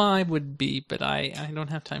 I would be, but I don't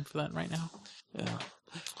have time for that right now. Yeah.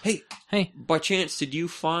 Hey. By chance, did you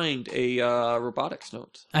find a robotics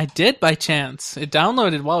note? I did by chance. It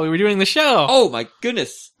downloaded while we were doing the show. Oh my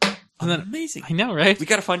goodness. Amazing. I know, right? We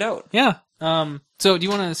gotta find out. Yeah. So do you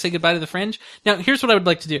want to say goodbye to the Fringe? Now, here's what I would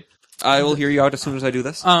like to do. I will hear you out as soon as I do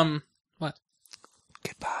this. What?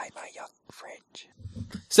 Goodbye, my young Fringe.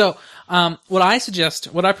 So, what I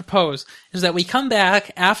propose is that we come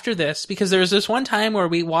back after this, because there was this one time where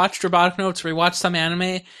we watched Robotic Notes, where we watched some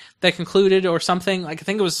anime that concluded or something, like I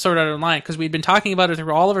think it was Sword Art Online, because we'd been talking about it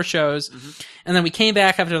through all of our shows, and then we came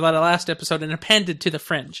back after that last episode and appended to the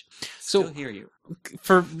Fringe. So, Still hear you.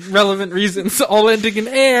 For relevant reasons, all ending in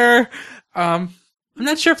air. I'm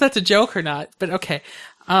not sure if that's a joke or not, but okay.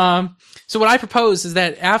 So what I propose is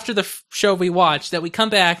that after the show we watch, that we come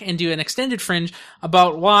back and do an extended Fringe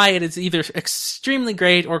about why it is either extremely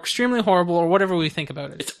great or extremely horrible or whatever we think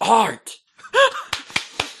about it. It's art!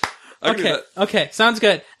 I agree Okay, with that. okay, sounds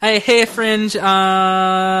good. Hey, Fringe,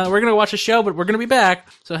 we're gonna watch a show, but we're gonna be back,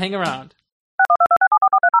 so hang around.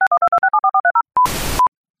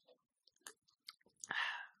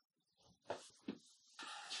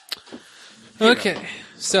 Okay,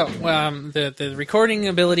 so the recording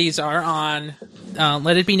abilities are on.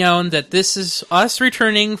 Let it be known that this is us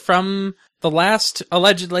returning from the last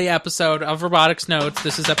allegedly episode of Robotics Notes.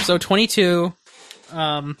 This is episode 22.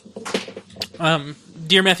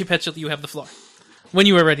 Dear Matthew Petchel, you have the floor when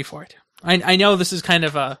you are ready for it. I know this is kind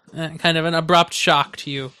of an abrupt shock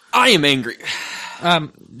to you. I am angry.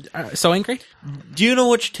 So angry? Do you know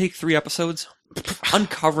what should take 3 episodes?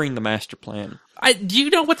 Uncovering the master plan. Do you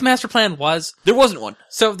know what the master plan was? There wasn't one.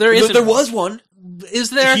 So there isn't. There was one. Is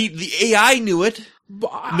there? The AI knew it.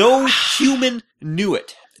 No human knew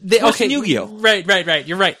it. Okay, Yu-Gi-Oh. Right.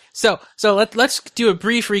 You're right. So let's do a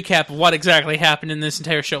brief recap of what exactly happened in this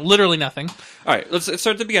entire show. Literally nothing. All right, let's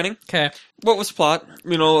start at the beginning. Okay. What was the plot?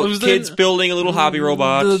 You know, kids building a little hobby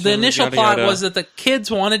robot. The initial yada, plot yada. was that the kids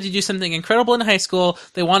wanted to do something incredible in high school.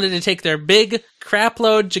 They wanted to take their big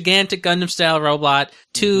crapload, gigantic Gundam-style robot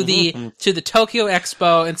to the Tokyo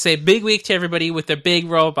Expo and say "Big Week" to everybody with their big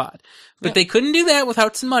robot. But they couldn't do that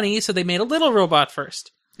without some money, so they made a little robot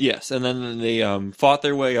first. Yes, and then they fought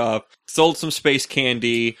their way up, sold some space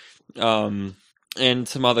candy, and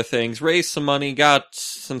some other things, raised some money, got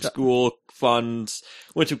some school funds,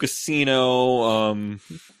 went to a casino.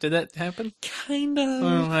 Did that happen? Kind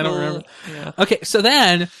of. I don't remember. Yeah. Okay, so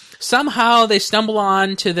then somehow they stumble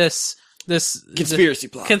on to this conspiracy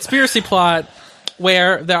plot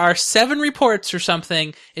where there are 7 reports or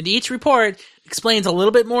something, and each report explains a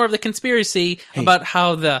little bit more of the conspiracy about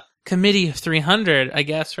how the Committee of 300, I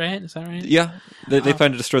guess, right? Is that right? Yeah, they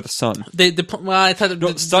plan to destroy the sun. I thought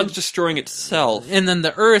The sun's destroying itself. and then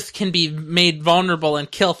the Earth can be made vulnerable and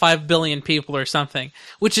kill 5 billion people or something,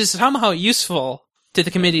 which is somehow useful to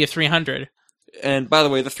the Committee of 300. And by the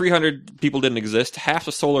way, the 300 people didn't exist. Half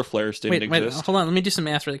the solar flares didn't Wait, exist. hold on. Let me do some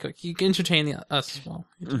math really quick. You can entertain us as well.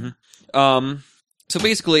 So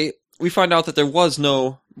basically, we find out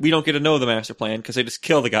that we don't get to know the master plan because they just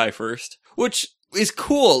kill the guy first, which is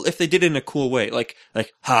cool if they did it in a cool way. Like,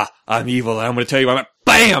 I'm evil and I'm going to tell you I'm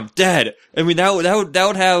bam, dead. I mean, that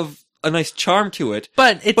would have a nice charm to it.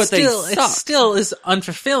 But it still is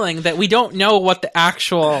unfulfilling that we don't know what the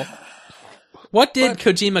actual... What did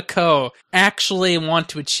Kojima Ko actually want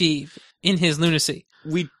to achieve in his lunacy?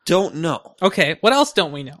 We don't know. Okay, what else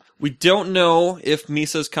don't we know? We don't know if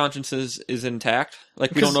Misa's conscience is intact.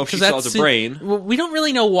 Like, we don't know if she still has a brain. Well, we don't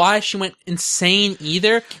really know why she went insane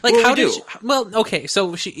either. Like, Well, how we did do. she... Well, okay,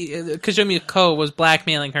 so Kojima Ko was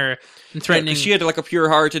blackmailing her and threatening... She had like a pure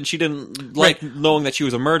heart and she didn't like knowing that she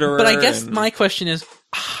was a murderer. But I guess my question is,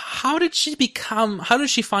 how did she find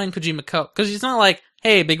Kojima Ko? Because she's not like,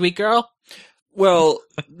 hey, big weak girl. Well,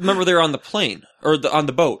 remember they were on the plane or on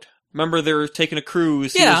the boat. Remember they were taking a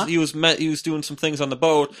cruise. Yeah. He was doing some things on the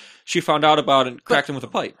boat. She found out about it and cracked him with a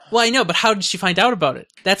pipe. Well, I know, but how did she find out about it?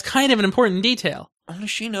 That's kind of an important detail. Only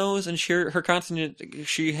she knows, and her constant,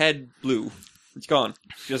 she had blue. It's gone.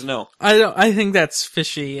 She doesn't know. I think that's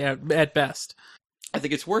fishy at best. I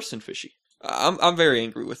think it's worse than fishy. I'm very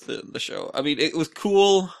angry with the show. I mean, it was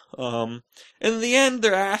cool. And in the end,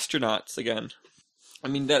 they're astronauts again. I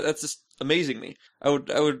mean, that's just amazing me. I would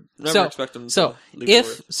never expect them to leave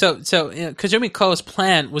Earth. Kojima Ko's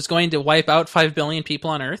plan was going to wipe out 5 billion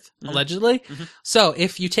people on Earth, allegedly. Mm-hmm. So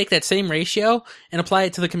if you take that same ratio and apply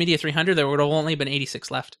it to the Committee of 300, there would have only been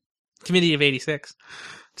 86 left. Committee of 86.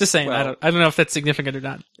 Just saying. Well, I don't know if that's significant or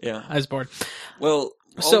not. Yeah. I was bored. Well,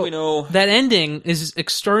 all we know... that ending is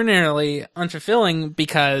extraordinarily unfulfilling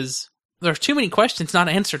because there are too many questions not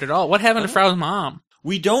answered at all. What happened to Frau's mom?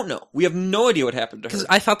 We don't know. We have no idea what happened to her. Because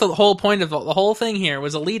I thought the whole point of the whole thing here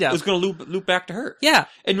was a lead up. It was going to loop back to her. Yeah.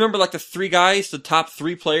 And remember, like, the 3 guys, the top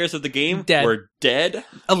 3 players of the game were dead?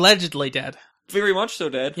 Allegedly dead. Very much so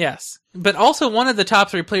dead. Yes. But also one of the top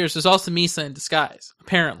 3 players was also Misa in disguise,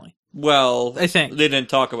 apparently. Well, I think. They didn't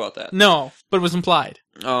talk about that. No, but it was implied.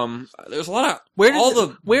 There's a lot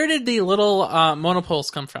of... Where did the little monopoles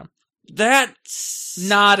come from? That's...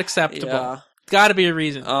 not acceptable. Yeah. Gotta be a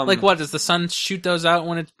reason. Like what, does the sun shoot those out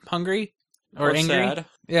when it's hungry? Or angry? Sad.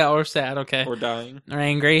 Yeah, or sad, okay. Or dying. Or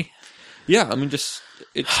angry. Yeah, I mean, it's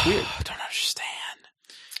weird. I don't understand.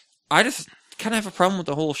 I just kind of have a problem with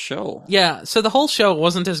the whole show. Yeah, so the whole show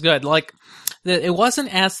wasn't as good. Like, it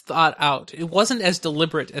wasn't as thought out. It wasn't as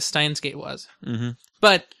deliberate as Steins Gate was. Mm-hmm.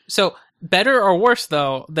 But, so, better or worse,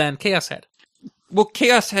 though, than Chaos Head? Well,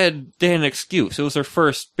 Chaos Head, they had an excuse. It was their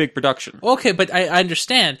first big production. Okay, but I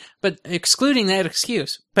understand. But excluding that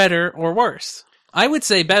excuse, better or worse? I would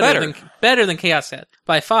say better than Chaos Head,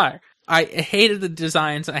 by far. I hated the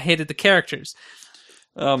designs. I hated the characters.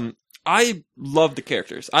 I love the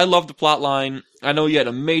characters. I love the plot line. I know you had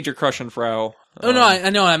a major crush on Frau. Oh no, I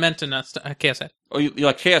know. I meant in Chaos Head. Oh, you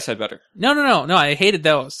like Chaos Head better? No. I hated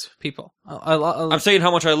those people. I'm saying how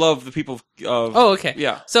much I love the people of... Oh, okay.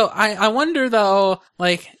 Yeah. So I wonder though,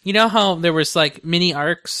 like, you know how there was like mini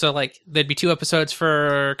arcs? So like there'd be 2 episodes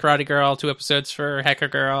for Karate Girl, 2 episodes for Hacker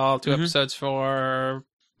Girl, 2 episodes for...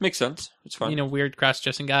 Makes sense. It's fine. You know, weird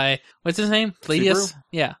cross-dressing guy. What's his name? Palladius?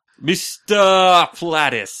 Yeah. Mr.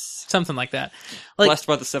 Platis. Something like that. Like, Blessed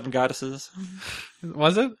by the 7 goddesses.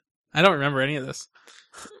 Was it? I don't remember any of this.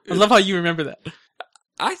 I love how you remember that.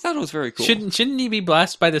 I thought it was very cool. Shouldn't he be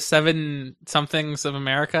blessed by the 7 somethings of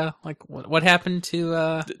America? Like, what happened to...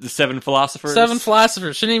 The 7 philosophers? 7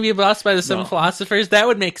 philosophers. Shouldn't he be blessed by the 7 philosophers? That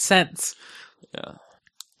would make sense. Yeah.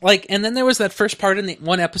 Like, and then there was that first part in the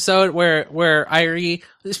one episode where Irie...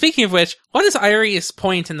 Speaking of which, what is Irie's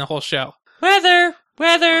point in the whole show? Weather!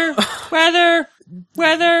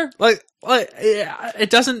 Like, yeah, it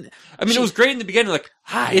doesn't... I mean, it was great in the beginning, like,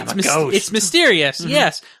 hi, I'm a ghost. It's mysterious,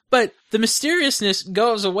 yes. But the mysteriousness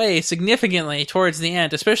goes away significantly towards the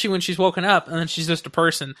end, especially when she's woken up and then she's just a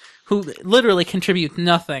person who literally contributes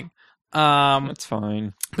nothing. That's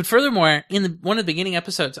fine. But furthermore, in one of the beginning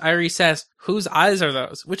episodes, Irie says, "Whose eyes are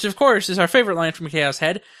those?" Which, of course, is our favorite line from Chaos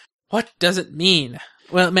Head. What does it mean?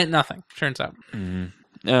 Well, it meant nothing, turns out.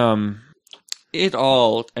 It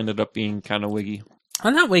all ended up being kind of wiggy.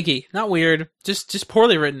 Not wiggy, not weird, just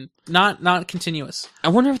poorly written, not continuous. I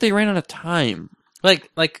wonder if they ran out of time.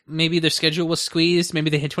 Like maybe their schedule was squeezed. Maybe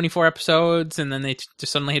they had 24 episodes and then they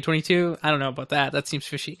just suddenly had 22. I don't know about that. That seems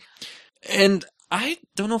fishy. And I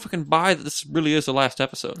don't know if I can buy that this really is the last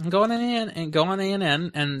episode. Go on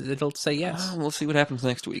ANN and it'll say yes. We'll see what happens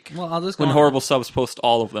next week. Well, I'll just go when on. Horrible Subs post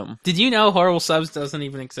all of them. Did you know Horrible Subs doesn't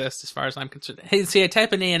even exist as far as I'm concerned? Hey, see, I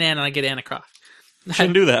type in ANN and I get Anna Croft.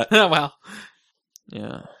 Shouldn't do that. Oh, well.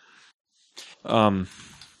 Yeah.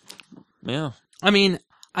 Yeah. I mean,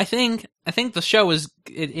 I think the show is,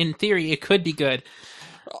 in theory, it could be good.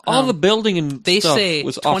 All the building and they stuff say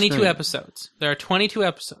was 22 off-screen. Episodes. There are 22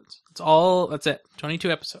 episodes. That's it.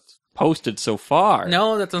 22 episodes. Posted so far.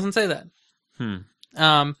 No, that doesn't say that.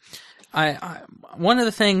 I one of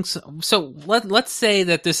the things. So let's say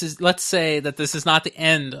that this is not the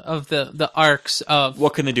end of the arcs of.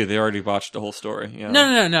 What can they do? They already botched the whole story. Yeah.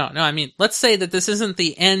 No. I mean, let's say that this isn't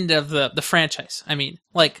the end of the franchise. I mean,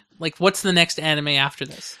 like what's the next anime after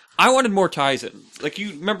this? I wanted more ties in. Like,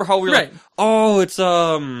 you remember how we were like, oh, it's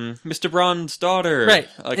Mr. Braun's daughter. Right.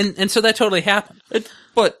 Like, and so that totally happened.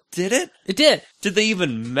 But did it? It did. Did they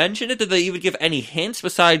even mention it? Did they even give any hints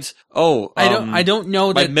besides, I don't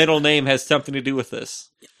know my that middle name has something to do with this?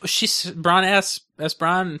 She's Braun S.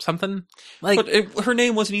 Braun something? Like, But her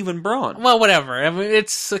name wasn't even Braun. Well, whatever. I mean,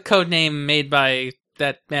 it's a code name made by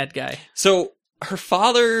that mad guy. So her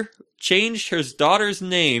father changed his daughter's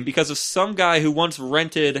name because of some guy who once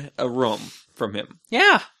rented a room from him.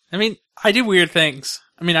 Yeah. I mean, I do weird things.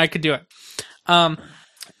 I mean, I could do it.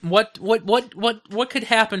 What could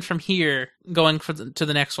happen from here going to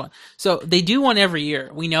the next one? So they do one every year.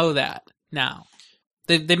 We know that now.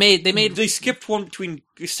 They skipped 2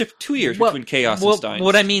 years between Chaos and Steins.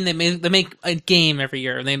 What I mean, they make a game every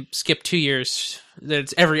year. They skip 2 years.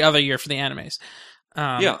 That's every other year for the animes.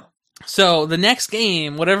 Yeah. So the next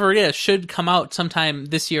game, whatever it is, should come out sometime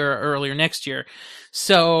this year or earlier next year.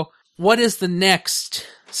 So what is the next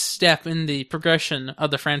step in the progression of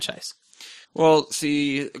the franchise? Well,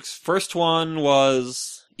 see, first one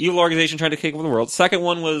was Evil Organization trying to take over the world. Second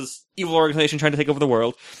one was Evil Organization trying to take over the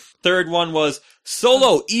world. Third one was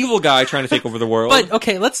solo evil guy trying to take over the world. But,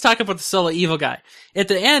 okay, let's talk about the solo evil guy. At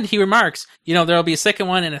the end, he remarks, there'll be a second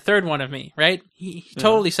one and a third one of me, right? He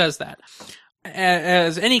totally says that.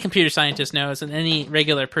 As any computer scientist knows, and any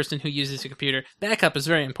regular person who uses a computer, backup is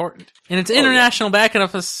very important. And it's International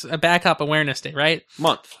Backup Awareness Day, right?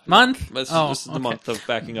 Month. This is the month of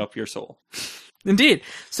backing up your soul. Indeed.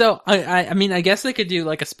 So, I mean, I guess they could do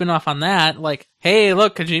like a spin-off on that, like, hey,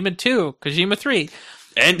 look, Kojima 2, Kojima 3.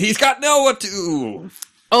 And he's got Noah 2!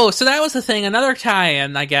 Oh, so that was the thing, another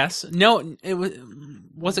tie-in, I guess. No, it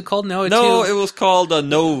was it called Noah 2? No, it was called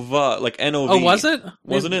Nova, like N-O-V. Oh, was it?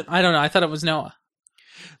 Wasn't it? I don't know, I thought it was Noah.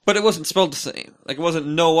 But it wasn't spelled the same. Like, it wasn't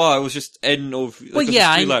Noah, it was just N-O-V. Like, well,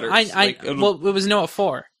 yeah, 3 letters. it was Noah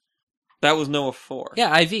 4. That was Noah 4.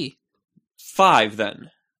 Yeah, IV. 5,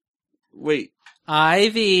 then. Wait.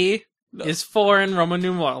 IV is 4 in Roman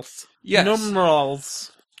numerals. Yes.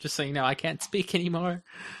 Numerals. Just so you know, I can't speak anymore.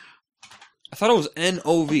 I thought it was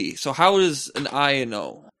N-O-V. So how is an I and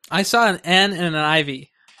O? I saw an N and an IV.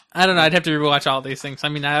 I don't know. I'd have to rewatch all these things. I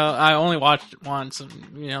mean, I only watched it once, and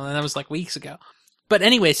that was like weeks ago. But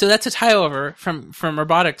anyway, so that's a tie over from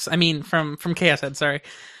robotics. I mean, from Chaos Head. Sorry,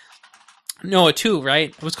 Noah 2, right?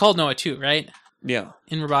 It was called Noah 2, right? Yeah.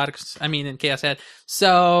 In robotics, I mean, in Chaos Head.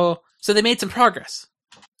 So they made some progress.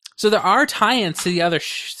 So there are tie-ins to the other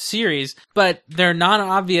series, but they're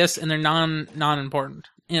non-obvious and they're non-important.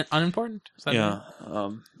 Unimportant? Is that Yeah.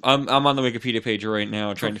 I'm on the Wikipedia page right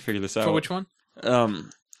now trying to figure this out. For which one?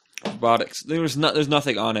 Robotics. There's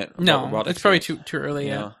nothing on it. No, robotics. it's probably too early.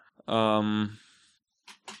 Yeah.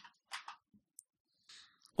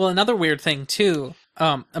 Well, another weird thing too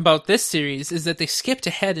about this series is that they skipped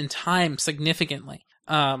ahead in time significantly.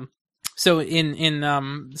 So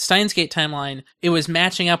in Steins Gate timeline, it was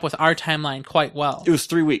matching up with our timeline quite well. It was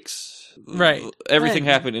 3 weeks. Right. Everything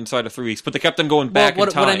happened inside of 3 weeks, but they kept on going back in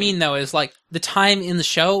time. What I mean, though, is like the time in the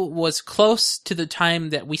show was close to the time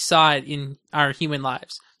that we saw it in our human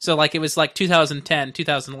lives. So like it was like 2010,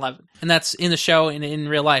 2011. And that's in the show and in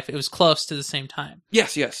real life. It was close to the same time.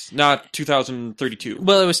 Yes. Not 2032.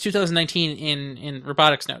 Well, it was 2019 in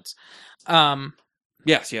robotics notes.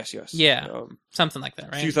 Yes. Yeah, something like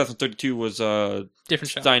that, right? 2032 was different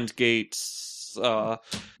show. Steins Gate's World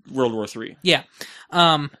War III. Yeah,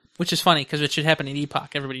 which is funny because it should happen in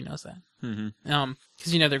Epoch. Everybody knows that. Mm-hmm.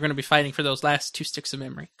 Because they're going to be fighting for those last 2 sticks of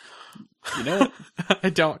memory. You know it. I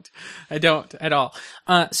don't at all.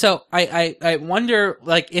 So I wonder,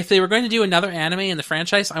 like, if they were going to do another anime in the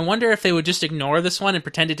franchise, I wonder if they would just ignore this one and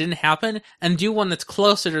pretend it didn't happen and do one that's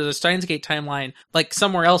closer to the Steins Gate timeline, like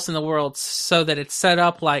somewhere else in the world, so that it's set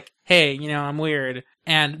up like, hey, I'm weird,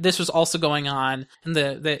 and this was also going on, and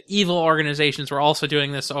the evil organizations were also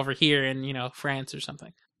doing this over here in France or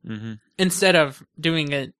something. Mm-hmm. Instead of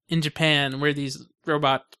doing it in Japan, where these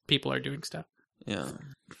robot people are doing stuff. Yeah.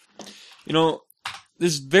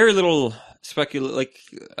 There's very little like,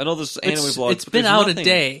 I know this anime blog. It's been out a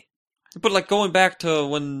day. But like going back to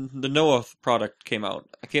when the Noah product came out,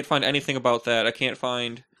 I can't find anything about that. I can't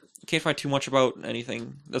find too much about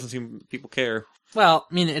anything. Doesn't seem people care. Well,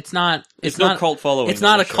 I mean, it's not no cult following. It's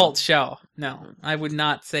not a cult show. No, I would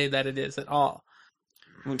not say that it is at all.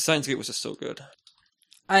 I mean, Steins Gate was just so good.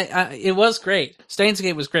 It was great. Steins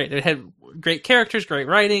Gate was great. It had great characters, great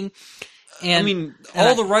writing. And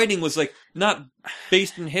all the writing was like not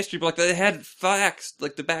based in history, but like they had facts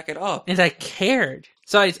like to back it up. And I cared.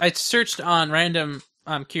 So I searched on Random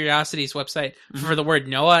Curiosities website for the word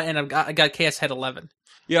Noah, and I got KS Head 11.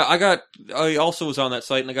 Yeah, I also was on that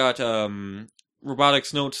site, and I got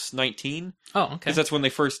Robotics Notes 19. Oh, okay. Because that's when they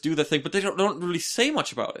first do the thing, but they don't really say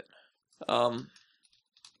much about it.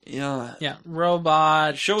 Yeah. Yeah,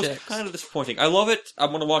 robot. The show's kind of disappointing. I love it. I'm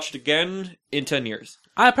going to watch it again in 10 years.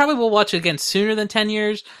 I probably will watch it again sooner than 10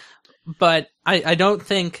 years, but I don't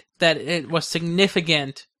think that it was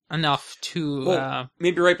significant enough to...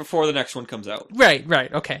 maybe right before the next one comes out.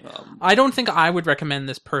 Right, okay. I don't think I would recommend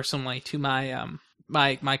this personally to my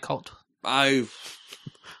my cult.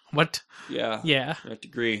 What? Yeah. Yeah. I have to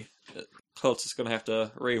agree. Cult's just going to have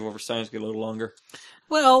to rave over Steins Gate a little longer.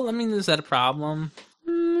 Well, I mean, is that a problem?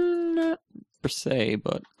 Not per se,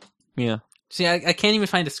 but yeah. See, I can't even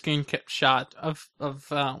find a screenshot of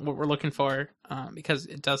what we're looking for because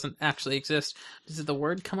it doesn't actually exist. Does the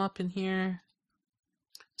word come up in here?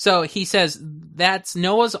 So he says that's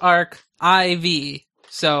Noah's Ark IV.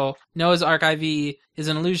 So Noah's Ark IV is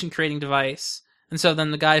an illusion creating device. And so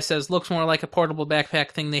then the guy says, looks more like a portable backpack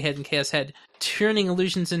thing they had in Chaos Head, turning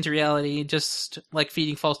illusions into reality, just like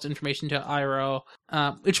feeding false information to Iroh,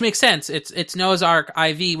 which makes sense. It's Noah's Ark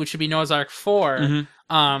IV, which should be Noah's Ark 4,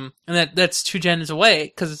 and that's 2 gens away,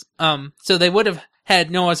 because so they would have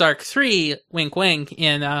had Noah's Ark 3, wink wink,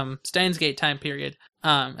 in Steins Gate time period,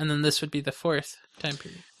 and then this would be the 4th time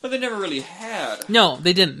period. But they never really had. No,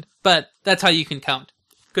 they didn't, but that's how you can count.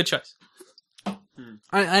 Good choice.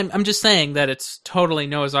 I'm just saying that it's totally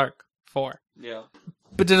Noah's Ark 4. Yeah.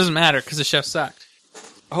 But it doesn't matter because the show sucked.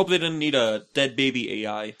 I hope they didn't need a dead baby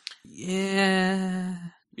AI. Yeah.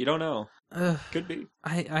 You don't know. Could be.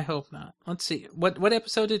 I hope not. Let's see. What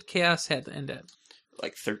episode did Chaos Head end at?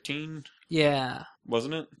 Like 13? Yeah.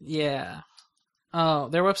 Wasn't it? Yeah. Oh,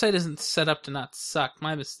 their website isn't set up to not suck.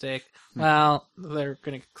 My mistake. Well, they're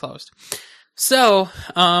gonna get closed. So,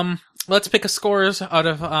 let's pick a scores out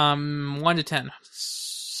of 1 to 10.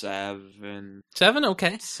 7. 7?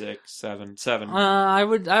 Okay. 6, 7, 7. I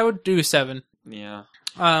would do 7. Yeah.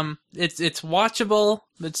 It's watchable.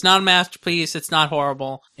 It's not a masterpiece. It's not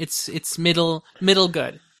horrible. It's middle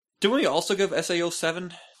good. Do we also give SAO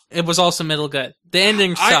 7? It was also middle good. The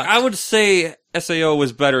ending sucked. I would say SAO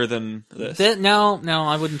was better than this. No,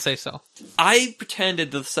 I wouldn't say so. I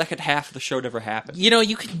pretended the second half of the show never happened.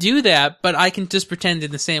 You can do that, but I can just pretend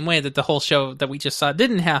in the same way that the whole show that we just saw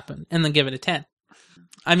didn't happen, and then give it a 10.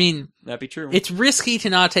 I mean, that'd be true. It's risky to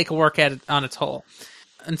not take a work at it on its whole,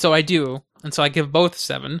 and so I do, and so I give both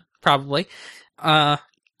 7 probably.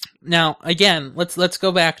 Now again, let's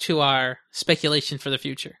go back to our speculation for the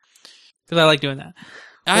future because I like doing that.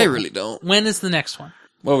 I really don't. When is the next one?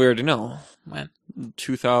 Well, we already know. When?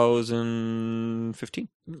 2015,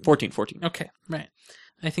 14. Okay, right.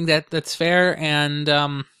 I think that's fair,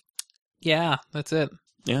 and yeah, that's it.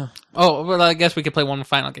 Yeah. Oh, well, I guess we could play one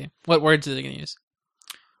final game. What words are they going to use?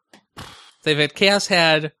 They've had Chaos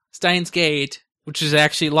Head, Steins Gate, which is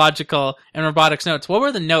actually logical, and Robotics Notes. What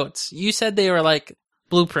were the notes? You said they were like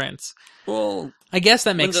blueprints. Well, I guess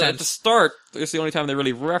that makes sense. At the start, it's the only time they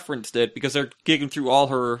really referenced it, because they're gigging through all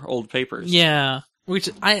her old papers. Yeah. Which,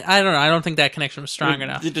 I don't know, I don't think that connection was strong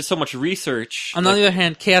enough. They did so much research. On the other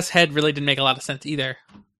hand, Chaos Head really didn't make a lot of sense either.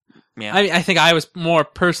 Yeah. I think I was more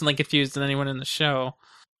personally confused than anyone in the show.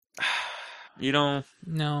 You know?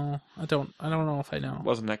 No, I don't know if I know. It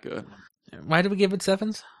wasn't that good. Why did we give it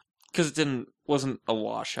 7s? Because it wasn't a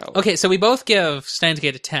washout. Okay, so we both give Steins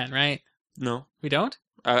Gate a 10, right? No. We don't?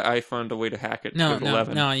 I found a way to hack it. No,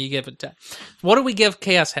 11. No, you give it 10. What do we give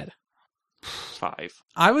Chaos Head? 5.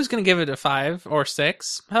 I was going to give it a 5 or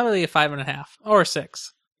 6. Probably a 5.5 or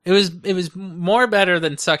 6. It was more better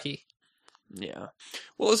than Sucky. Yeah.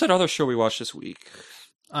 What was that other show we watched this week?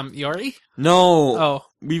 Yori? No. Oh.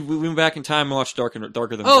 We went back in time and watched Darker Than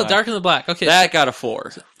Black. Oh, Darker Than Black. Okay. That got a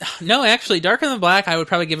 4. No, actually, Darker Than Black I would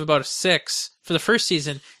probably give about a 6 for the first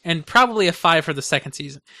season and probably a 5 for the second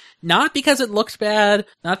season. Not because it looked bad,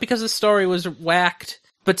 not because the story was whacked,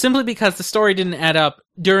 but simply because the story didn't add up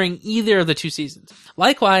during either of the 2 seasons.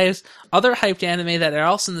 Likewise, other hyped anime that are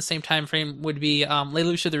also in the same time frame would be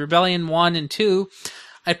Lelouch the Rebellion 1 and 2.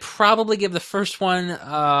 I'd probably give the first one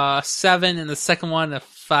 7 and the second one a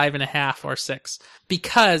 5.5 or 6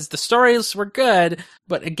 because the stories were good,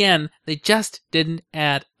 but again, they just didn't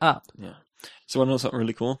add up. Yeah. So want to know something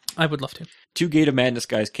really cool? I would love to. 2 Gate of Madness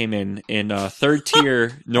guys came in 3rd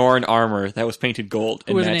tier Norn armor that was painted gold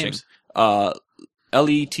and Who were the matching. names?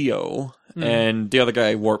 LETO and the other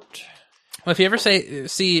guy Warped. Well, if you ever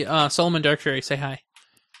see Solomon Darkfury, say hi.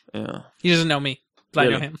 Yeah. He doesn't know me, but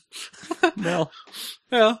Really? I know him. Well.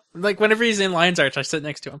 Yeah, like whenever he's in Lion's Arch, I sit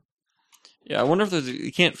next to him. Yeah, I wonder if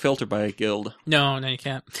you can't filter by a guild. No, you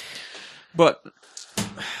can't. But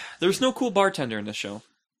there's no cool bartender in this show.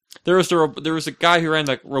 There was a guy who ran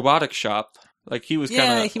the robotics shop. Like he was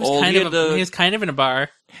kind of old. He was kind of in a bar.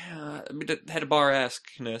 Yeah, I mean, it had a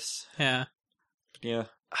bar-esqueness. Yeah. Yeah.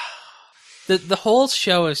 The whole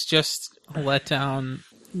show is just a letdown.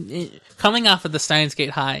 Coming off of the Steins Gate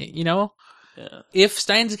high, you know? Yeah. If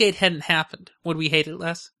Steins Gate hadn't happened, would we hate it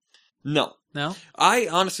less? No. No? I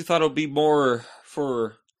honestly thought it would be more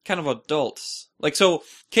for kind of adults. Like, so,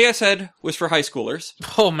 KS Head was for high schoolers.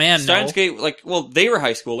 Oh, man, Steins Gate, they were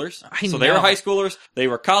high schoolers. I know. They were high schoolers, they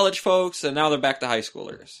were college folks, and now they're back to high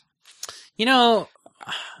schoolers. You know,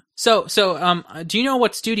 do you know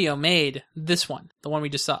what studio made this one? The one we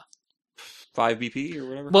just saw? 5BP or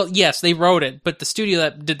whatever? Well, yes, they wrote it, but the studio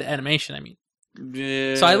that did the animation, I mean.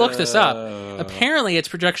 Yeah. So I looked this up. Apparently, it's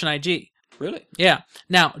Production IG. Really? Yeah.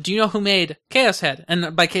 Now, do you know who made Chaos Head?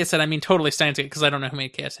 And by Chaos Head, I mean totally Steins Gate, because I don't know who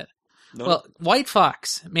made Chaos Head. No. Well, White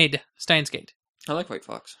Fox made Steins Gate. I like White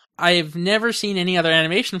Fox. I've never seen any other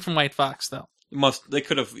animation from White Fox, though. They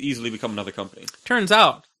could have easily become another company. Turns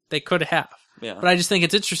out, they could have. Yeah. But I just think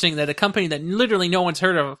it's interesting that a company that literally no one's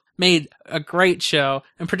heard of made a great show,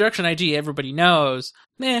 and Production IG, everybody knows,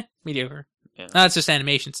 mediocre. Yeah. That's just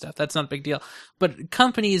animation stuff. That's not a big deal. But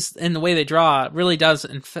companies and the way they draw really does,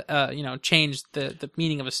 change the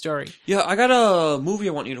meaning of a story. Yeah, I got a movie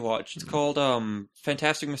I want you to watch. It's called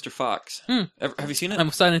Fantastic Mr. Fox. Have you seen it?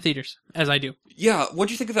 I'm still in theaters, as I do. Yeah, what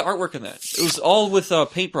do you think of the artwork in that? It was all with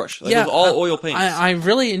paintbrush. It was all oil paints. I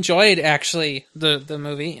really enjoyed, actually, the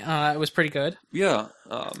movie. It was pretty good. Yeah.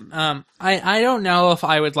 I don't know if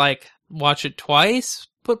I would, watch it twice,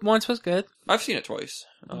 but once was good. I've seen it twice.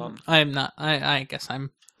 I'm not. I guess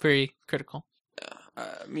I'm very critical.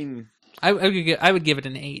 I mean, I would give it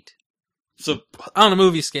an 8. So on a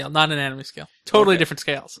movie scale, not an anime scale. Totally Okay. different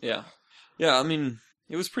scales. Yeah. I mean,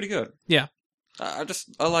 it was pretty good. Yeah. I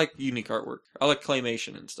like unique artwork. I like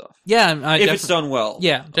claymation and stuff. Yeah, if it's done well.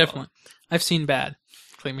 Yeah, definitely. I've seen bad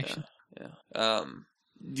claymation. Yeah.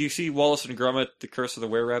 Do you see Wallace and Gromit: The Curse of the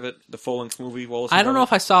Were-Rabbit, the full-length movie? Wallace. I don't know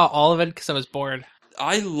if I saw all of it because I was bored.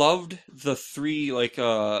 I loved the three, like,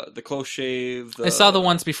 the close shave. I saw the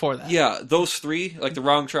ones before that. Yeah, those three, like the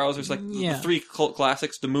round trousers, like the three cult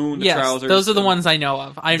classics, the moon, the trousers. Those are the ones I know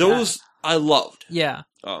of. I loved. Yeah.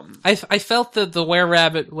 I felt that the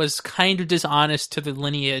Were-Rabbit was kind of dishonest to the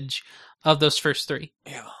lineage of those first three.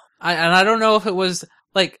 Yeah. I don't know if it was,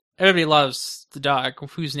 like, everybody loves the dog,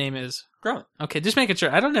 whose name is... Grunt. Okay, just making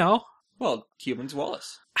sure. I don't know. Well, Human's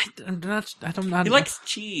Wallace. I don't know. He likes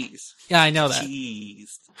cheese. Yeah, I know that.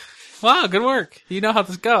 Cheese. Wow, good work. You know how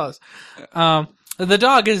this goes. The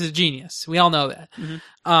dog is a genius. We all know that.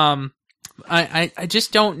 Mm-hmm. I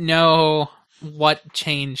just don't know what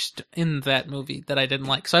changed in that movie that I didn't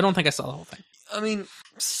like, so I don't think I saw the whole thing. I mean,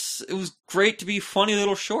 it was great to be funny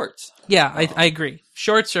little shorts. Yeah, I agree.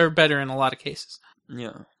 Shorts are better in a lot of cases.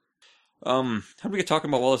 Yeah. How did we get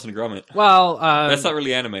talking about Wallace and Gromit? Well, that's not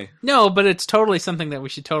really anime. No, but it's totally something that we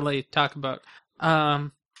should totally talk about.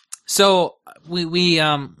 So we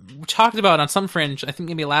talked about on some Fringe, I think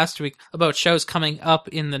maybe last week, about shows coming up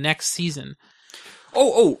in the next season.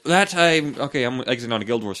 I'm exiting on a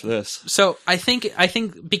Guild Wars for this. So I think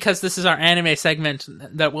because this is our anime segment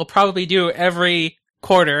that we'll probably do every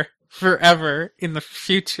quarter forever in the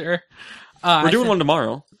future. We're doing one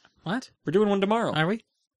tomorrow. What? We're doing one tomorrow. Are we?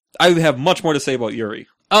 I have much more to say about Yuri.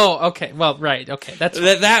 Oh, okay. Well, right. Okay,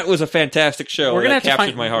 that was a fantastic show. We're gonna that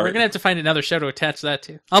captured my heart. We're gonna have to find another show to attach that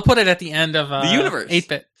to. I'll put it at the end of the universe.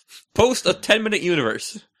 8-bit. Post a 10-minute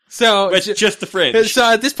universe. So it's just the Fringe.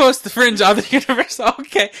 So this post the Fringe of the universe.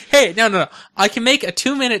 Okay. Hey, no. I can make a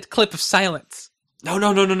 2-minute clip of silence.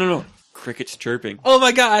 No. Crickets chirping. Oh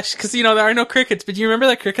my gosh! Because there are no crickets. But do you remember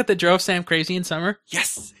that cricket that drove Sam crazy in summer?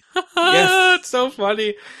 Yes. Yes. It's so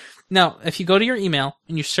funny. Now, if you go to your email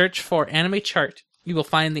and you search for anime chart, you will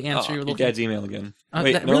find the answer you're looking for. Your dad's email again.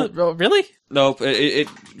 Wait, no. Really? Nope.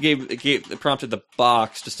 It prompted the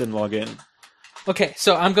box, just didn't log in. Okay,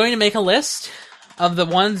 so I'm going to make a list of the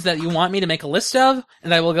ones that you want me to make a list of,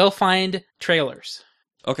 and I will go find trailers.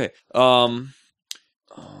 Okay. Oh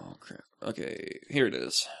crap. Okay, here it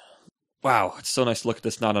is. Wow, it's so nice to look at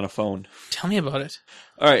this not on a phone. Tell me about it.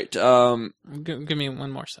 All right. Give me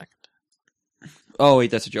one more second. Oh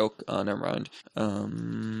wait, that's a joke. Never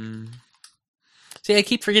mind. See, I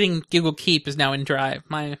keep forgetting Google Keep is now in Drive.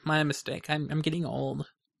 My mistake. I'm getting old.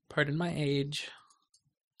 Pardon my age.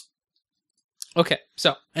 Okay,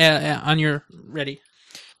 so on your ready.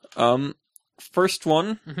 First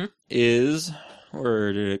one is,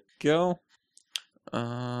 where did it go?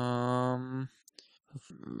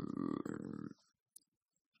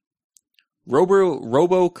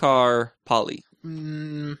 Robocar Polly.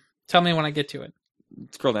 Tell me when I get to it.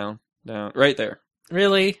 Scroll down, right there.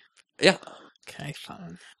 Really? Yeah. Okay,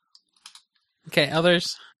 fine. Okay,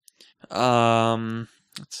 others? Let's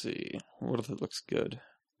see. What if it looks good?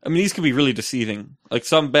 I mean, these could be really deceiving. Like,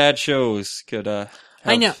 some bad shows could, have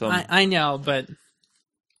I know, some... I know, but...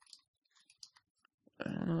 I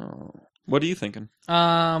don't know. What are you thinking?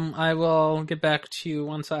 I will get back to you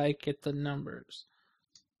once I get the numbers.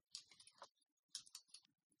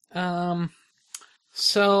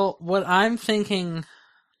 So, what I'm thinking...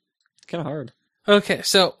 Kind of hard. Okay,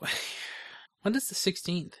 so... When is the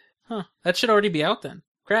 16th? Huh, that should already be out then.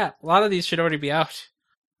 Crap, a lot of these should already be out.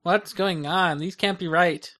 What's going on? These can't be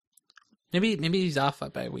right. Maybe he's off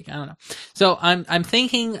by a week. I don't know. So I'm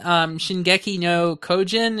thinking Shingeki no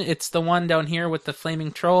Kojin. It's the one down here with the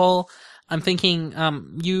flaming troll. I'm thinking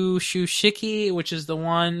Yu Shushiki, which is the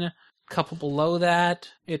one a couple below that.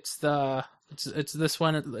 It's this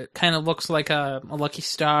one. It kind of looks like a Lucky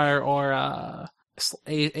Star or a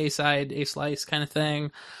side, a slice kind of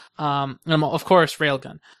thing. And of course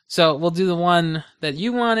Railgun. So we'll do the one that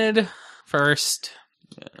you wanted first.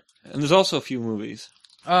 Yeah. And there's also a few movies.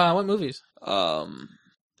 What movies? OVAs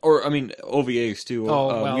too.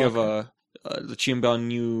 We have the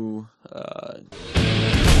Chimbanu.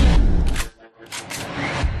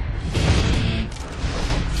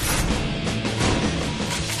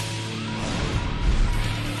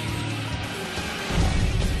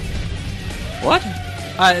 What?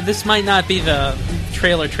 This might not be the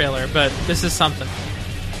trailer, but this is something.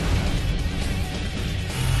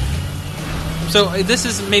 So this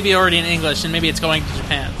is maybe already in English, and maybe it's going to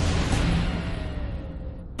Japan.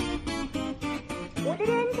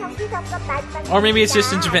 Or maybe it's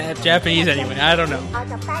just in Japanese anyway. I don't know.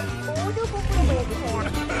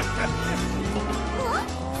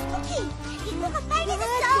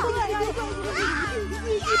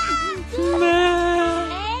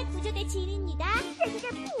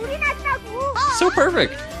 So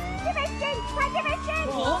perfect.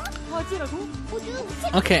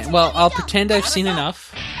 Okay, well, I'll pretend I've seen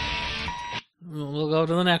enough. We'll go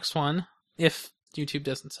to the next one. If YouTube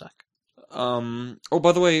doesn't suck. Oh,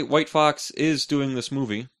 by the way, White Fox is doing this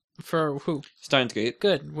movie. For who? Steins Gate.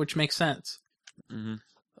 Good, which makes sense.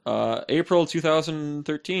 April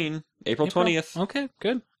 2013, April 20th. Okay,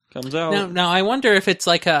 good. Comes out. Now I wonder if it's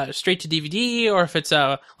like a straight to DVD or if it's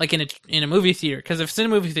like in a movie theater. Because if it's in a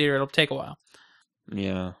movie theater, it'll take a while.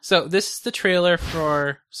 Yeah. So this is the trailer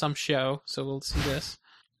for some show. So we'll see this.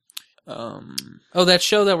 Oh, that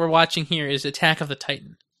show that we're watching here is Attack of the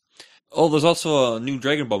Titan. Oh, there's also a new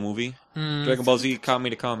Dragon Ball movie. Dragon Ball Z Kami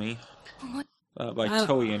to Kami. By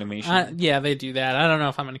Toei Animation. Yeah, they do that. I don't know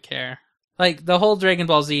if I'm going to care. Like, the whole Dragon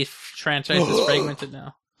Ball Z franchise is fragmented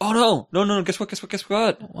now. Oh, no. Guess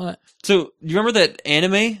what? What? So, you remember that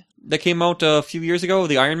anime that came out a few years ago?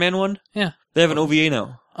 The Iron Man one? Yeah. They have an OVA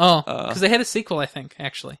now. Oh, because they had a sequel, I think,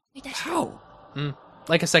 actually. How?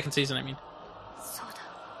 Like a second season, I mean.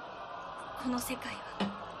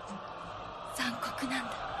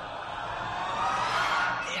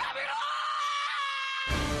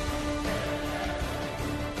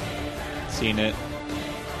 Seen it.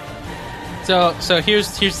 So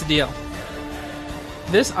here's the deal.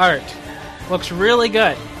 This art looks really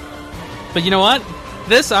good. But you know what?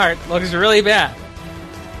 This art looks really bad.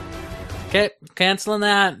 Okay, canceling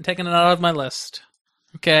that, taking it out of my list.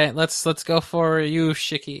 Okay, let's go for you,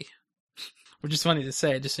 Shiki. Which is funny to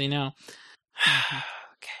say, just so you know.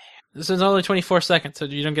 Okay. This is only 24 seconds, so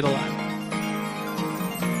you don't get a lot.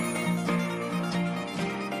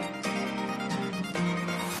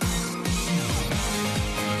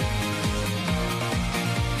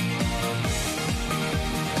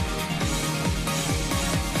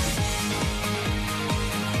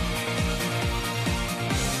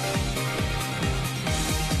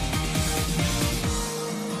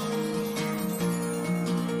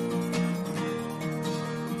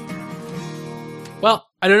 Well,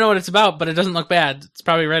 I don't know what it's about, but it doesn't look bad. It's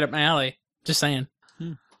probably right up my alley. Just saying.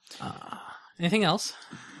 Anything else?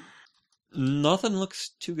 Nothing looks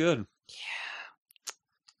too good. Yeah.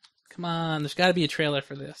 Come on, there's got to be a trailer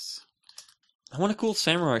for this. I want a cool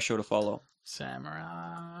samurai show to follow.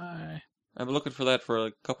 Samurai. I've been looking for that for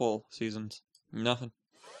a couple seasons. Nothing.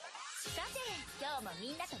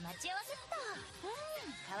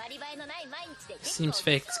 Seems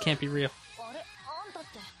fake. This can't be real.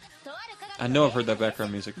 I know I've heard that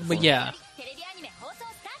background music before. But yeah.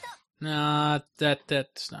 No,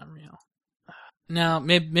 that's not real. No,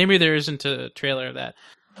 maybe there isn't a trailer of that.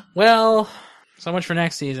 Well, so much for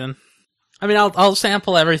next season. I mean, I'll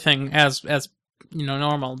sample everything as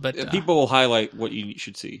normal, but people will highlight what you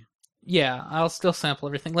should see. Yeah, I'll still sample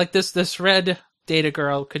everything. Like this red data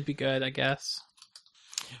girl could be good, I guess.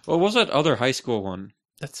 What was that other high school one?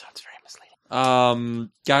 That sounds very misleading.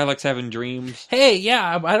 Guy likes having dreams. Hey,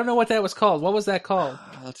 yeah, I don't know what that was called. What was that called?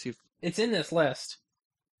 Let's see. It's in this list,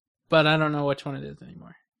 but I don't know which one it is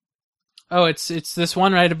anymore. Oh, it's this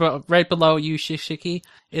one right below you, Shishiki.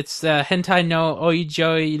 It's Hentai no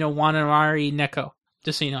Oijoi no Wanamari Neko.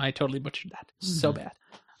 Just so you know, I totally butchered that. So bad.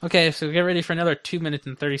 Okay, so get ready for another 2 minutes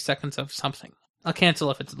and 30 seconds of something. I'll cancel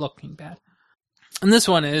if it's looking bad. And this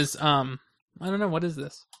one is, I don't know, what is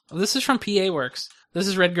this? Oh, this is from PA Works. This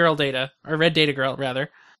is Red Data Girl, rather.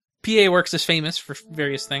 PA Works is famous for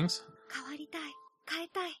various things.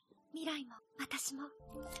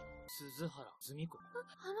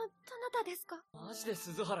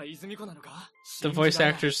 The voice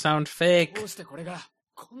actors sound fake.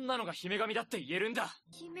 こんなのが姫神だって言えるんだ。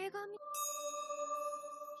姫神。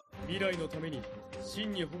未来のために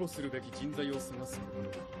真に保護するべき人材を探す。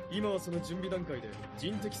今はその準備段階で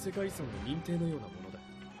人的世界遺産の認定のようなものだ。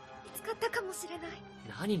見つかったかもしれない。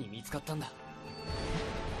何に見つかったんだ。か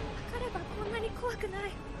かればこんなに怖くない。で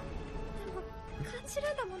も感じ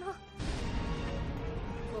るんだもの。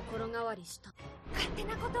心変わりした。勝手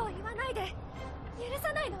なことを言わないで。許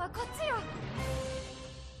さないのはこっちよ。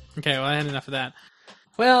 Okay, well, I had enough of that.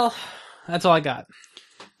 Well, that's all I got.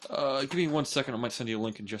 Give me 1 second. I might send you a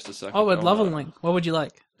link in just a second. Oh, I'd love a link. What would you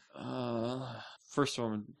like? First of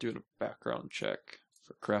all, I'm doing a background check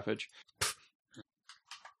for crappage.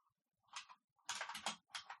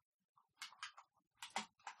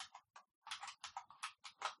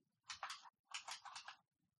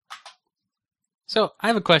 So, I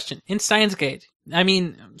have a question. In Steins Gate,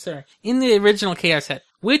 in the original Chaos Head,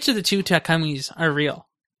 which of the two Takamis are real?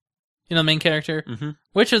 You know, the main character? Mm-hmm.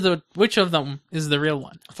 Which of them is the real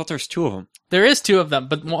one? I thought there's two of them. There is two of them,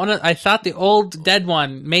 but I thought the old dead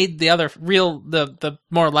one made the other real, the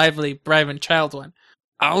more lively, vibrant child one.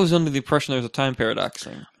 I was under the impression there was a time paradox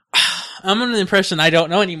thing. I'm under the impression I don't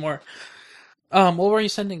know anymore. What were you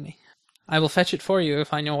sending me? I will fetch it for you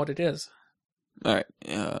if I know what it is. Alright,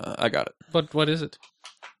 I got it. What is it?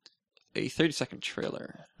 a 30-second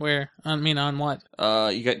trailer. Where? On what?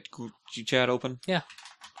 You got G-Chat open? Yeah.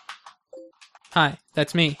 Hi,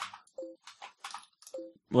 that's me.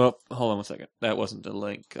 Well, hold on 1 second. That wasn't a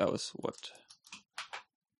link. That was what...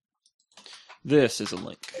 This is a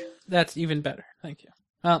link. That's even better. Thank you.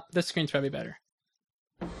 Well, this screen's probably better.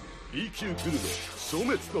 B 級グルメ消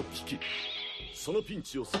滅の危機そのピン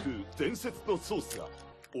チを救う伝説のソースが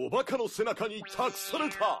おバカの背中に託され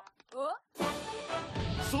た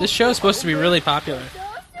This show is supposed to be really popular.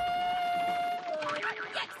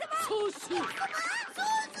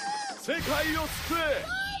 世界を救え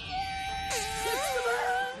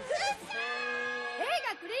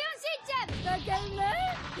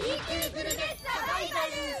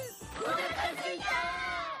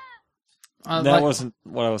That wasn't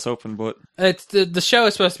what I was hoping, but... It's the show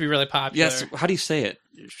is supposed to be really popular. Yes, how do you say it?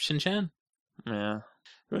 Shinchan? Yeah.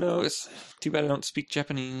 Who knows? Too bad I don't speak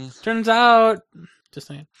Japanese. Turns out... Just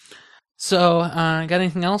saying. So, got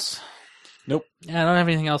anything else? Nope. Yeah, I don't have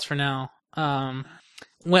anything else for now.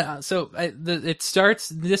 It starts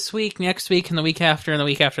this week, next week, and the week after, and the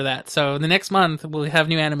week after that. So the next month, we'll have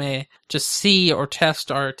new anime. Just see or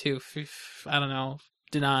test or to, I don't know,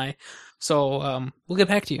 deny. So we'll get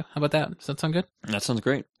back to you. How about that? Does that sound good? That sounds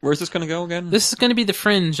great. Where's this going to go again? This is going to be the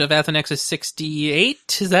Fringe of Athenexus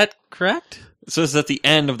 68. Is that correct? So this is at the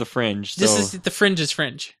end of the Fringe. This is the Fringe's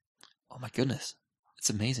Fringe. Oh my goodness.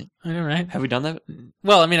 It's amazing. I know, right? Have we done that?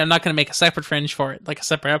 Well, I mean, I'm not going to make a separate Fringe for it, like a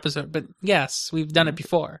separate episode. But yes, we've done it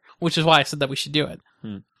before, which is why I said that we should do it.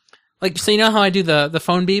 Like, so you know how I do the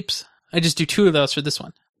phone beeps? I just do 2 of those for this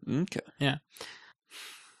one. Okay. Yeah.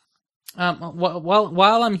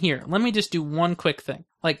 While I'm here, let me just do one quick thing.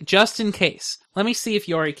 Like, just in case. Let me see if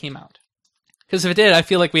Yori came out. Because if it did, I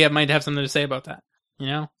feel like we might have something to say about that. You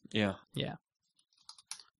know? Yeah. Yeah.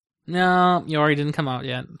 No, Yori didn't come out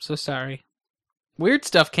yet. I'm so sorry. Weird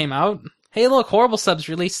stuff came out. Hey, look, Horrible Subs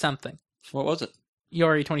released something. What was it?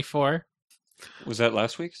 Yori 24. Was that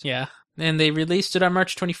last week's? Yeah. And they released it on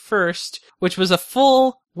March 21st, which was a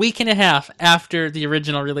full week and a half after the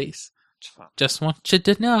original release. Just want you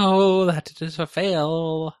to know that it is a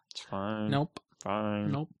fail. It's fine. Nope.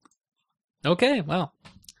 Fine. Nope. Okay, well.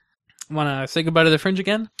 Want to say goodbye to the Fringe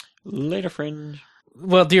again? Later, Fringe.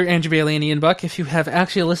 Well, dear Andrew Bailey and Ian Buck, if you have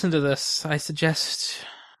actually listened to this, I suggest,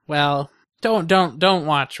 well, don't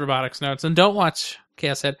watch Robotics Notes and don't watch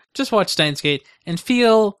Chaos Head. Just watch Steins Gate and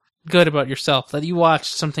feel good about yourself that you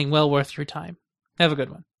watched something well worth your time. Have a good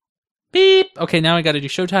one. Beep! Okay, now I gotta do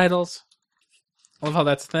show titles. I love how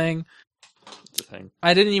that's a thing. It's a thing.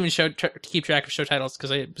 I didn't even keep track of show titles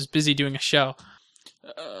because I was busy doing a show.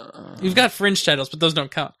 You've got Fringe titles, but those don't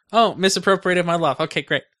count. Oh, Misappropriated My Love. Okay,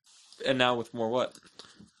 great. And now with more what?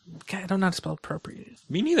 Okay, I don't know how to spell appropriated.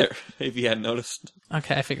 Me neither, if you hadn't noticed.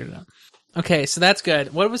 Okay, I figured it out. Okay, so that's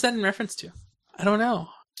good. What was that in reference to? I don't know.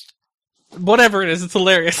 Whatever it is, it's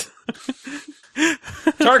hilarious.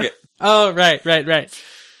 Target. Oh, right.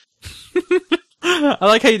 I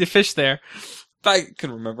like how you did fish there. I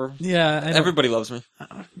can remember. Yeah. Everybody loves me.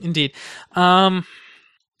 Indeed. I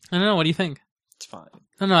don't know. What do you think? It's fine.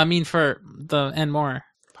 No, I mean for the and more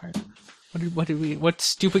part. What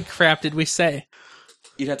stupid crap did we say?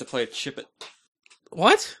 You'd have to play a chip it.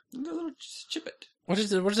 What? No, just chip it. What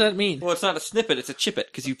does that mean? Well, it's not a snippet, it's a chip it,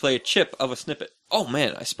 because you play a chip of a snippet. Oh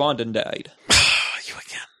man, I spawned and died. You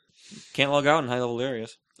again. Can't log out in high level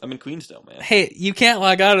areas. I'm in Queensdale, man. Hey, you can't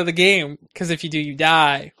log out of the game, because if you do, you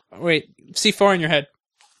die. Wait, C4 in your head.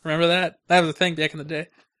 Remember that? That was a thing back in the day.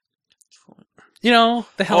 You know,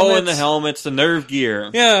 the helmets. Oh, and the helmets, the nerve gear.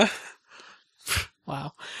 Yeah.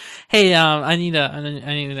 Wow. Hey, I need to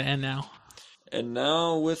end now. And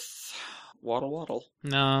now with Waddle Waddle.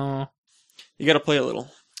 No. You gotta play a little.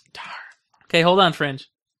 Darn. Okay, hold on, Fringe.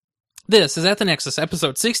 This is At the Nexus,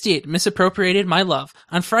 episode 68, Misappropriated My Love,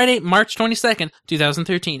 on Friday, March 22nd,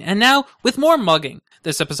 2013. And now, with more mugging.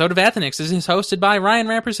 This episode of At the Nexus is hosted by Ryan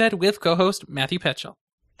Rampershead with co-host Matthew Petchel.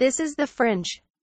 This is The Fringe.